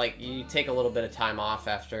 try, like, you take a little bit of time off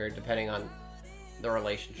after, depending on the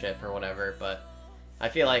relationship or whatever, but I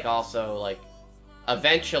feel like also, like,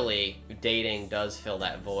 eventually dating does fill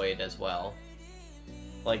that void as well.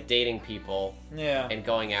 Like, dating people. Yeah. And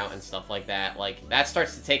going out and stuff like that. Like, that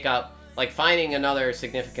starts to take up, like, finding another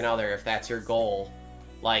significant other, if that's your goal,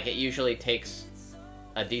 like, it usually takes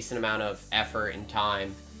a decent amount of effort and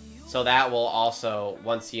time. So that will also,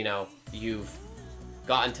 once, you know, you've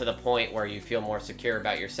gotten to the point where you feel more secure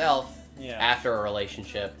about yourself after a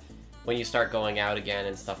relationship, when you start going out again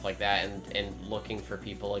and stuff like that and looking for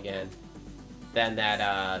people again, then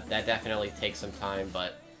that definitely takes some time.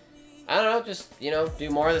 But I don't know, just, you know, do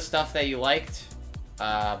more of the stuff that you liked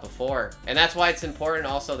before. And that's why it's important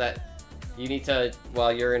also that you need to,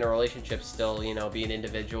 while you're in a relationship, still, you know, be an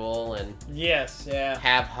individual and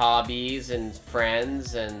have hobbies and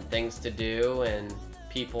friends and things to do and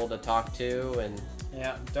people to talk to. And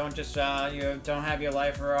yeah, don't just you don't have your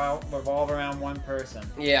life revolve around one person.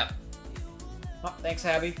 Yeah. Oh, thanks,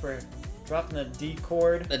 Abby, for dropping the D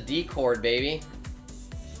chord. The D chord, baby.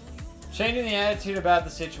 Changing the attitude about the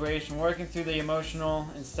situation, working through the emotional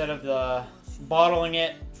instead of the bottling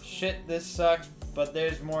it. Shit, this sucks, but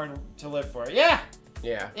there's more to live for. Yeah.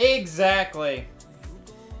 Yeah. Exactly.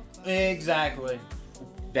 Exactly.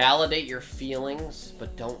 Validate your feelings,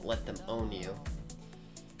 but don't let them own you.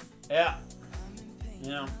 Yeah. You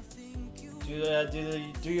know,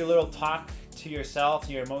 do your little talk to yourself,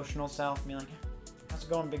 to your emotional self, and be like, how's it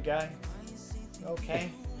going, big guy? Okay.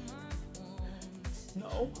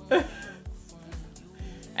 No.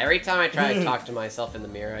 Every time I try to talk to myself in the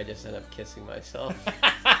mirror, I just end up kissing myself.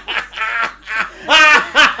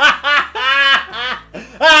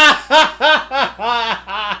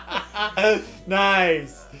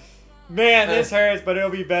 Nice. Man, this hurts, but it'll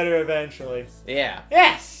be better eventually. Yeah.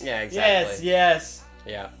 Yes. Yeah, exactly. Yes, yes.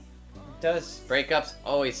 Yeah. does. Breakups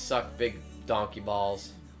always suck big donkey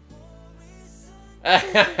balls.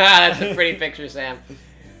 That's a pretty picture, Sam.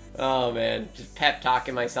 Oh man, just pep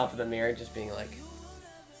talking myself in the mirror, just being like,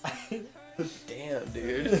 "Damn,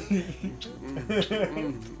 dude."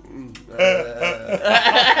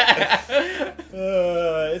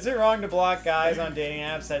 Is it wrong to block guys on dating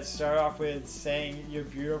apps that start off with saying you're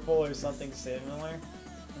beautiful or something similar?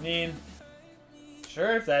 I mean,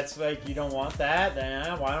 sure, if that's like you don't want that,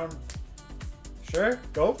 then why don't? Sure,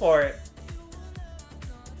 go for it.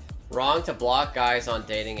 Wrong to block guys on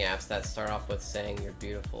dating apps that start off with saying you're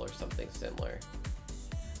beautiful or something similar.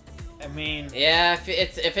 I mean, Yeah,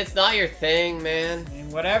 if it's not your thing, man. I mean,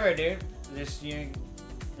 whatever, dude. Just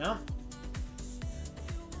no.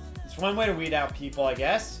 It's one way to weed out people, I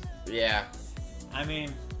guess. Yeah. I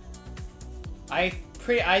mean, I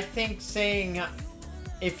think saying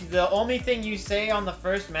if the only thing you say on the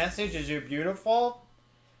first message is you're beautiful.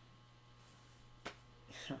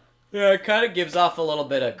 Yeah, it kind of gives off a little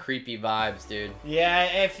bit of creepy vibes, dude. Yeah,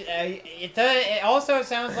 if it also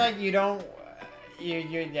sounds like you don't you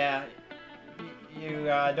don't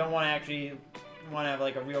want to actually want to have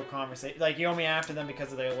like a real conversation. Like you're only after them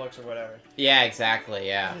because of their looks or whatever. Yeah, exactly.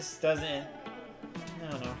 Yeah. This doesn't. I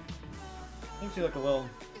don't know. Makes you look a little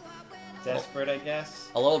desperate, I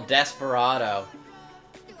guess. A little desperado.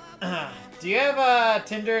 Do you have a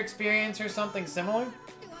Tinder experience or something similar?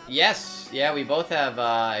 Yes. Yeah, we both have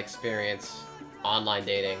experience online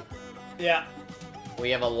dating. Yeah. We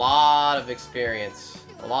have a lot of experience,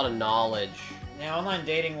 a lot of knowledge. Yeah, online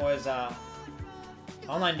dating was my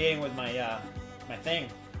my thing.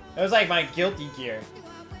 It was like my guilty gear.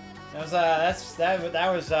 That was that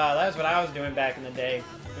was what I was doing back in the day.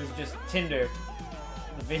 It was just Tinder,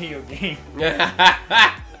 the video game.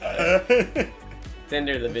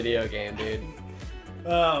 Tinder, the video game, dude.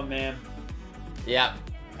 Oh man. Yep.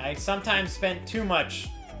 I sometimes spent too much.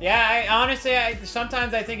 Yeah, honestly,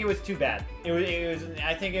 sometimes I think it was too bad. It was.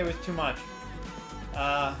 I think it was too much.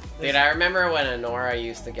 Dude, I remember when Honora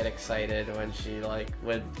used to get excited when she like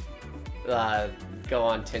would go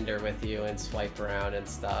on Tinder with you and swipe around and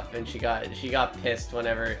stuff, and she got pissed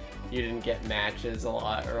whenever you didn't get matches a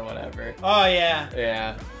lot or whatever. Oh yeah.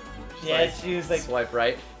 Yeah. Yeah, she was like, swipe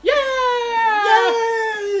right. Yay!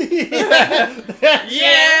 Yay!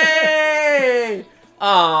 Yay!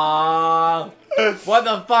 Aww. What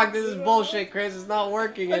the fuck? This is bullshit, Chris. It's not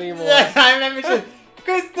working anymore. I remember she,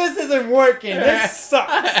 Chris, this isn't working. This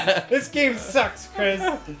sucks. This game sucks, Chris.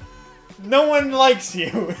 No one likes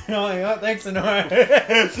you. I'm like, oh, thanks, Honora.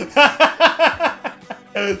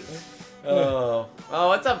 Oh,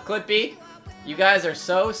 what's up, Clippy? You guys are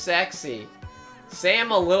so sexy. Sam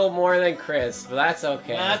a little more than Chris, but that's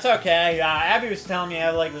okay. No, that's okay. Abby was telling me I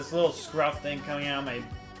have like this little scruff thing coming out of my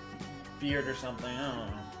beard or something. I don't know.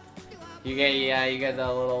 You get that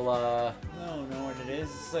little I don't know what it is.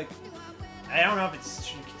 It's like, I don't know if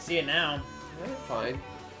it's, you can see it now. You're fine.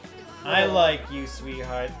 I like you,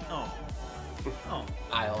 sweetheart. Oh. Oh.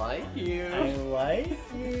 I like you. I like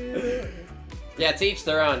you. Yeah, to each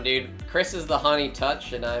their own, dude. Chris is the honey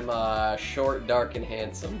touch, and I'm short, dark, and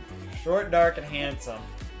handsome. Short, dark, and handsome.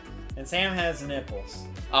 And Sam has nipples.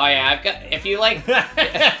 Oh yeah, I've got. If you like,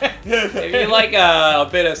 if you like a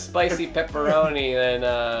bit of spicy pepperoni, then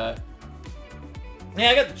yeah,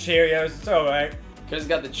 I got the Cheerios. It's all right. Chris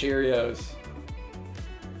got the Cheerios.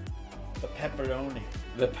 The pepperoni.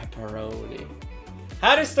 The pepperoni.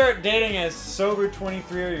 How to start dating as sober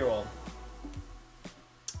 23-year-old.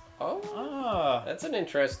 Oh, that's an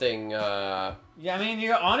interesting. Yeah, I mean,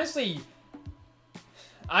 you honestly.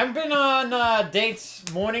 I've been on dates,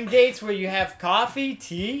 morning dates where you have coffee,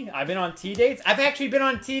 tea. I've been on tea dates. I've actually been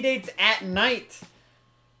on tea dates at night.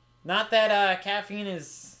 Not that caffeine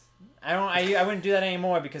is. I wouldn't do that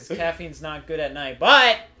anymore because caffeine's not good at night.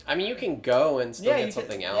 But I mean, you can go and still get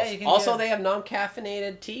something else. Yeah, also, they have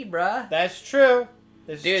non-caffeinated tea, bruh. That's true.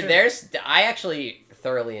 Dude, I actually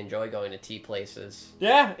thoroughly enjoy going to tea places.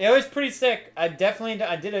 Yeah, it was pretty sick. I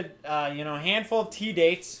did a handful of tea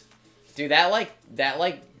dates. Dude,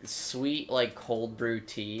 that sweet cold brew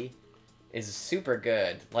tea is super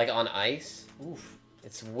good. Like on ice. Oof.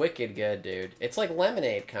 It's wicked good, dude. It's like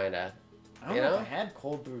lemonade kinda. I don't know if I had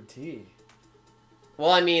cold brew tea.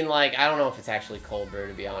 Well, I mean, I don't know if it's actually cold brew,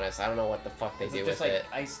 to be honest. I don't know what the fuck they do with it.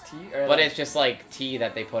 Just iced tea? Or but it's just tea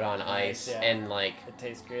that they put on ice, yeah. and it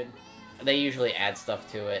tastes good. They usually add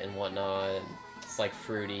stuff to it and whatnot, and it's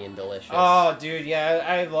fruity and delicious. Oh, dude, yeah,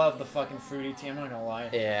 I love the fucking fruity tea. I'm not gonna lie.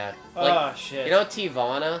 Yeah. Oh shit. You know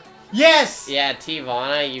Teavana? Yes. Yeah,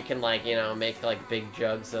 Teavana. You can make big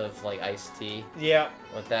jugs of iced tea. Yeah.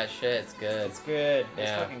 With that shit, it's good. It's good. Yeah.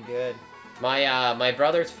 It's fucking good. My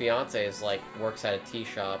brother's fiance is like works at a tea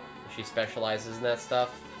shop. She specializes in that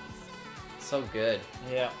stuff. It's so good.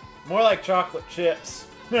 Yeah. More like chocolate chips.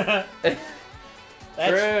 That's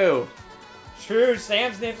True. true.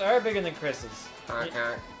 Sam's nips are bigger than Chris's.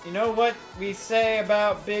 You know what we say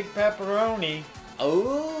about big pepperoni?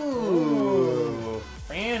 Ooh.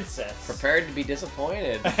 Francis. Prepared to be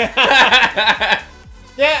disappointed.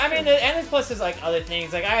 Yeah, I mean, and then plus there's like other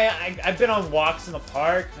things. Like I've been on walks in the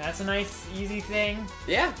park. That's a nice, easy thing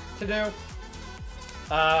Yeah. to do.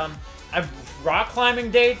 I've rock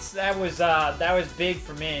climbing dates. That was big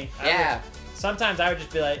for me. Yeah. Sometimes I would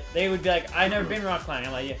just be like, they would be like, I've never been rock climbing.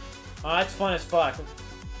 I'm like, yeah, oh, that's fun as fuck.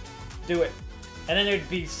 Do it. And then they'd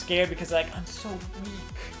be scared because like, I'm so weak.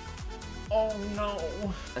 Oh no.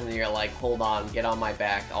 And then you're like, hold on, get on my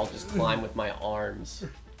back. I'll just climb with my arms.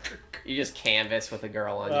 You just canvas with a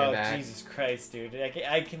girl on your back. Oh, Jesus Christ, dude.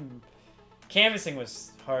 I can... Canvassing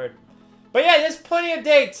was hard. But yeah, there's plenty of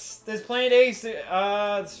dates. There's plenty of dates.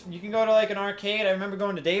 You can go to like an arcade. I remember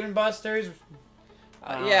going to Dave & Buster's.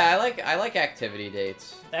 Yeah, I like activity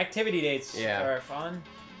dates. Activity dates are fun.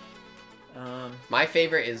 My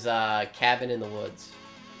favorite is Cabin in the Woods.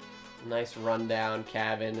 Nice rundown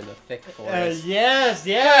cabin in a thick forest. Yes.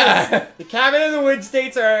 The Cabin in the Woods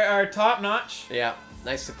dates are top notch. Yeah,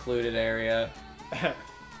 nice secluded area.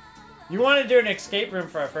 You want to do an escape room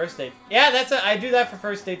for a first date? Yeah, I do that for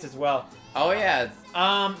first dates as well. Oh yeah.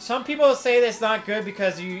 Some people say that's not good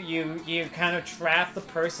because you kind of trap the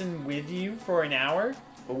person with you for an hour.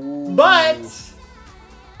 Ooh. But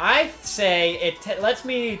I say it lets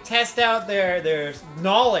me test out their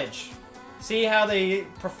knowledge, see how they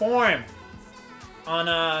perform on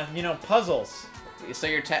puzzles. So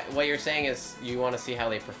what you're saying is you want to see how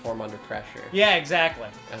they perform under pressure. Yeah, exactly.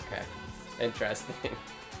 Okay, interesting.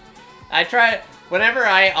 I try whenever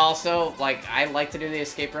I also I like to do the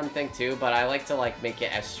escape room thing too, but I like to make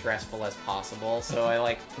it as stressful as possible. So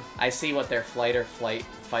I see what their fight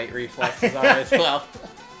reflexes are as well.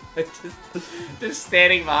 just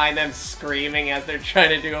standing behind them screaming as they're trying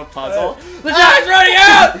to do a puzzle. The time's running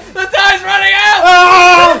out! The time's running out!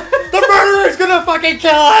 Oh! The murderer's gonna fucking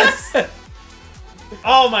kill us!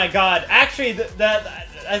 Oh my god. Actually,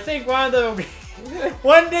 I think one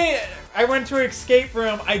day I went to an escape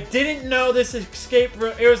room. I didn't know this escape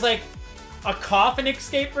room. It was like a coffin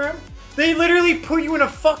escape room. They literally put you in a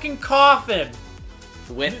fucking coffin.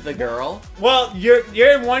 With the girl? Well, you're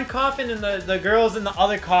in one coffin and the girl's in the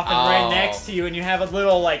other coffin right next to you, and you have a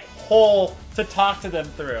little hole to talk to them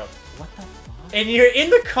through. What the fuck? And you're in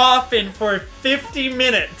the coffin for 50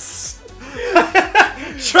 minutes.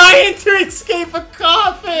 Trying to escape a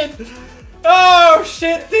coffin! Oh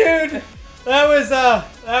shit, dude! That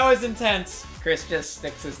was intense. Chris just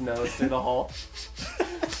sticks his nose through the hole.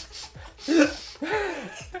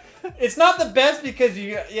 It's not the best because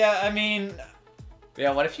Yeah,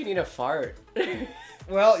 what if you need a fart?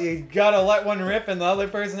 well, you gotta let one rip and the other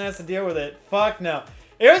person has to deal with it. Fuck no.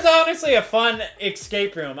 It was honestly a fun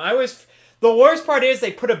escape room. The worst part is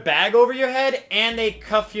they put a bag over your head and they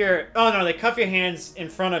cuff your hands in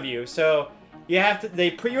front of you. So they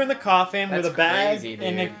put you in the coffin with a bag crazy, dude.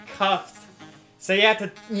 and then cuffed. So you have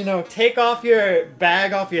to, take off your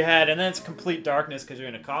bag off your head, and then it's complete darkness because you're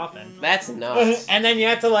in a coffin. That's nuts. And then you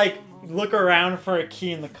have to, look around for a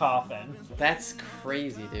key in the coffin. That's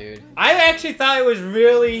crazy, dude. I actually thought it was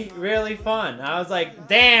really, really fun. I was like,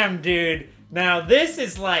 damn, dude. Now, this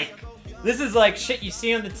is like shit you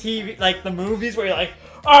see on the TV, like the movies where you're like,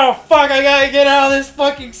 oh, fuck, I gotta get out of this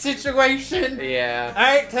fucking situation. Yeah.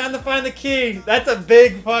 Alright, time to find the key. That's a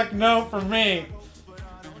big fuck no for me.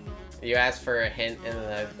 You ask for a hint, and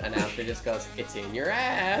the announcer just goes, "It's in your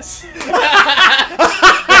ass."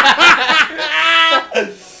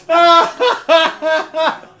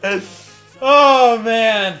 Oh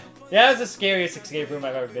man, yeah, that was the scariest escape room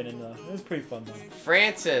I've ever been in. Though it was pretty fun though.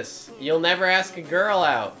 Francis, you'll never ask a girl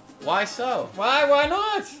out. Why so? Why? Why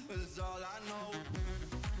not?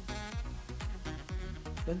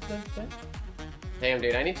 Damn,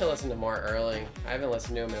 dude, I need to listen to more Erling. I haven't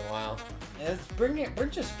listened to him in a while. It's bring your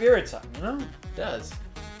spirits up, you know? It does.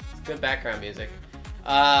 It's good background music.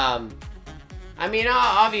 I mean,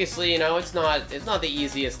 obviously, it's not the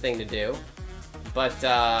easiest thing to do, but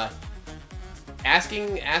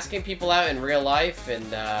asking people out in real life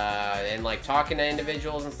and like talking to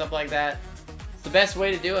individuals and stuff like that, it's the best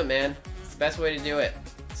way to do it, man. It's the best way to do it.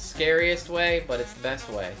 It's the scariest way, but it's the best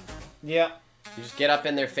way. Yeah. You just get up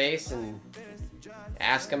in their face and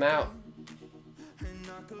ask them out.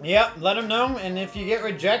 Yep, let them know, and if you get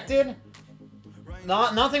rejected,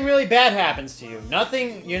 nothing really bad happens to you.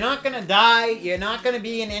 You're not gonna die, you're not gonna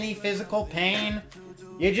be in any physical pain.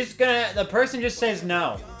 you're just gonna, the person just says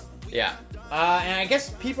no. Yeah. And I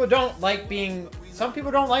guess people don't like being, some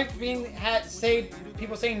people don't like being,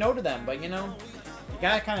 people saying no to them, but you know, you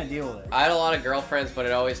gotta kind of deal with it. I had a lot of girlfriends, but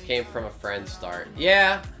it always came from a friend start.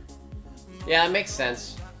 Yeah. Yeah, that makes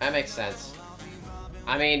sense. That makes sense.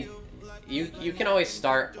 I mean, you can always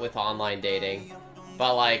start with online dating,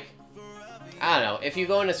 but like, I don't know, if you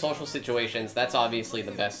go into social situations, that's obviously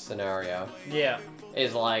the best scenario. Yeah.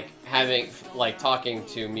 Is like having, like talking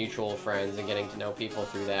to mutual friends and getting to know people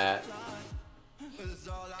through that.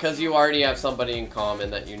 Because you already have somebody in common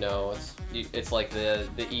that you know. It's like the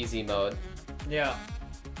easy mode. Yeah.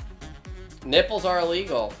 Nipples are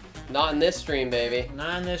illegal. Not in this stream, baby.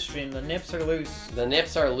 Not in this stream. The nips are loose. The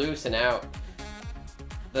nips are loose and out.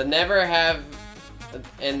 The never have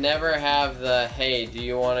the, hey, do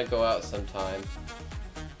you want to go out sometime?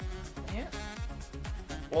 Yeah.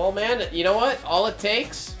 Well, man, you know what? All it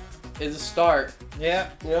takes is a start. Yeah.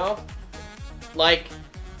 You know? Like,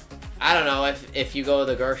 I don't know, if you go to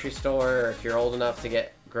the grocery store, or if you're old enough to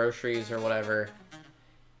get groceries or whatever.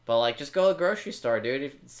 But, like, just go to the grocery store, dude.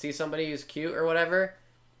 If you see somebody who's cute or whatever,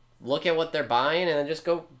 look at what they're buying, and then just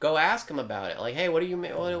go ask them about it. Like, hey, what do you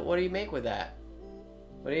make with that?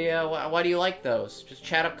 Why do you like those? Just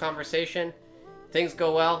chat up conversation. Things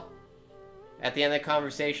go well. At the end of the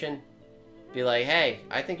conversation, be like, hey,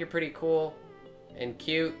 I think you're pretty cool and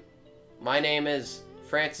cute. My name is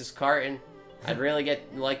Francis Carton. I'd really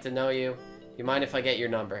like to know you. You mind if I get your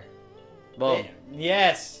number? Boom.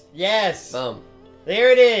 Yes. Yes. Boom.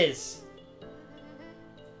 There it is.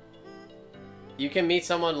 You can meet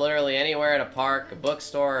someone literally anywhere at a park, a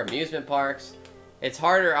bookstore, amusement parks. It's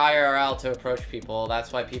harder IRL to approach people.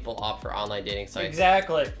 That's why people opt for online dating sites.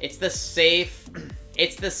 Exactly. It's the safe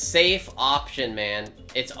option, man.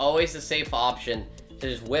 It's always the safe option to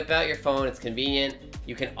just whip out your phone. It's convenient.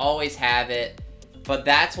 You can always have it. But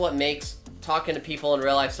that's what makes talking to people in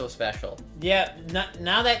real life so special. Yeah,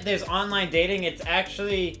 now that there's online dating, it's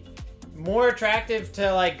actually more attractive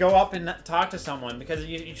to like go up and talk to someone because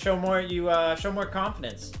you show more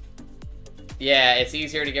confidence. Yeah, it's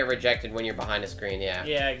easier to get rejected when you're behind a screen, yeah.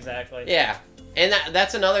 Yeah, exactly. Yeah. And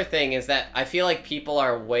that's another thing, is that I feel like people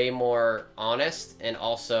are way more honest and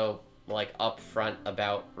also, like, upfront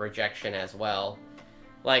about rejection as well.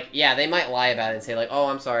 Like, yeah, they might lie about it and say, like, oh,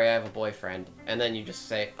 I'm sorry, I have a boyfriend. And then you just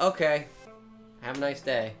say, okay, have a nice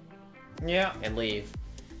day. Yeah. And leave.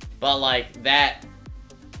 But, like, that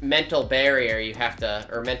mental barrier you have to,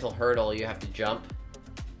 or mental hurdle you have to jump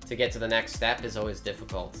to get to the next step is always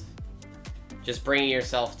difficult. Just bringing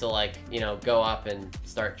yourself to, like, you know, go up and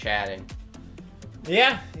start chatting.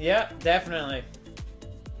 Yeah, definitely.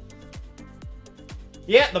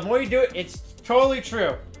 Yeah, the more you do it, it's totally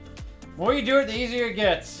true. The more you do it, the easier it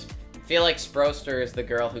gets. I feel like Sproster is the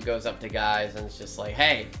girl who goes up to guys and it's just like,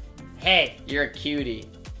 hey, you're a cutie.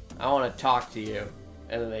 I want to talk to you.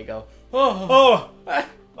 And then they go, oh, what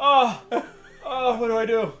do I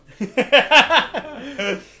do?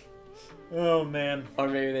 Oh, man. Or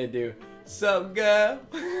maybe they do, sup, girl?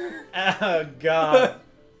 Oh, God.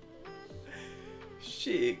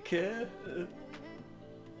 Shit, kid.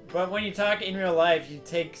 But when you talk in real life, you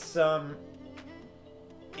take some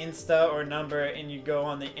Insta or number and you go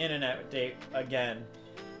on the internet date again.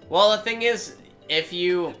 Well, the thing is, if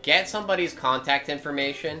you get somebody's contact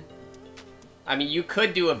information, I mean, you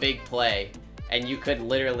could do a big play, and you could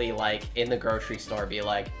literally, like, in the grocery store be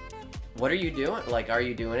like, what are you doing? Like, are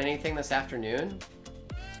you doing anything this afternoon?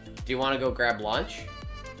 Do you want to go grab lunch?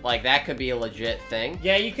 Like, that could be a legit thing.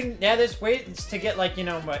 Yeah, you can, there's ways to get, like, you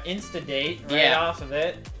know, an Insta date right off of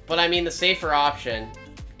it. But, I mean, the safer option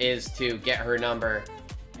is to get her number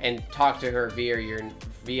and talk to her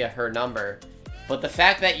via her number. But the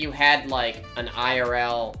fact that you had, like, an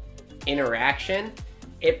IRL interaction,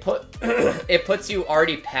 it puts you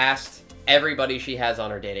already past everybody she has on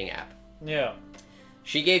her dating app. Yeah.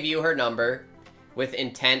 She gave you her number with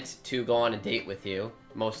intent to go on a date with you,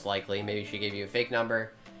 most likely. Maybe she gave you a fake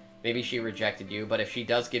number. Maybe she rejected you. But if she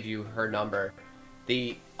does give you her number,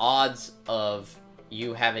 the odds of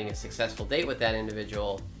you having a successful date with that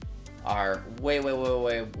individual are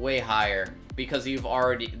way higher, because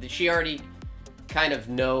she already kind of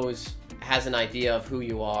has an idea of who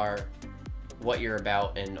you are, what you're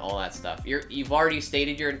about, and all that stuff. You've already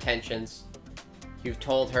stated your intentions. You've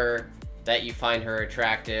told her that you find her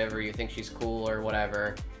attractive, or you think she's cool, or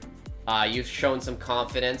whatever. You've shown some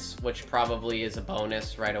confidence, which probably is a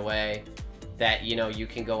bonus right away, that, you know, you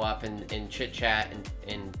can go up and chit-chat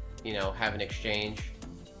and, you know, have an exchange.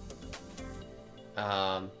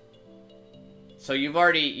 So you're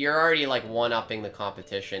already, like, one-upping the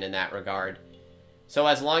competition in that regard. So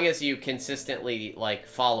as long as you consistently, like,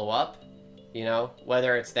 follow up, you know,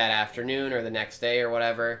 whether it's that afternoon or the next day or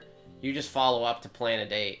whatever, you just follow up to plan a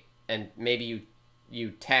date. And maybe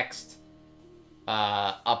you text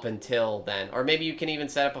up until then. Or maybe you can even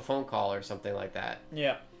set up a phone call or something like that.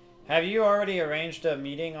 Yeah. Have you already arranged a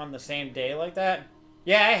meeting on the same day like that?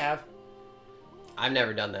 Yeah, I have. I've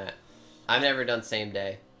never done that. I've never done same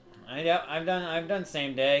day. I've done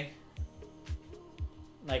same day.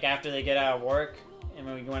 Like after they get out of work and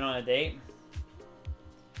when we went on a date.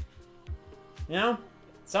 You know?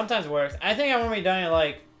 Sometimes it works. I think I've only done it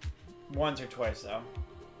like once or twice though.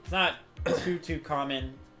 It's not too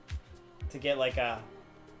common to get like a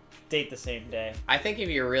date the same day. I think if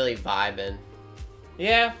you're really vibing.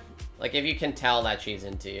 Yeah. Like if you can tell that she's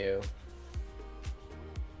into you.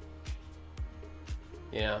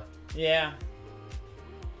 You know? Yeah.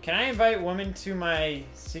 Can I invite women to my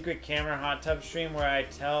secret camera hot tub stream where I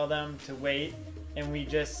tell them to wait and we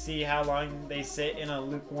just see how long they sit in a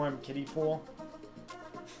lukewarm kiddie pool?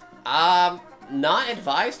 Not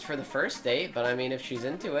advised for the first date, but I mean, if she's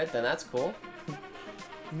into it, then that's cool.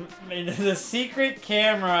 The secret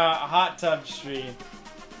camera hot tub stream.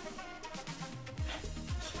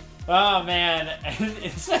 Oh man,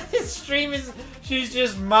 this stream is, she's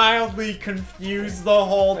just mildly confused the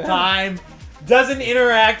whole time. Doesn't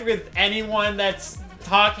interact with anyone that's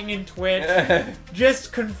talking in Twitch.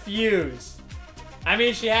 Just confused. I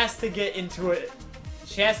mean, she has to get into it.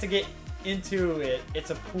 She has to get into it.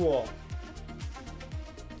 It's a pool.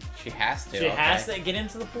 She has to. She has to get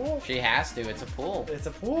into the pool. She has to. It's a pool. It's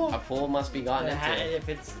a pool. A pool must be gotten into. If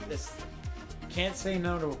it's can't say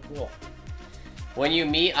no to a pool. When you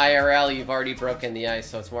meet IRL, you've already broken the ice,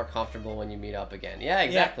 so it's more comfortable when you meet up again. Yeah,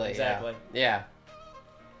 exactly. Yeah, exactly. Yeah.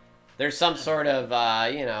 There's some sort of,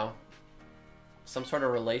 you know, some sort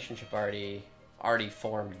of relationship already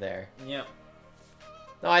formed there. Yeah.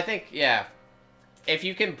 No, I think, yeah. If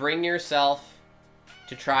you can bring yourself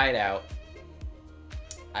to try it out,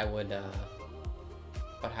 I would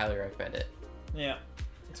highly recommend it. Yeah.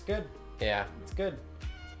 It's good. Yeah. It's good.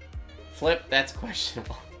 Flip, that's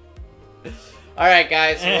questionable. All right,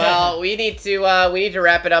 guys. Well, we need to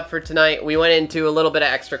wrap it up for tonight. We went into a little bit of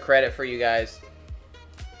extra credit for you guys.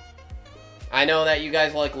 I know that you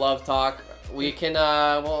guys like Love Talk. We can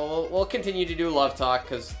we'll continue to do Love Talk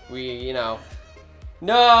because we, you know.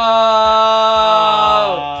 No.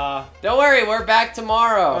 Don't worry, we're back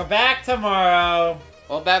tomorrow. We're back tomorrow.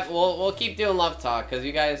 We'll keep doing Love Talk because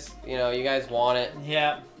you guys, you know, you guys want it.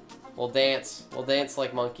 Yeah. We'll dance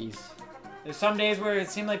like monkeys. There's some days where it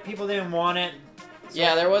seemed like people didn't want it. So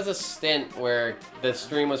yeah, there was a stint where the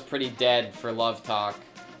stream was pretty dead for Love Talk.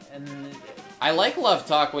 And I like Love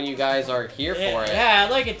Talk when you guys are here for it. Yeah, I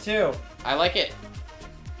like it too. I like it.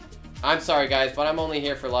 I'm sorry, guys, but I'm only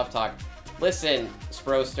here for Love Talk. Listen,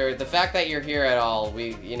 Sproster, the fact that you're here at all,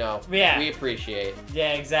 we appreciate.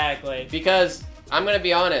 Yeah, exactly. Because, I'm gonna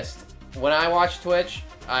be honest, when I watch Twitch,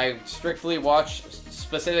 I strictly watch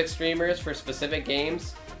specific streamers for specific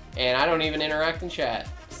games, and I don't even interact in chat.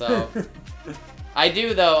 So, I do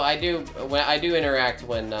interact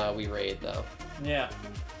when we raid, though. Yeah.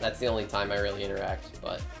 That's the only time I really interact,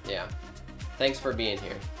 but yeah. Thanks for being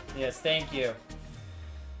here. Yes, thank you.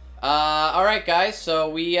 Alright guys, so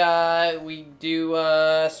we do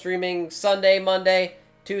streaming Sunday, Monday,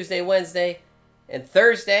 Tuesday, Wednesday, and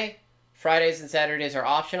Thursday. Fridays and Saturdays are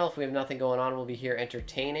optional. If we have nothing going on, we'll be here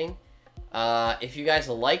entertaining. If you guys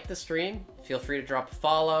like the stream, feel free to drop a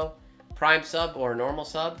follow, Prime sub, or normal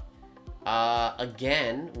sub.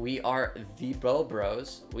 Again, we are the Bo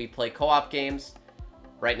Bros. We play co-op games.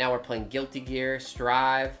 Right now we're playing Guilty Gear,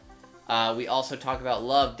 Strive. We also talk about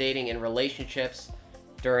love, dating, and relationships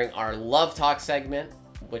during our Love Talk segment,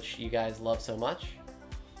 which you guys love so much.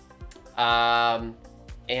 And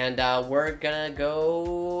we're gonna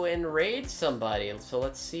go and raid somebody. So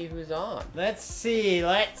let's see who's on. Let's see.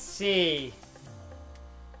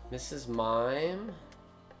 Mrs. Mime,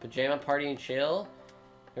 Pajama Party and Chill.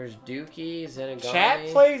 There's Dookie, Zenigami. Chat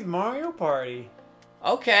plays Mario Party.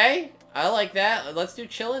 Okay, I like that. Let's do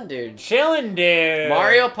Chillin' Dude. Chillin' Dude.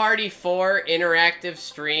 Mario Party 4 interactive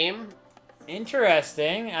stream.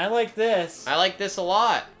 Interesting. I like this. I like this a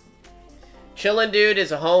lot. Chillin' Dude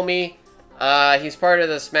is a homie. He's part of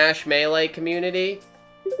the Smash Melee community.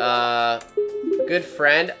 Good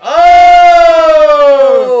friend. Oh!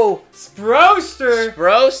 Sproster!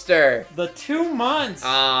 The 2 months!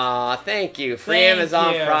 Aw, thank you. Free Thank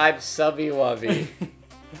Amazon you. Prime subby wubby.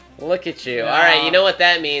 Look at you. Yeah. Alright, you know what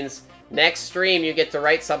that means. Next stream, you get to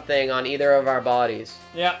write something on either of our bodies.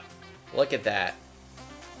 Yep. Look at that.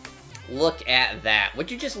 Look at that.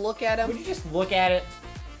 Would you just look at him? Would you just look at it?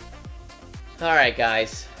 Alright,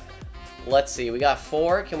 guys. Let's see. We got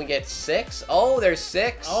 4. Can we get 6? Oh, there's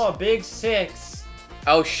 6. Oh, a big 6.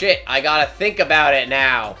 Oh, shit. I gotta think about it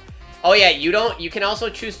now. Oh, yeah. You can also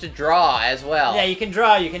choose to draw as well. Yeah, you can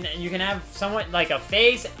draw. You can have someone like a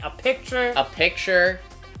face, a picture. A picture.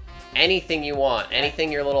 Anything you want.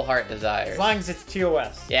 Anything your little heart desires. As long as it's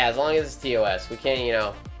TOS. Yeah, as long as it's TOS. We can't, you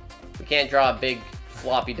know, we can't draw a big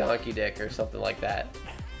floppy donkey dick or something like that.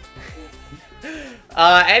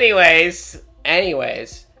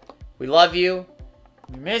 Anyways, we love you.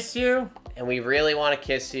 We miss you. And we really want to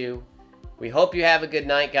kiss you. We hope you have a good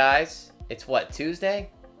night, guys. It's what, Tuesday?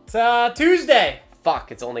 It's Tuesday.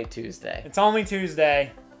 Fuck, it's only Tuesday. It's only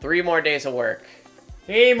Tuesday. 3 more days of work.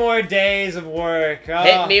 3 more days of work. Oh.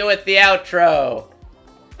 Hit me with the outro. Oh,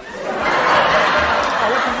 look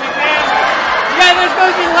at my man. You guys are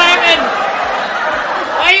supposed to be laughing.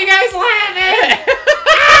 Why are you guys laughing?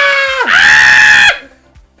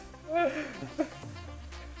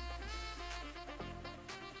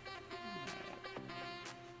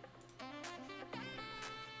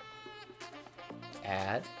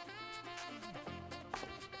 Add.